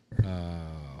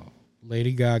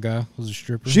 Lady Gaga was a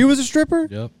stripper. She was a stripper?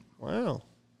 Yep. Wow.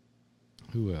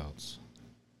 Who else?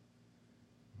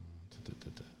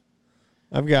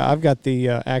 I've got the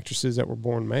actresses that were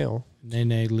born male.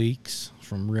 Nene Leakes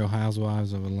from Real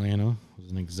Housewives of Atlanta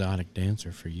was an exotic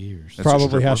dancer for years. That's a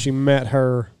Probably how stripper. she met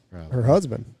her Probably.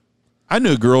 husband. I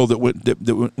knew a girl that went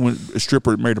a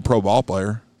stripper that married a pro ball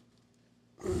player.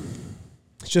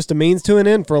 It's just a means to an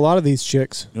end for a lot of these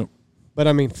chicks. Yep. But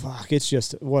I mean, fuck, it's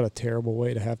just what a terrible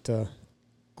way to have to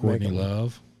Courtney make 'em.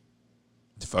 Love.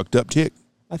 It's a fucked up chick.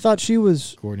 I thought she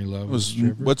was Courtney Love It was was a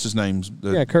stripper. what's his name?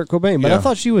 yeah, Kurt Cobain, but I Yeah.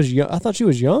 thought she was young. I thought she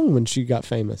was young when she got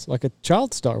famous, like a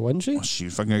child star, wasn't she? She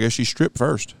fucking. I guess she stripped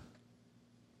first.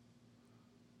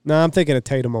 No, I'm thinking of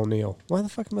Tatum O'Neal. Why the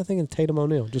fuck am I thinking of Tatum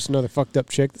O'Neal? Just another fucked up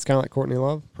chick that's kind of like Courtney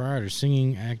Love. Prior to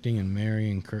singing, acting, and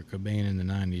marrying Kurt Cobain in the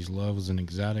 90s, Love was an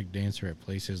exotic dancer at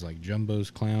places like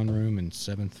Jumbo's Clown Room and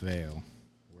Seventh Veil,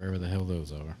 wherever the hell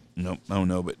those are. Nope, I don't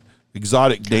know, but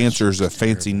exotic dancer is a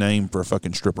fancy name for a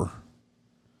fucking stripper.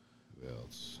 Who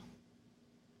else?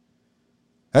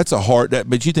 That's a hard.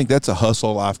 But you think that's a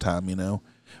hustle lifetime, you know?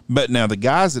 But now the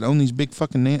guys that own these big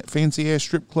fucking fancy ass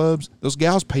strip clubs, those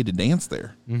gals pay to dance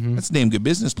there. Mm-hmm. That's a damn good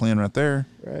business plan right there.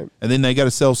 Right. And then they got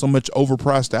to sell so much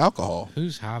overpriced alcohol.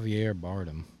 Who's Javier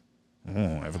Bardem? I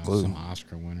don't have a clue. Some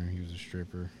Oscar winner. He was a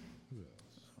stripper.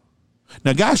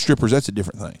 Now, guy strippers, that's a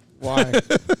different thing. Why?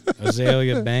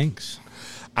 Azalea Banks.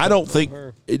 I don't think.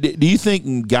 Do you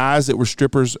think guys that were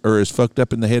strippers are as fucked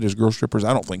up in the head as girl strippers?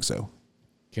 I don't think so.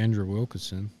 Kendra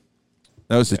Wilkinson.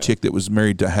 That was the chick that was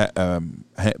married to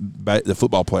the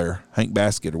football player, Hank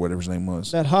Basket, or whatever his name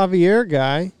was. That Javier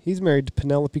guy, he's married to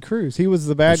Penelope Cruz. He was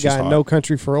the bad She's guy in hot. No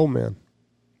Country for Old Men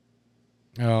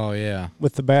Oh, yeah.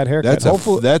 with the bad haircut.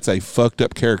 That's a fucked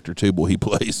up character, too, boy, he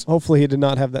plays. Hopefully he did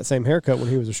not have that same haircut when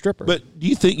he was a stripper. But do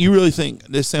you really think,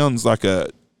 this sounds like a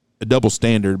double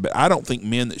standard, but I don't think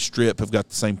men that strip have got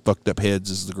the same fucked up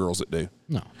heads as the girls that do.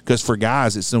 No. Because for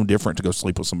guys, it's no different to go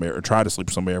sleep with somebody or try to sleep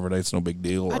with somebody every day. It's no big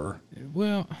deal.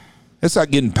 Well, It's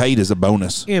not getting paid as a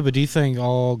bonus. yeah, but do you think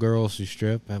all girls who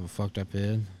strip have a fucked up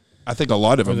head? I think a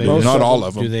lot of them Or do, they- not all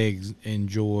of them. Do they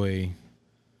enjoy?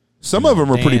 Some of them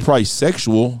are pretty Dan- probably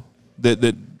sexual.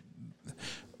 That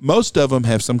most of them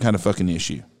have some kind of fucking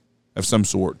issue of some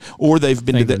sort, or they've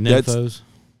been Think to of that. That's nymphos?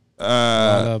 A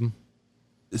lot of them.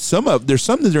 there's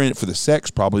some that are in it for the sex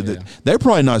probably Yeah. that they're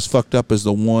probably not as fucked up as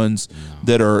the ones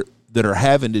that are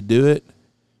having to do it.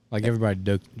 Like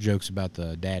everybody jokes about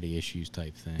the daddy issues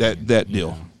type thing. That you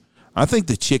deal. know. I think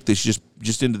the chick that's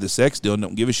just into the sex deal and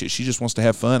don't give a shit. She just wants to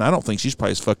have fun. I don't think she's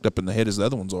probably as fucked up in the head as the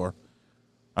other ones are.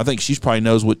 I think she's probably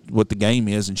knows what the game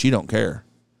is and she don't care.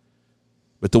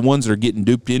 But the ones that are getting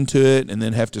duped into it and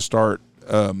then have to start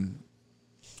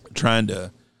trying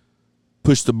to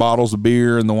push the bottles of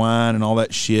beer and the wine and all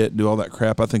that shit, do all that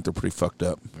crap, I think they're pretty fucked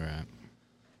up. Right.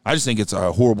 I just think it's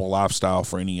a horrible lifestyle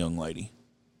for any young lady.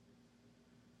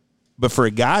 But for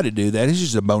a guy to do that, it's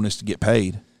just a bonus to get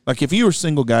paid. Like if you were a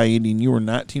single guy, Andy, and you were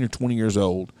 19 or 20 years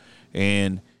old,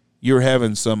 and you were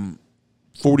having some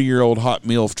 40-year-old hot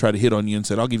MILF try to hit on you and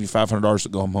said, I'll give you $500 to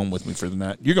go home with me for the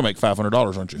night. You're going to make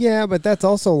 $500, aren't you? yeah, but that's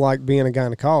also like being a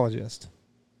gynecologist.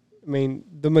 I mean,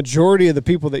 the majority of the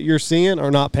people that you're seeing are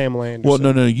not Pamela Anderson.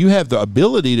 Well, no. You have the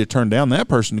ability to turn down that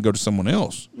person to go to someone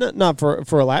else. Not for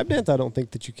a lap dance. I don't think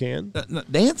that you can.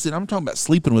 Not dancing. I'm talking about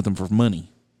sleeping with them for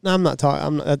money. No, I'm not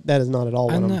talking. That is not at all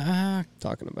what I'm And,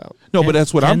 talking about. No, Can- but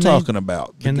that's what can I'm they- talking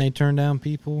about. Can they turn down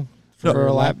people For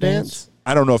a lap dance?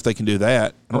 I don't know if they can do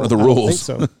that. I don't know the I don't rules.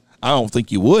 think so. I don't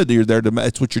think you would. You're there to.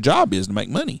 That's what your job is, to make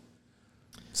money.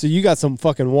 So you got some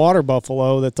fucking water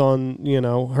buffalo that's on.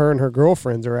 Her and her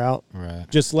girlfriends are out. Right.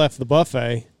 Just left the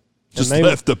buffet. Just they-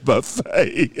 left the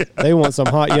buffet. They want some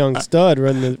hot young stud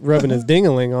rubbing his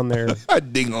dingaling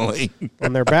on Ding-a-ling.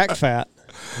 their back fat.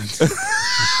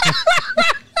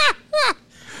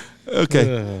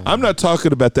 Okay, I'm not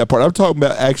talking about that part. I'm talking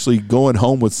about actually going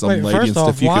home with some Wait, lady and first stuff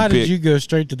off, you why could did pick. you go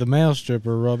straight to the male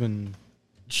stripper rubbing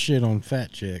shit on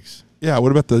fat chicks? Yeah,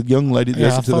 what about the young lady that Yeah, I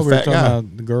listened to thought the we were fat talking guy?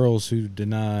 about the girls who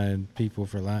denied people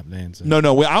for lap dancing.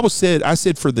 No. Well, I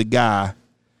said for the guy.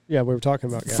 Yeah, we were talking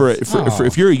about guys. For Oh.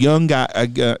 if you're a young guy,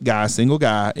 a single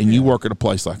guy, and you work at a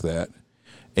place like that,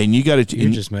 and you got to,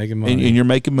 You're just making money. and you're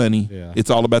making money. Yeah. It's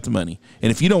all about the money.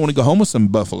 And if you don't want to go home with some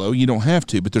buffalo, you don't have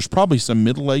to. But there's probably some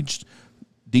middle-aged,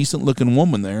 decent-looking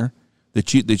woman there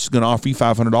that's going to offer you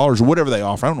 $500 or whatever they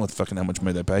offer. I don't know what the fucking how much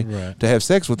money they pay Right. to have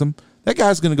sex with them. That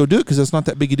guy's going to go do it because that's not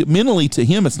that big a deal. Mentally, to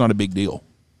him, it's not a big deal.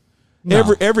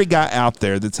 No. Every guy out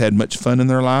there that's had much fun in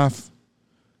their life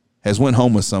has went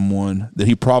home with someone that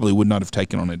he probably would not have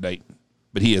taken on a date,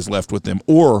 but he has left with them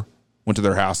or went to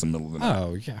their house in the middle of the night.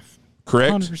 Oh, yeah.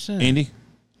 Correct, 100%. Andy?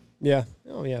 Yeah.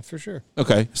 Oh, yeah, for sure.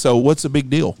 Okay, so what's the big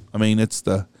deal? I mean, it's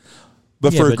the,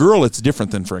 but Yeah, for a but- girl, it's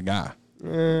different than for a guy. I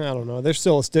don't know. There's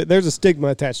still there's a stigma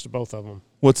attached to both of them.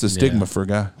 What's the stigma Yeah. for a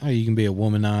guy? Oh, you can be a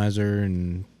womanizer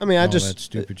and I mean, I all just- that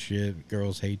stupid shit.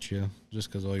 Girls hate you just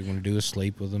because all you want to do is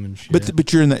sleep with them and shit.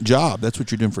 But you're in that job. That's what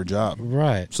you're doing for a job.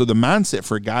 right. So the mindset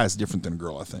for a guy is different than a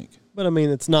girl, I think. But I mean,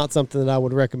 it's not something that I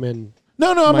would recommend. No,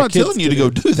 I'm My not kids telling you to do. go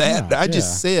do that. No, I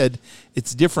just said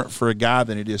it's different for a guy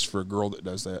than it is for a girl that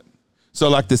does that. So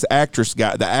like this actress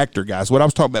guy, the actor guys, what I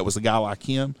was talking about was a guy like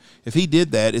him. If he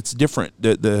did that, it's different.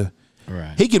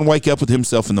 Right. He can wake up with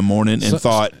himself in the morning and So-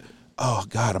 thought, oh,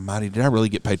 God almighty, did I really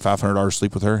get paid $500 to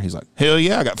sleep with her? He's like, hell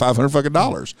yeah, I got $500 fucking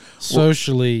dollars.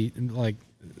 Socially, like,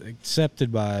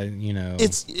 accepted by,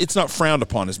 It's not frowned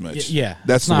upon as much. yeah.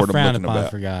 That's it's the not word I'm frowned looking upon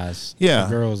about. for guys. Yeah.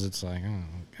 For girls, it's like, oh,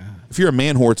 God. If you're a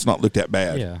man whore, it's not looked at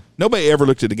bad. Yeah. Nobody ever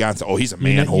looked at a guy and said, oh, he's a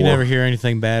man whore. You never hear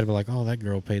anything bad, but like, oh, that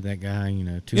girl paid that guy,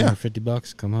 $250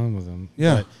 to come home with him.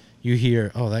 Yeah. But you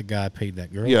hear, oh, that guy paid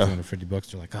that girl Yeah.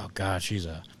 $250. They're like, oh, God, she's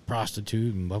a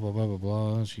prostitute and blah, blah, blah, blah,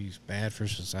 blah. She's bad for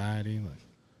society. Like,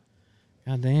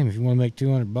 God damn, if you want to make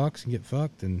 $200 and get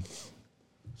fucked, then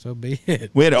so be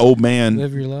it. We had an old man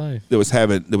Live your life. that was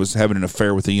having an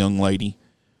affair with a young lady,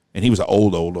 and he was an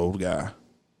old guy.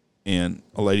 And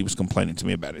a lady was complaining to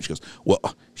me about it. She goes, "Well,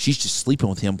 she's just sleeping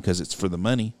with him because it's for the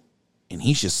money, and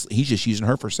he's just using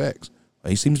her for sex. Well,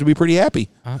 he seems to be pretty happy."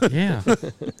 Yeah.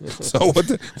 So what's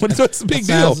the big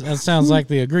deal? That sounds like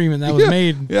the agreement that was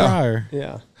made prior.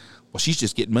 Yeah. Well, she's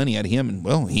just getting money out of him, and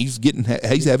well, he's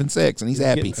having sex, and he's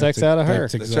happy. Getting sex out of her.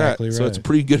 That's That's exactly right. right. So it's a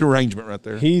pretty good arrangement right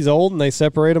there. He's old, and they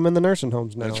separate them in the nursing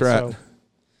homes now. That's right. So.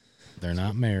 They're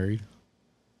not married.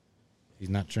 She's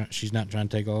not trying to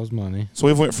take all his money. So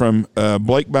we went from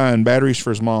Blake buying batteries for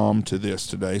his mom to this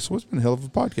today. So it's been a hell of a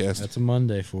podcast. That's a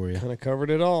Monday for you. Kind of covered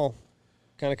it all.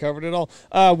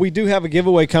 We do have a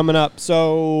giveaway coming up.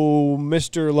 So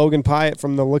Mr. Logan Pyatt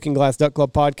from the Looking Glass Duck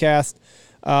Club podcast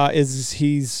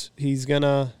he's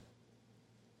gonna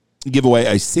Give away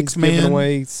a giving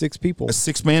away 6 people. a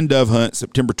 6-man dove hunt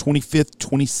September 25th,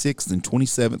 26th, and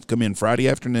 27th. Come in Friday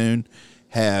afternoon.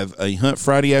 Have a hunt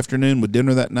Friday afternoon with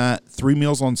dinner that night. 3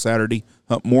 meals on Saturday.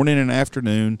 Hunt morning and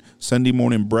afternoon. Sunday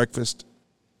morning breakfast,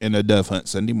 and a dove hunt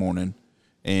Sunday morning.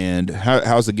 And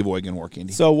how's the giveaway going to work,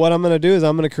 Andy? So what I'm going to do is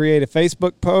I'm going to create a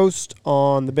Facebook post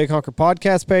on the Big Honker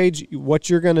podcast page. What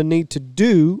you're going to need to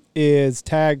do is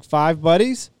tag 5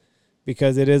 buddies,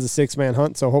 because it is a 6-man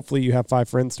hunt, so hopefully you have 5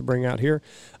 friends to bring out here.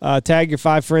 Tag your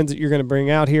 5 friends that you're going to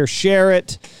bring out here. Share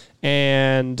it,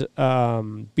 and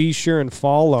be sure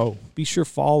follow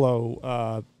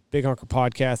Big Honker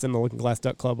Podcast and the Looking Glass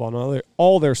Duck Club on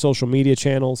all their social media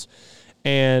channels.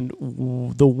 And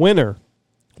the winner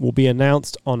will be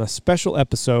announced on a special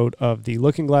episode of the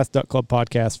Looking Glass Duck Club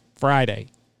podcast Friday.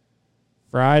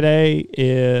 Friday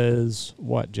is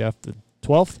what, Jeff? The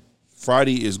 12th?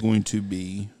 Friday is going to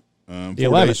be 4 the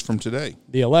 11th. days from today.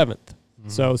 The 11th. Mm-hmm.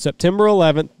 So September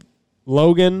 11th,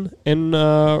 Logan and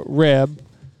Reb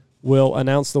will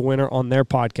announce the winner on their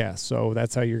podcast. So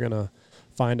that's how you're going to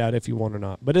find out if you won or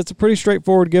not. But it's a pretty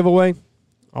straightforward giveaway.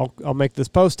 I'll make this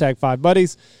post, tag 5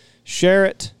 buddies, share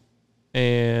it,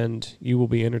 and you will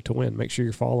be entered to win. Make sure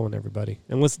you're following everybody.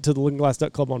 And listen to the Looking Glass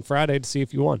Duck Club on Friday to see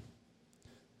if you won.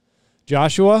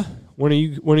 Joshua, when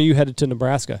are you headed to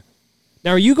Nebraska?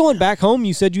 Now, are you going back home?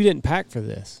 You said you didn't pack for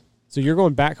this. So you're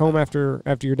going back home after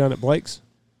you're done at Blake's?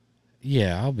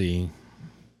 Yeah, I'll be.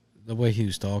 The way he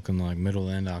was talking, like middle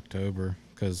to end October,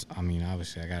 because, I mean,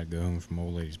 obviously I got to go home from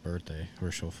old lady's birthday,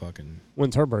 or she'll fucking...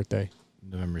 When's her birthday?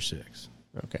 November 6th.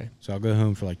 Okay. So I'll go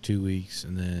home for like 2 weeks,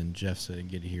 and then Jeff said he'd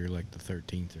get here like the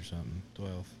 13th or something,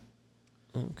 12th.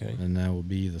 Okay. And that will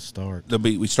be the start.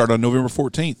 We start on November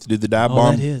 14th. Do the dive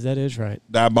bomb. That is right.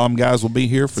 Dive bomb guys will be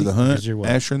here for the hunt. What,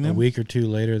 Asher and them. a week or 2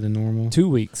 later than normal? 2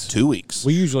 weeks. 2 weeks.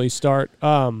 We usually start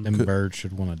Them birds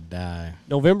should want to die.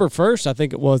 November 1st, I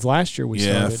think it was last year we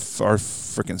started. Our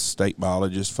freaking state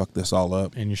biologist fucked this all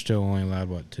up. And you're still only allowed,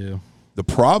 what, 2? The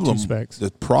problem 2 specs.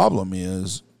 The problem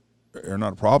is, or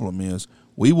not a problem is,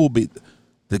 we will be.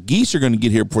 The geese are going to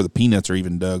get here before the peanuts are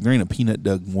even dug. There ain't a peanut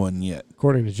dug one yet.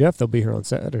 According to Jeff, they'll be here on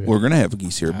Saturday. We're going to have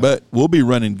geese here, but we'll be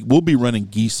running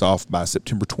geese off by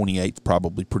September 28th,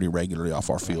 probably pretty regularly off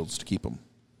our fields to keep them.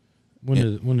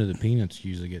 When do the peanuts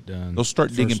usually get done? They'll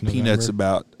start digging peanuts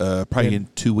about probably in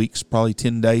 2 weeks, probably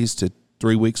 10 days to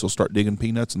 3 weeks. They'll start digging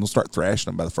peanuts and they'll start thrashing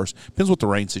them by the first. Depends what the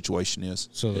rain situation is.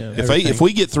 So if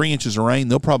we get 3 inches of rain,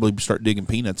 they'll probably start digging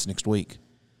peanuts next week.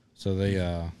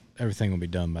 So everything will be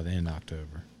done by the end of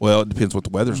October. Well, it depends what the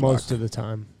weather's like. Most of the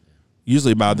time.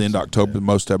 Usually by the end of October,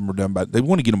 most of them are done by. They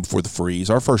want to get them before the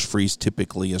freeze. Our first freeze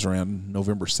typically is around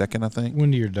November 2nd, I think. When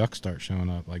do your ducks start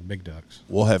showing up, like big ducks?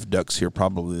 We'll have ducks here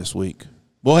probably this week.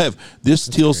 We'll have this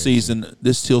teal season.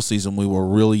 This teal season, we will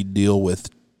really deal with.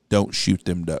 Don't shoot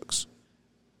them ducks.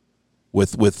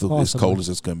 With as cold as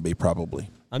it's going to be, probably.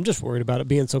 I'm just worried about it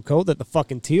being so cold that the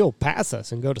fucking teal pass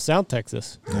us and go to South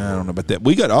Texas. I don't know about that.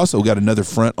 We also got another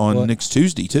front on next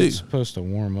Tuesday too. It's supposed to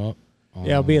warm up.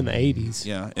 Yeah, it'll be in the 80s.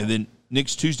 Yeah, and then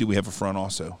next Tuesday we have a front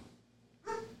also.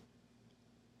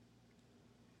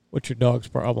 What's your dog's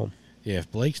problem? Yeah,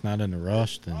 if Blake's not in a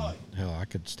rush, then hell, I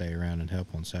could stay around and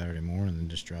help on Saturday morning and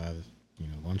just drive,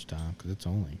 lunchtime, because it's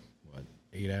only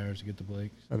 8 hours to get to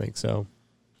Blake's. I think so.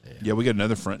 Yeah, we got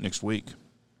another front next week.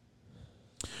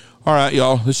 All right,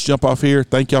 y'all, let's jump off here.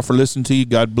 Thank y'all for listening to you.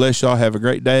 God bless y'all. Have a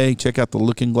great day. Check out the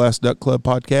Looking Glass Duck Club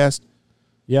podcast.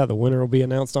 Yeah, the winner will be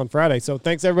announced on Friday. So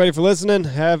thanks, everybody, for listening.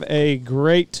 Have a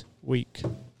great week.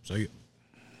 See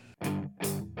ya.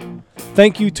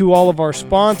 Thank you to all of our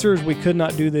sponsors. We could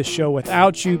not do this show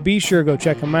without you. Be sure to go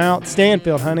check them out.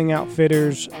 Stanfield Hunting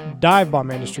Outfitters, Dive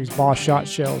Bomb Industries, Boss Shot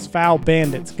Shells, Foul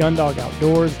Bandits, Gundog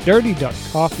Outdoors, Dirty Duck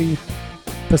Coffee,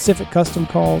 Pacific Custom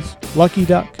Calls, Lucky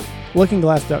Duck, Looking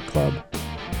Glass Duck Club,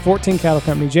 14 Cattle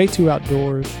Company, J2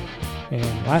 Outdoors, and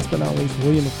last but not least,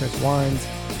 William and Chris Wines.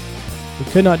 We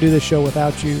could not do this show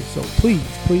without you, so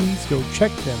please go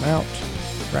check them out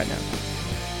right now.